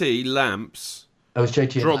JT, Lamps. Oh, it's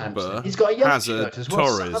JT Drogba, and Lamps. He's got a yellow Hazard, shirt as well.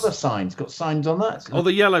 Torres. Other signs. Got signs on that. Oh,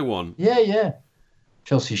 the yellow one. Yeah.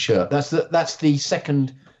 Chelsea shirt. That's the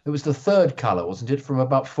second. It was the third colour, wasn't it, from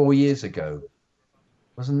about 4 years ago?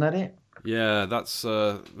 Wasn't that it? Yeah, that's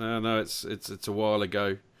no, it's a while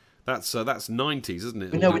ago. That's 90s, isn't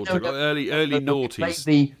it? No, early noughties.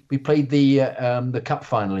 We played the cup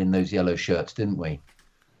final in those yellow shirts, didn't we?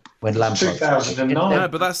 When Lampard 2009. Yeah,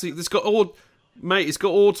 but it's got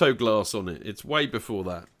auto glass on it. It's way before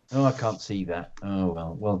that. Oh, I can't see that.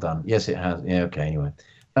 Oh well done. Yes, it has. Yeah, okay. Anyway,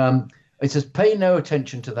 it says pay no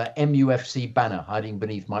attention to that MUFC banner hiding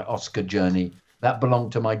beneath my Oscar journey. That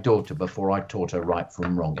belonged to my daughter before I taught her right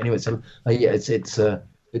from wrong. Anyway,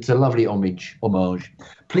 it's a lovely homage.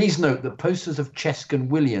 Please note that posters of Cesc and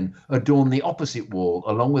Willian adorn the opposite wall,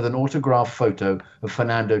 along with an autographed photo of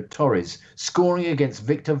Fernando Torres scoring against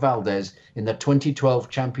Victor Valdez in the 2012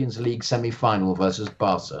 Champions League semi-final versus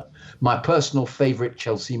Barca. My personal favourite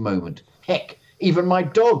Chelsea moment. Heck, even my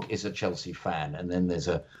dog is a Chelsea fan. And then there's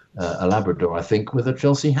a Labrador, I think, with a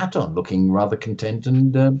Chelsea hat on, looking rather content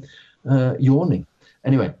and yawning.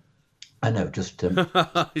 Anyway. I know, just...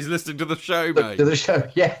 He's listening to the show, mate. To the show,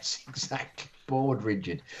 yes, exactly. Bored,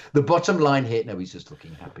 rigid. The bottom line here... No, he's just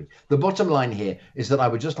looking happy. The bottom line here is that I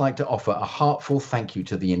would just like to offer a heartful thank you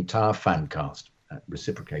to the entire Fancast,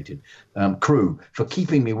 reciprocated, crew for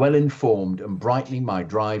keeping me well informed and brightening my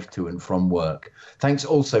drive to and from work. Thanks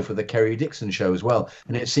also for the Kerry Dixon show as well.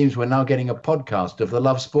 And it seems we're now getting a podcast of the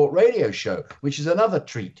Love Sport radio show, which is another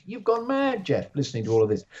treat. You've gone mad, Jeff, listening to all of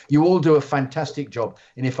this. You all do a fantastic job.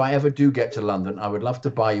 And if I ever do get to London, I would love to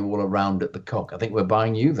buy you all a round at the Cock. I think we're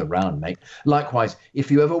buying you the round, mate. Likewise,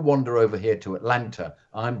 if you ever wander over here to Atlanta,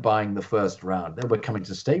 I'm buying the first round. Then we're coming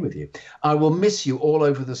to stay with you. I will miss you all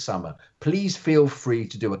over the summer. Please feel free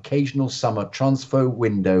to do occasional summer transfer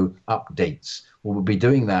window updates. We'll be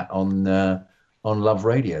doing that on Love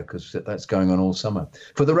Radio because that's going on all summer.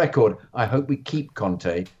 For the record, I hope we keep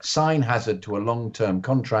Conte, sign Hazard to a long-term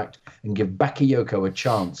contract and give Bakayoko a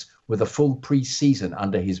chance with a full pre-season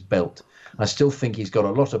under his belt. I still think he's got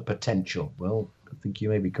a lot of potential. Well, I think you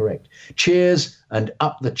may be correct. Cheers and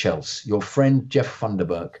up the Chelsea. Your friend Jeff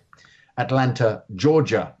Funderburg, Atlanta,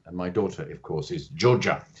 Georgia. And my daughter, of course, is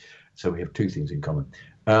Georgia. So we have two things in common.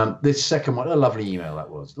 This second one, a lovely email that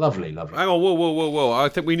was. Lovely. Hang on, whoa. I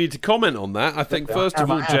think we need to comment on that. I think, first of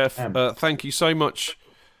all, Jeff, thank you so much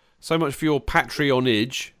for your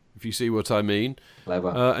Patreonage, if you see what I mean. Clever.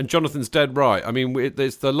 And Jonathan's dead right. I mean,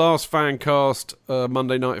 there's the last Fancast,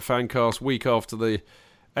 Monday night Fancast, week after the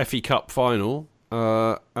FA Cup final,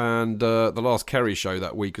 and the last Kerry show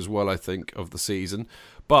that week as well, I think, of the season.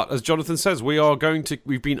 But as Jonathan says,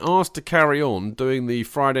 we've been asked to carry on doing the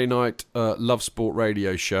Friday night Love Sport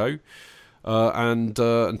radio show. And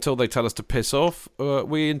until they tell us to piss off,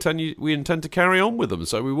 we intend to carry on with them.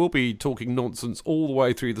 So we will be talking nonsense all the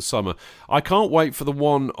way through the summer. I can't wait for the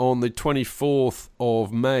one on the 24th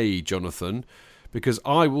of May, Jonathan, because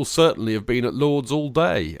I will certainly have been at Lord's all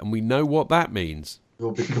day, and we know what that means.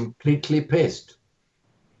 You'll be completely pissed.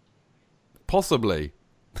 Possibly.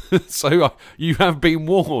 So you have been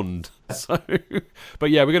warned. So, but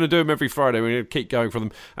yeah, we're going to do them every Friday. We're going to keep going for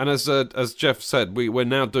them. And as Jeff said, we're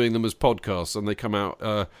now doing them as podcasts, and they come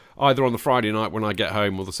out either on the Friday night when I get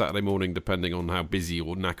home or the Saturday morning, depending on how busy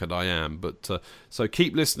or knackered I am. But so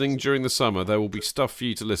keep listening during the summer. There will be stuff for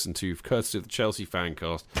you to listen to, courtesy of the Chelsea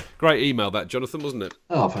Fancast. Great email that, Jonathan, wasn't it?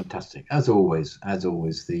 Oh, fantastic! As always,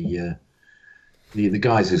 the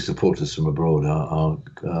guys who support us from abroad are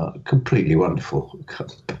completely wonderful,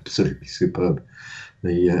 absolutely superb.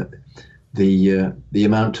 The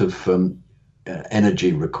amount of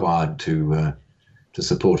energy required to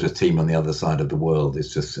support a team on the other side of the world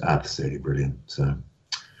is just absolutely brilliant. So,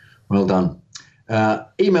 well done.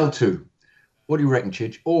 Email 2. What do you reckon,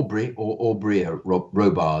 Chidge? Aubrey or Aubria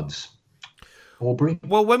Robards? Aubrey?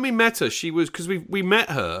 Well, when we met her, she was, because we met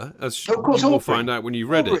her, as of course, you will Aubrey. find out when you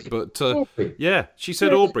read Aubrey. it. But yeah, she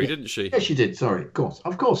said Aubrey, didn't she? Yes, she did. Sorry,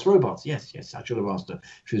 of course, Robards. Yes. I should have asked her.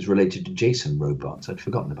 She was related to Jason Robards. I'd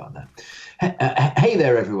forgotten about that. Hey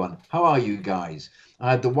there, everyone. How are you guys? I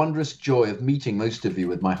had the wondrous joy of meeting most of you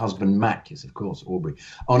with my husband, Matt, yes, of course, Aubrey,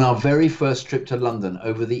 on our very first trip to London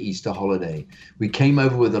over the Easter holiday. We came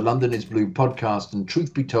over with the London is Blue podcast, and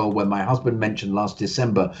truth be told, when my husband mentioned last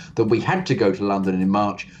December that we had to go to London in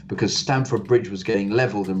March because Stamford Bridge was getting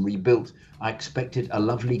levelled and rebuilt, I expected a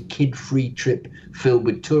lovely kid-free trip filled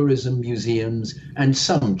with tourism, museums, and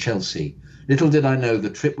some Chelsea. Little did I know the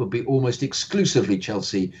trip would be almost exclusively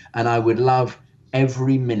Chelsea, and I would love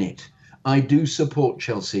every minute. I do support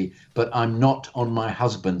Chelsea, but I'm not on my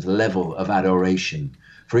husband's level of adoration.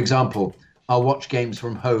 For example, I'll watch games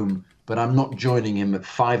from home, but I'm not joining him at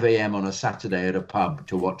 5 a.m. on a Saturday at a pub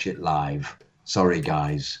to watch it live. Sorry,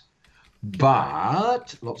 guys.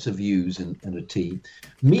 But lots of U's and a T.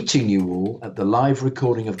 Meeting you all at the live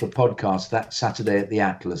recording of the podcast that Saturday at the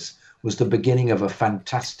Atlas was the beginning of a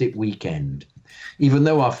fantastic weekend. Even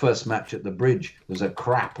though our first match at the Bridge was a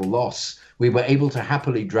crap loss, we were able to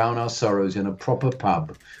happily drown our sorrows in a proper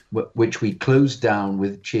pub, which we closed down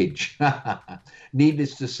with Chidge.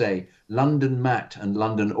 Needless to say, London Matt and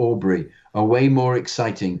London Aubrey are way more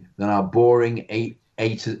exciting than our boring A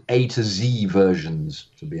to Z versions,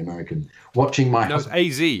 to be American. Watching my husband... No,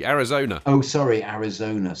 AZ, Arizona. Oh, sorry,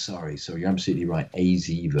 Arizona. Sorry, you're absolutely right. AZ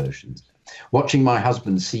versions. Watching my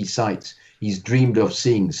husband see sights he's dreamed of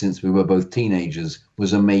seeing since we were both teenagers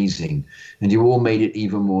was amazing, and you all made it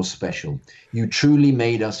even more special. You truly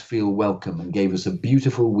made us feel welcome and gave us a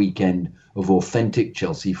beautiful weekend of authentic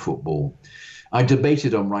Chelsea football. I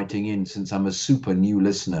debated on writing in since I'm a super new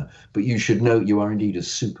listener, but you should know you are indeed a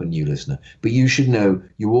super new listener, but you should know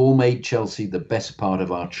you all made Chelsea the best part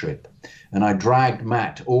of our trip. And I dragged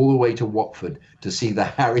Matt all the way to Watford to see the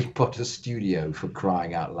Harry Potter studio, for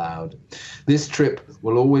crying out loud. This trip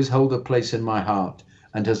will always hold a place in my heart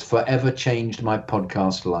and has forever changed my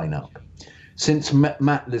podcast lineup. Since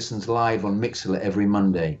Matt listens live on Mixlr every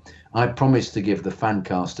Monday, I promised to give the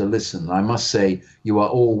Fancast a listen. I must say, you are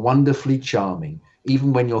all wonderfully charming,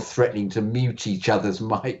 even when you're threatening to mute each other's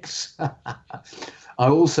mics. I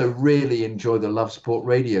also really enjoy the Love Sport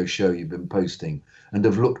radio show you've been posting, and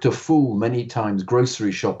have looked a fool many times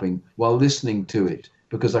grocery shopping while listening to it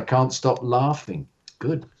because I can't stop laughing.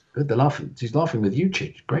 Good, they're laughing. She's laughing with you,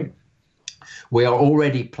 Chidge. Great. We are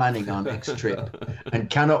already planning our next trip and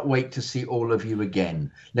cannot wait to see all of you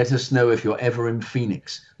again. Let us know if you're ever in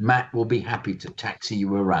Phoenix. Matt will be happy to taxi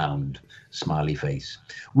you around. Smiley face.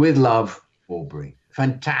 With love, Aubrey.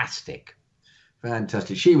 Fantastic.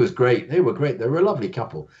 She was great. They were great. They were a lovely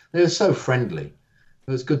couple. They were so friendly.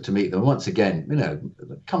 It was good to meet them. Once again,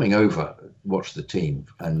 coming over, watch the team,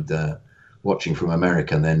 and watching from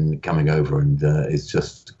America and then coming over, and it's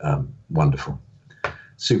just wonderful.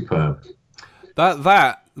 Superb.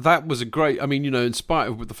 That was a great... I mean, in spite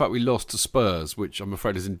of the fact we lost to Spurs, which I'm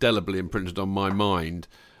afraid is indelibly imprinted on my mind,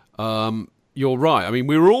 you're right. I mean,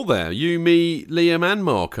 we were all there. You, me, Liam and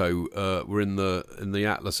Marco were in the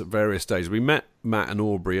Atlas at various stages. We met Matt and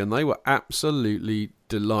Aubrey, and they were absolutely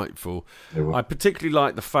delightful. I particularly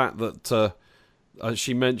like the fact that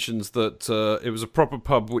she mentions that it was a proper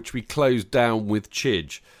pub which we closed down with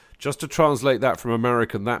Chidge. Just to translate that from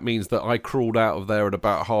American, that means that I crawled out of there at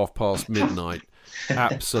about midnight.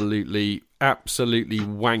 Absolutely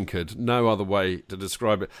wankered. No other way to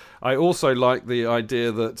describe it. I also like the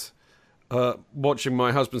idea that watching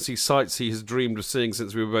my husband see sights he has dreamed of seeing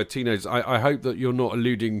since we were both teenagers. I hope that you're not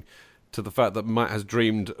alluding to the fact that Matt has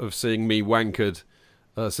dreamed of seeing me wankered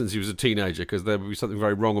since he was a teenager, because there would be something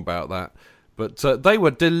very wrong about that. But they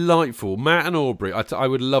were delightful. Matt and Aubrey, I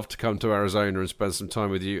would love to come to Arizona and spend some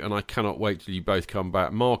time with you, and I cannot wait till you both come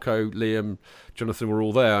back. Marco, Liam, Jonathan were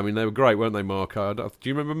all there. I mean, they were great, weren't they, Marco? Do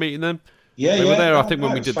you remember meeting them? Yeah, they were there, I No, think,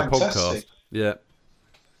 when we did fantastic. the podcast.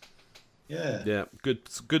 Yeah. Yeah. Good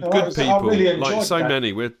I people. really enjoyed like so that.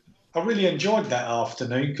 many. I really enjoyed that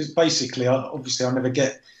afternoon because basically, I never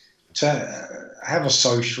get to have a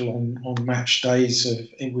social on match days,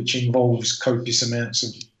 which involves copious amounts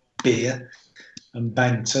of beer and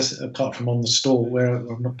banter, apart from on the store where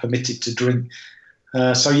I'm not permitted to drink.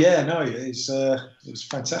 It was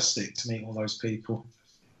fantastic to meet all those people.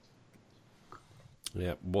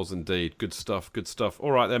 Yeah, was indeed. Good stuff.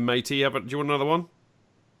 All right then, matey. Do you want another one?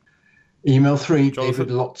 Email 3, Jonathan?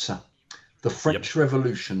 David Lotzer. The French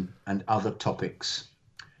Revolution and other topics.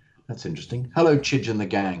 That's interesting. Hello, Chidge and the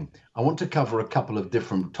gang. I want to cover a couple of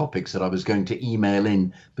different topics that I was going to email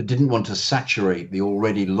in, but didn't want to saturate the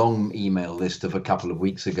already long email list of a couple of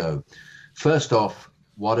weeks ago. First off,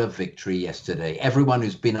 what a victory yesterday. Everyone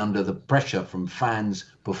who's been under the pressure from fans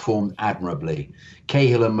performed admirably.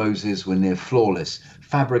 Cahill and Moses were near flawless.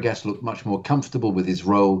 Fabregas looked much more comfortable with his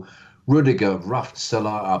role. Rudiger roughed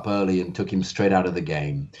Salah up early and took him straight out of the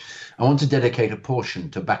game. I want to dedicate a portion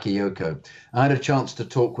to Bakayoko. I had a chance to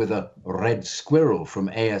talk with a red squirrel from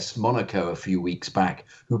AS Monaco a few weeks back,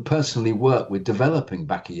 who personally worked with developing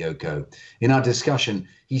Bakayoko. In our discussion,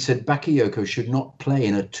 he said Bakayoko should not play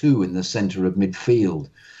in a 2 in the centre of midfield.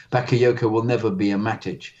 Bakayoko will never be a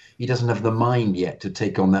Matic. He doesn't have the mind yet to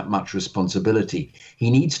take on that much responsibility. He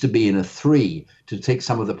needs to be in a 3 to take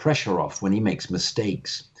some of the pressure off when he makes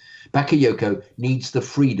mistakes. Bakayoko needs the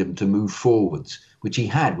freedom to move forwards, which he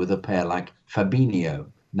had with a pair like Fabinho,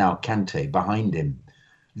 now Kante, behind him.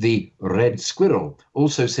 The Red Squirrel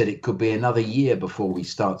also said it could be another year before we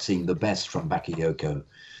start seeing the best from Bakayoko.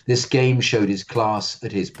 This game showed his class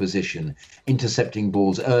at his position, intercepting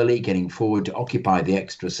balls early, getting forward to occupy the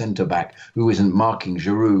extra centre-back who isn't marking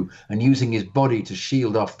Giroud, and using his body to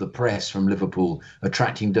shield off the press from Liverpool,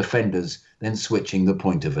 attracting defenders, then switching the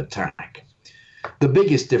point of attack. The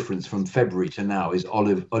biggest difference from February to now is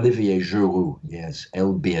Olivier Giroud. Yes,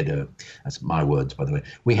 El Beardo. That's my words, by the way.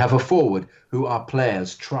 We have a forward who our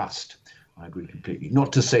players trust. I agree completely.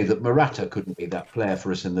 Not to say that Morata couldn't be that player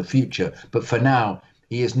for us in the future, but for now,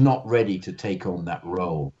 he is not ready to take on that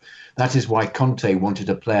role. That is why Conte wanted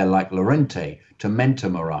a player like Llorente to mentor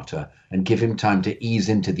Morata and give him time to ease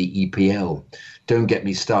into the EPL. Don't get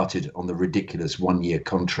me started on the ridiculous one-year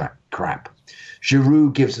contract crap.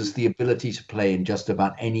 Giroud gives us the ability to play in just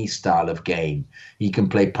about any style of game. He can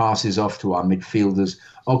play passes off to our midfielders,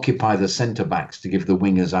 occupy the centre-backs to give the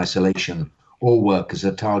wingers isolation, or work as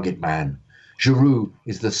a target man. Giroud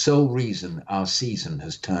is the sole reason our season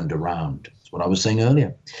has turned around. That's what I was saying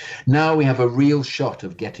earlier. Now we have a real shot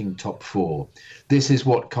of getting top 4. This is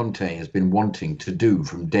what Conte has been wanting to do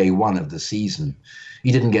from day one of the season.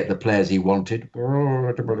 He didn't get the players he wanted,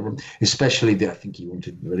 especially I think he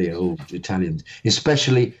wanted very old Italians,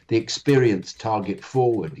 especially the experienced target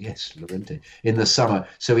forward, yes, Llorente, in the summer.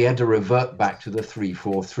 So he had to revert back to the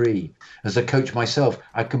 3-4-3. As a coach myself,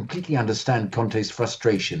 I completely understand Conte's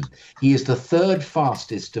frustration. He is the 3rd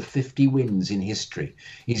fastest to 50 wins in history.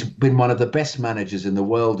 He's been one of the best managers in the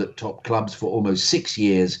world at top clubs for almost 6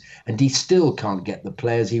 years, and he still can't get the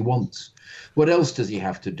players he wants. What else does he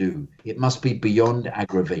have to do? It must be beyond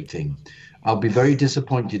aggravating. I'll be very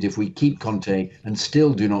disappointed if we keep Conte and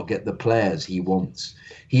still do not get the players he wants.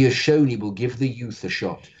 He has shown he will give the youth a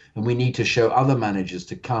shot, and we need to show other managers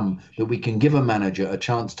to come that we can give a manager a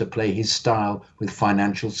chance to play his style with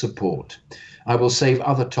financial support. I will save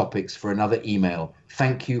other topics for another email.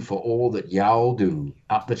 Thank you for all that y'all do.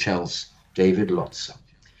 Up the Chelsea, David Lotzer.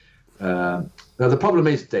 Now, the problem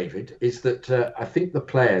is, David, is that I think the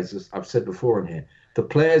players, as I've said before in here, the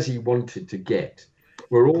players he wanted to get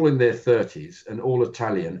were all in their 30s and all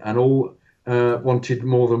Italian and all wanted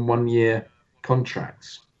more than 1 year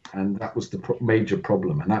contracts. And that was the major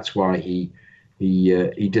problem. And that's why he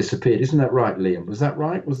disappeared. Isn't that right, Liam? Was that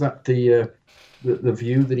right? Was that the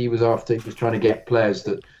view that he was after? He was trying to get players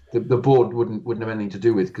that the board wouldn't have anything to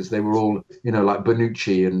do with because they were all, like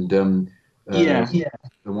Bonucci and...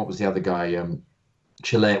 And what was the other guy?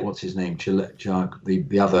 Chile, what's his name?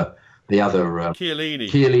 The other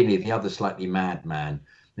Chiellini, the other slightly mad man.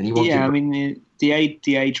 And he wanted. Yeah, I mean the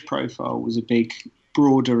age profile was a big,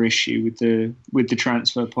 broader issue with the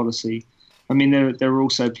transfer policy. I mean, there were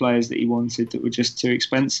also players that he wanted that were just too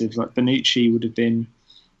expensive. Like Bonucci would have been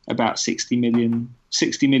about 60 million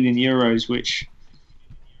euros, which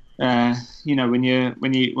when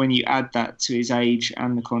you add that to his age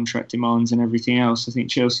and the contract demands and everything else, I think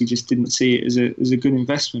Chelsea just didn't see it as a good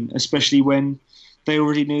investment, especially when they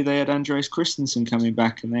already knew they had Andreas Christensen coming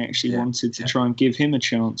back and they actually wanted to try and give him a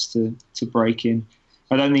chance to break in.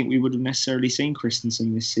 I don't think we would have necessarily seen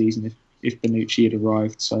Christensen this season if Bonucci had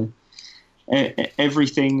arrived. So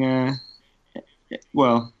everything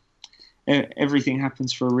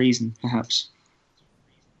happens for a reason, perhaps.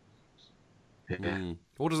 Yeah.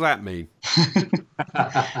 What does that mean?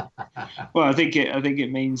 Well, I think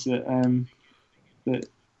it means that that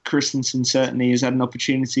Christensen certainly has had an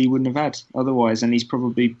opportunity he wouldn't have had otherwise, and he's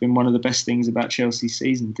probably been one of the best things about Chelsea's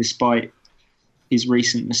season, despite his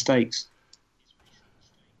recent mistakes.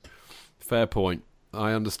 Fair point.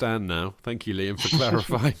 I understand now. Thank you, Liam, for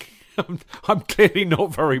clarifying. I'm clearly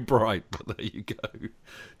not very bright, but there you go.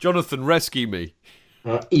 Jonathan, rescue me.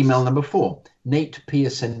 Email number 4, Nate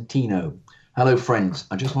Piacentino. Hello, friends.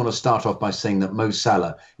 I just want to start off by saying that Mo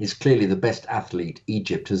Salah is clearly the best athlete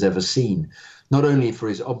Egypt has ever seen, not only for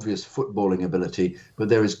his obvious footballing ability, but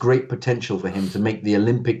there is great potential for him to make the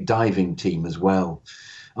Olympic diving team as well.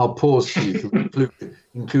 I'll pause for you to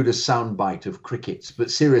include a soundbite of crickets, but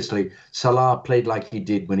seriously, Salah played like he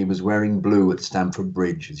did when he was wearing blue at Stamford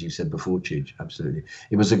Bridge, as you said before, Chidge. Absolutely.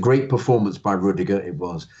 It was a great performance by Rudiger, it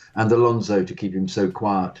was, and Alonso to keep him so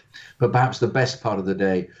quiet. But perhaps the best part of the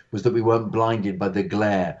day was that we weren't blinded by the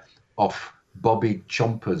glare off Bobby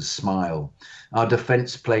Chompa's smile. Our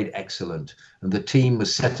defence played excellent, and the team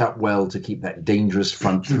was set up well to keep that dangerous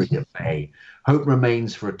front three at bay. Hope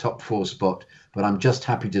remains for a top 4 spot, but I'm just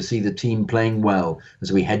happy to see the team playing well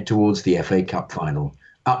as we head towards the FA Cup final.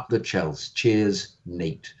 Up the Chelsea. Cheers,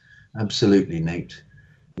 Nate. Absolutely, Nate.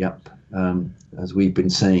 Yep. As we've been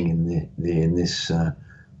saying in this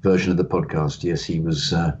version of the podcast, yes, he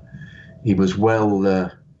was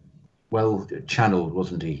well channeled,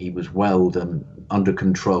 wasn't he? He was well under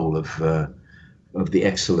control of the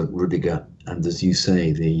excellent Rudiger, and as you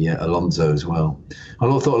say, the Alonso as well. I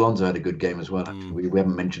thought Alonso had a good game as well. Actually. We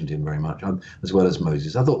haven't mentioned him very much, as well as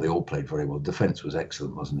Moses. I thought they all played very well. Defence was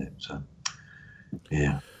excellent, wasn't it? So,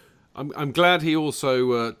 yeah. I'm glad he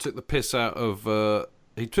also took the piss out of.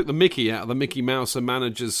 He took the Mickey out of the Mickey Mouse and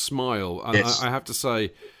manager's smile. Yes. I have to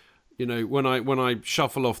say, when I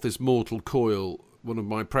shuffle off this mortal coil, one of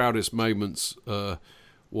my proudest moments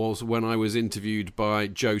was when I was interviewed by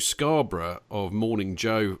Joe Scarborough of Morning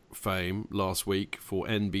Joe fame last week for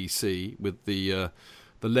NBC with the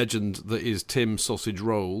legend that is Tim Sausage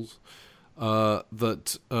Rolls. He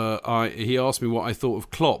asked me what I thought of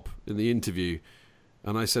Klopp in the interview,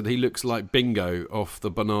 and I said he looks like Bingo off the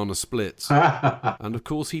Banana Splits, and of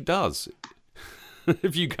course he does.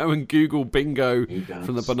 If you go and Google Bingo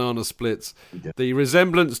from the Banana Splits, the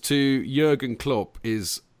resemblance to Jurgen Klopp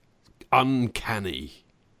is uncanny.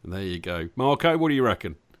 There you go. Marco, what do you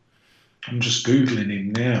reckon? I'm just Googling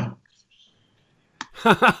him now.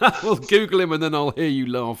 Well, Google him and then I'll hear you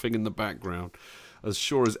laughing in the background. As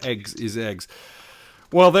sure as eggs is eggs.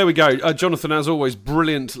 Well, there we go. Jonathan, as always,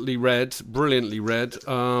 brilliantly read.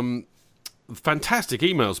 Fantastic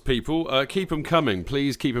emails, people. Keep them coming.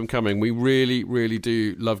 Please keep them coming. We really, really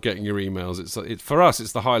do love getting your emails. It's for us,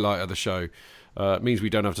 it's the highlight of the show. It means we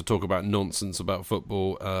don't have to talk about nonsense about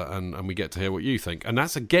football, and we get to hear what you think. And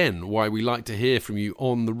that's, again, why we like to hear from you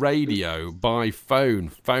on the radio, by phone.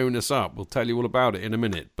 Phone us up. We'll tell you all about it in a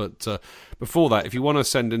minute. But before that, if you want to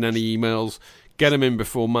send in any emails, get them in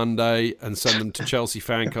before Monday and send them to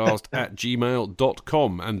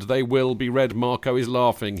chelseafancast@gmail.com, and they will be read. Marco is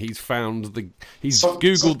laughing. He's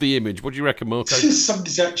Googled the image. What do you reckon, Marco?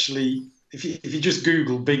 Somebody's actually, if you just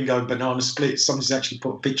Google Bingo Banana Splits, somebody's actually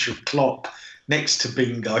put a picture of Klopp next to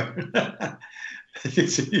Bingo.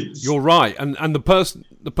 You're right, and the person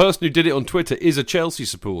who did it on Twitter is a Chelsea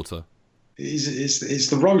supporter. It's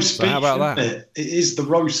the roast beef. How about that? It is the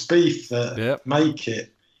roast beef that make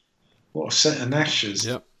it. What a set of gnashers.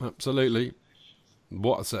 Yep, absolutely.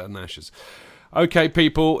 What a set of gnashers. Okay,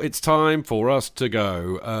 people, it's time for us to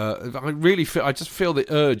go. I just feel the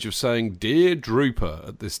urge of saying "Dear Drooper"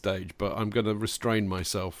 at this stage, but I'm going to restrain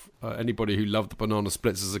myself. Anybody who loved the Banana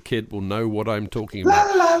Splits as a kid will know what I'm talking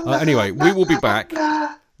about. Anyway, we will be back.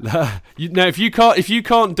 Now, if you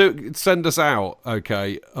can't send us out,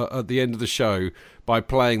 okay, at the end of the show by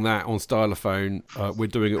playing that on stylophone, we're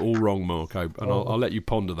doing it all wrong, Marco, and I'll let you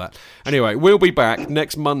ponder that. Anyway, we'll be back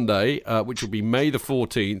next Monday, which will be May the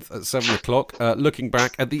 14th at 7 o'clock, looking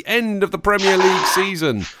back at the end of the Premier League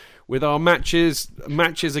season with our matches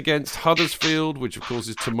against Huddersfield, which of course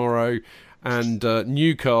is tomorrow, and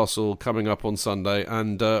Newcastle coming up on Sunday,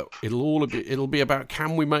 and it'll be about,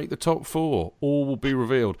 can we make the top four? All will be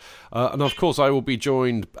revealed, and of course I will be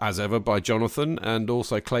joined as ever by Jonathan and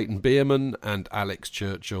also Clayton Bierman and Alex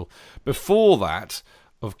Churchill. Before that,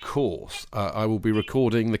 of course, I will be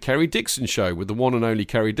recording the Kerry Dixon Show with the one and only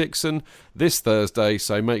Kerry Dixon this Thursday,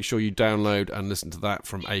 so make sure you download and listen to that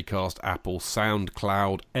from Acast, Apple,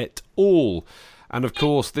 SoundCloud, et al. And of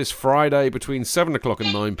course, this Friday between 7 o'clock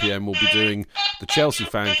and 9 p.m, we'll be doing the Chelsea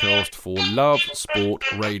Fancast for Love Sport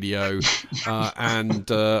Radio. And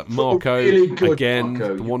Marco, really good, again,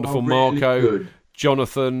 Marco. the wonderful Really Marco, good.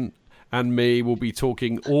 Jonathan, and me will be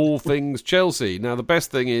talking all things Chelsea. Now, the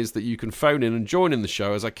best thing is that you can phone in and join in the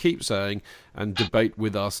show, as I keep saying, and debate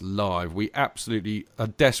with us live. We absolutely are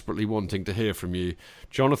desperately wanting to hear from you.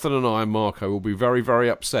 Jonathan and I and Marco will be very, very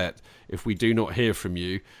upset if we do not hear from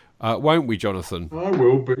you. Won't we, Jonathan? I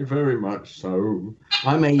will be, very much so.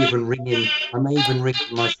 I may even ring in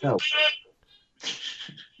myself.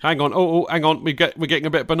 Hang on, hang on. We're getting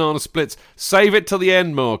a bit of banana splits. Save it till the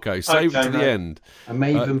end, Marco. Save it to the end. I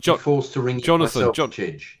may even be forced to ring in Jonathan, myself,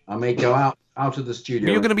 Chidge. I may go out of the studio.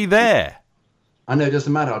 But you're going to be there. I know, it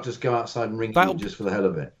doesn't matter. I'll just go outside and ring you just for the hell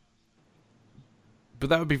of it. But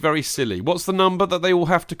that would be very silly. What's the number that they all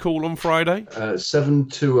have to call on Friday?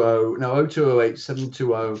 0208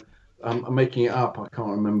 720. I'm making it up. I can't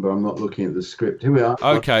remember. I'm not looking at the script. Here we are.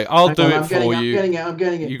 Okay, I'll do it for you. I'm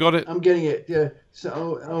getting it. You got it? I'm getting it. Yeah.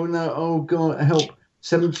 So, oh no. Oh God, help.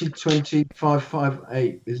 70 20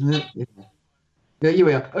 558, isn't it? Yeah, here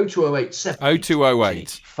we are. 0208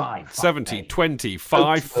 0208 70 20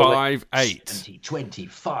 558. 70 20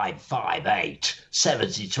 558.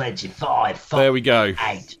 70 20 558. There we go.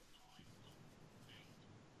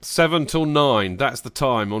 7 till 9. That's the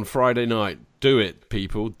time on Friday night. Do it,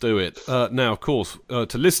 people. Do it. Now, of course,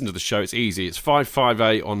 to listen to the show, it's easy. It's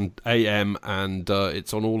 558 on AM, and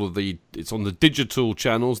it's on all of the. It's on the digital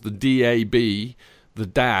channels, the DAB, the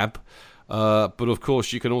DAB. But of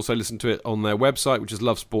course, you can also listen to it on their website, which is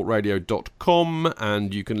lovesportradio.com,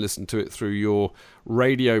 and you can listen to it through your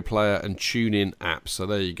radio player and TuneIn app. So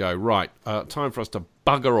there you go. Right, time for us to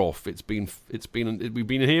bugger off. We've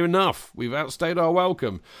been here enough. We've outstayed our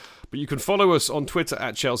welcome. But you can follow us on Twitter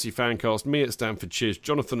at Chelsea Fancast, me at Stanford Chiz,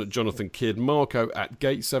 Jonathan at Jonathan Kidd, Marco at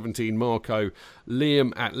Gate17 Marco,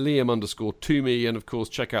 Liam at Liam_Toomey, and of course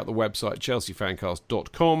check out the website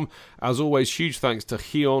chelseafancast.com. As always, huge thanks to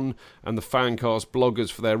Hion and the Fancast bloggers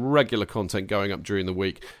for their regular content going up during the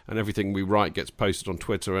week, and everything we write gets posted on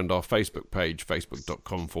Twitter and our Facebook page,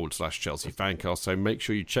 facebook.com/Chelsea Fancast, so make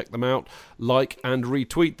sure you check them out, like and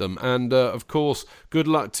retweet them. And of course, good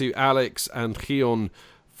luck to Alex and Hion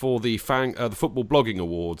for the Football Blogging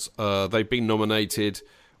Awards. They've been nominated.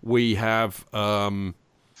 We have, tried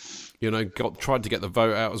to get the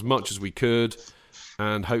vote out as much as we could,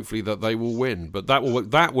 and hopefully that they will win. But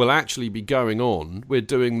that will actually be going on. We're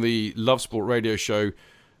doing the Love Sport Radio show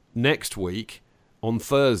next week on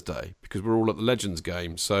Thursday because we're all at the Legends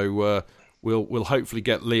game. So we'll hopefully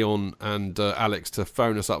get Leon and Alex to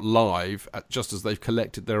phone us up live just as they've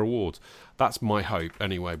collected their awards. That's my hope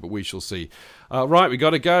anyway, but we shall see. Right, we got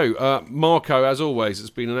to go. Marco, as always, it's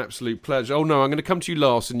been an absolute pleasure. Oh no, I'm going to come to you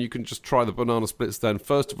last and you can just try the banana splits then.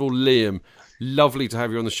 First of all, Liam, lovely to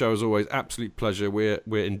have you on the show as always. Absolute pleasure. We're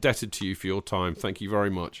indebted to you for your time. Thank you very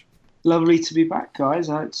much. Lovely to be back, guys.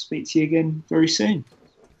 I hope to speak to you again very soon.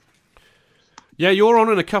 Yeah, you're on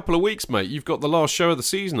in a couple of weeks, mate. You've got the last show of the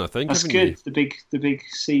season, I think. That's haven't good. You? The big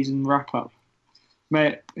season wrap up,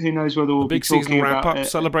 mate. Who knows whether we'll the big be talking season wrap about up,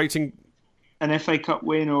 celebrating an FA Cup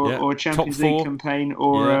win or a Champions League campaign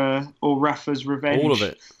or Rafa's revenge. All of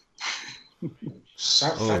it.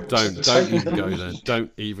 Don't even go there.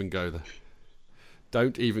 Don't even go there.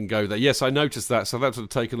 Don't even go there. Yes, I noticed that. Southampton have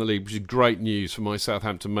taken the lead, which is great news for my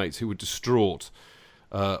Southampton mates who were distraught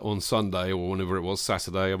on Sunday or whenever it was,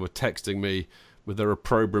 Saturday, and were texting me with their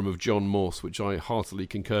opprobrium of John Morse, which I heartily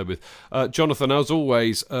concur with. Jonathan, as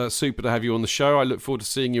always, super to have you on the show. I look forward to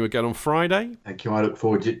seeing you again on Friday. Thank you. I look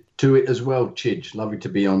forward to it as well, Chidge. Lovely to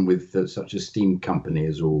be on with such esteemed company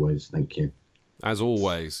as always. Thank you. As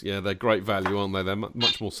always, yeah, they're great value, aren't they? They're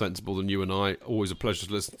much more sensible than you and I. Always a pleasure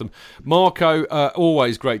to listen to them. Marco,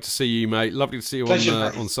 always great to see you, mate. Lovely to see you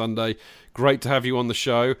on Sunday. Great to have you on the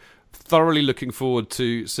show. thoroughly looking forward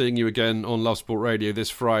to seeing you again on Love Sport Radio this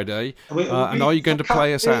Friday. And are you going to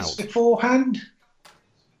play us out beforehand?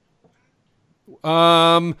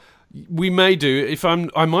 We may do.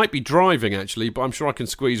 I might be driving actually, but I'm sure I can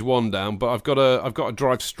squeeze one down. But I've got to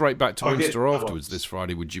drive straight back to Winchester afterwards this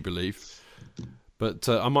Friday. Would you believe? But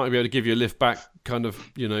I might be able to give you a lift back, kind of,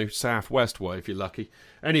 southwest way if you're lucky.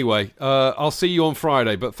 Anyway, I'll see you on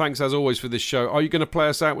Friday. But thanks as always for this show. Are you going to play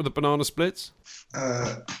us out with the Banana Splits?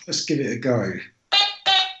 Let's give it a go.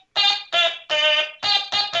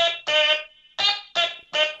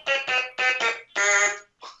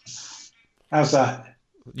 How's that?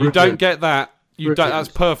 You don't get that. That's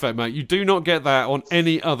perfect, mate. You do not get that on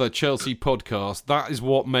any other Chelsea podcast. That is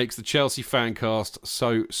what makes the Chelsea Fancast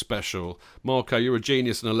so special. Marco, you're a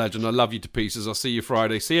genius and a legend. I love you to pieces. I'll see you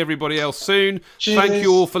Friday. See everybody else soon. Cheers. Thank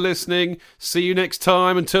you all for listening. See you next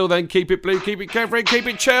time. Until then, keep it blue, keep it Kevin, keep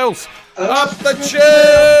it Chelsea. Up the Chelsea!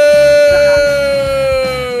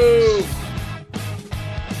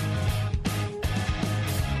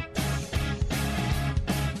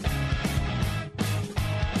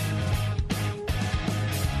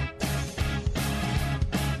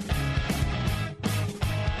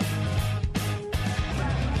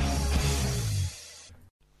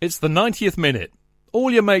 It's the 90th minute. All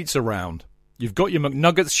your mates around. You've got your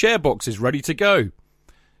McNuggets share boxes ready to go.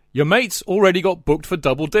 Your mates already got booked for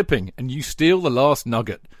double dipping, and you steal the last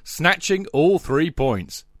nugget, snatching all 3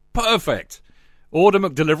 points. Perfect. Order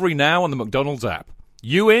McDelivery now on the McDonald's app.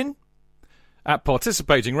 You in? At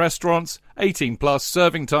participating restaurants, 18 plus,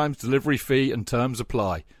 serving times, delivery fee and terms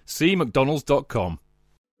apply. See mcdonalds.com.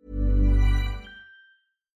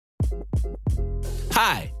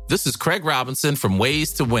 Hi, this is Craig Robinson from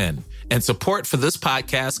Ways to Win, and support for this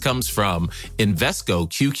podcast comes from Invesco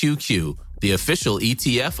QQQ, the official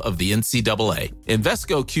ETF of the NCAA.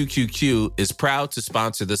 Invesco QQQ is proud to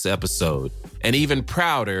sponsor this episode, and even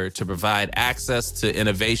prouder to provide access to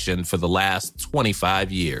innovation for the last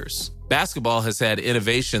 25 years. Basketball has had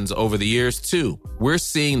innovations over the years, too. We're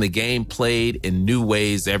seeing the game played in new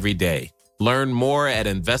ways every day. Learn more at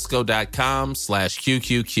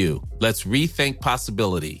Invesco.com/QQQ. Let's rethink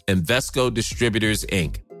possibility. Invesco Distributors,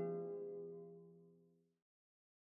 Inc.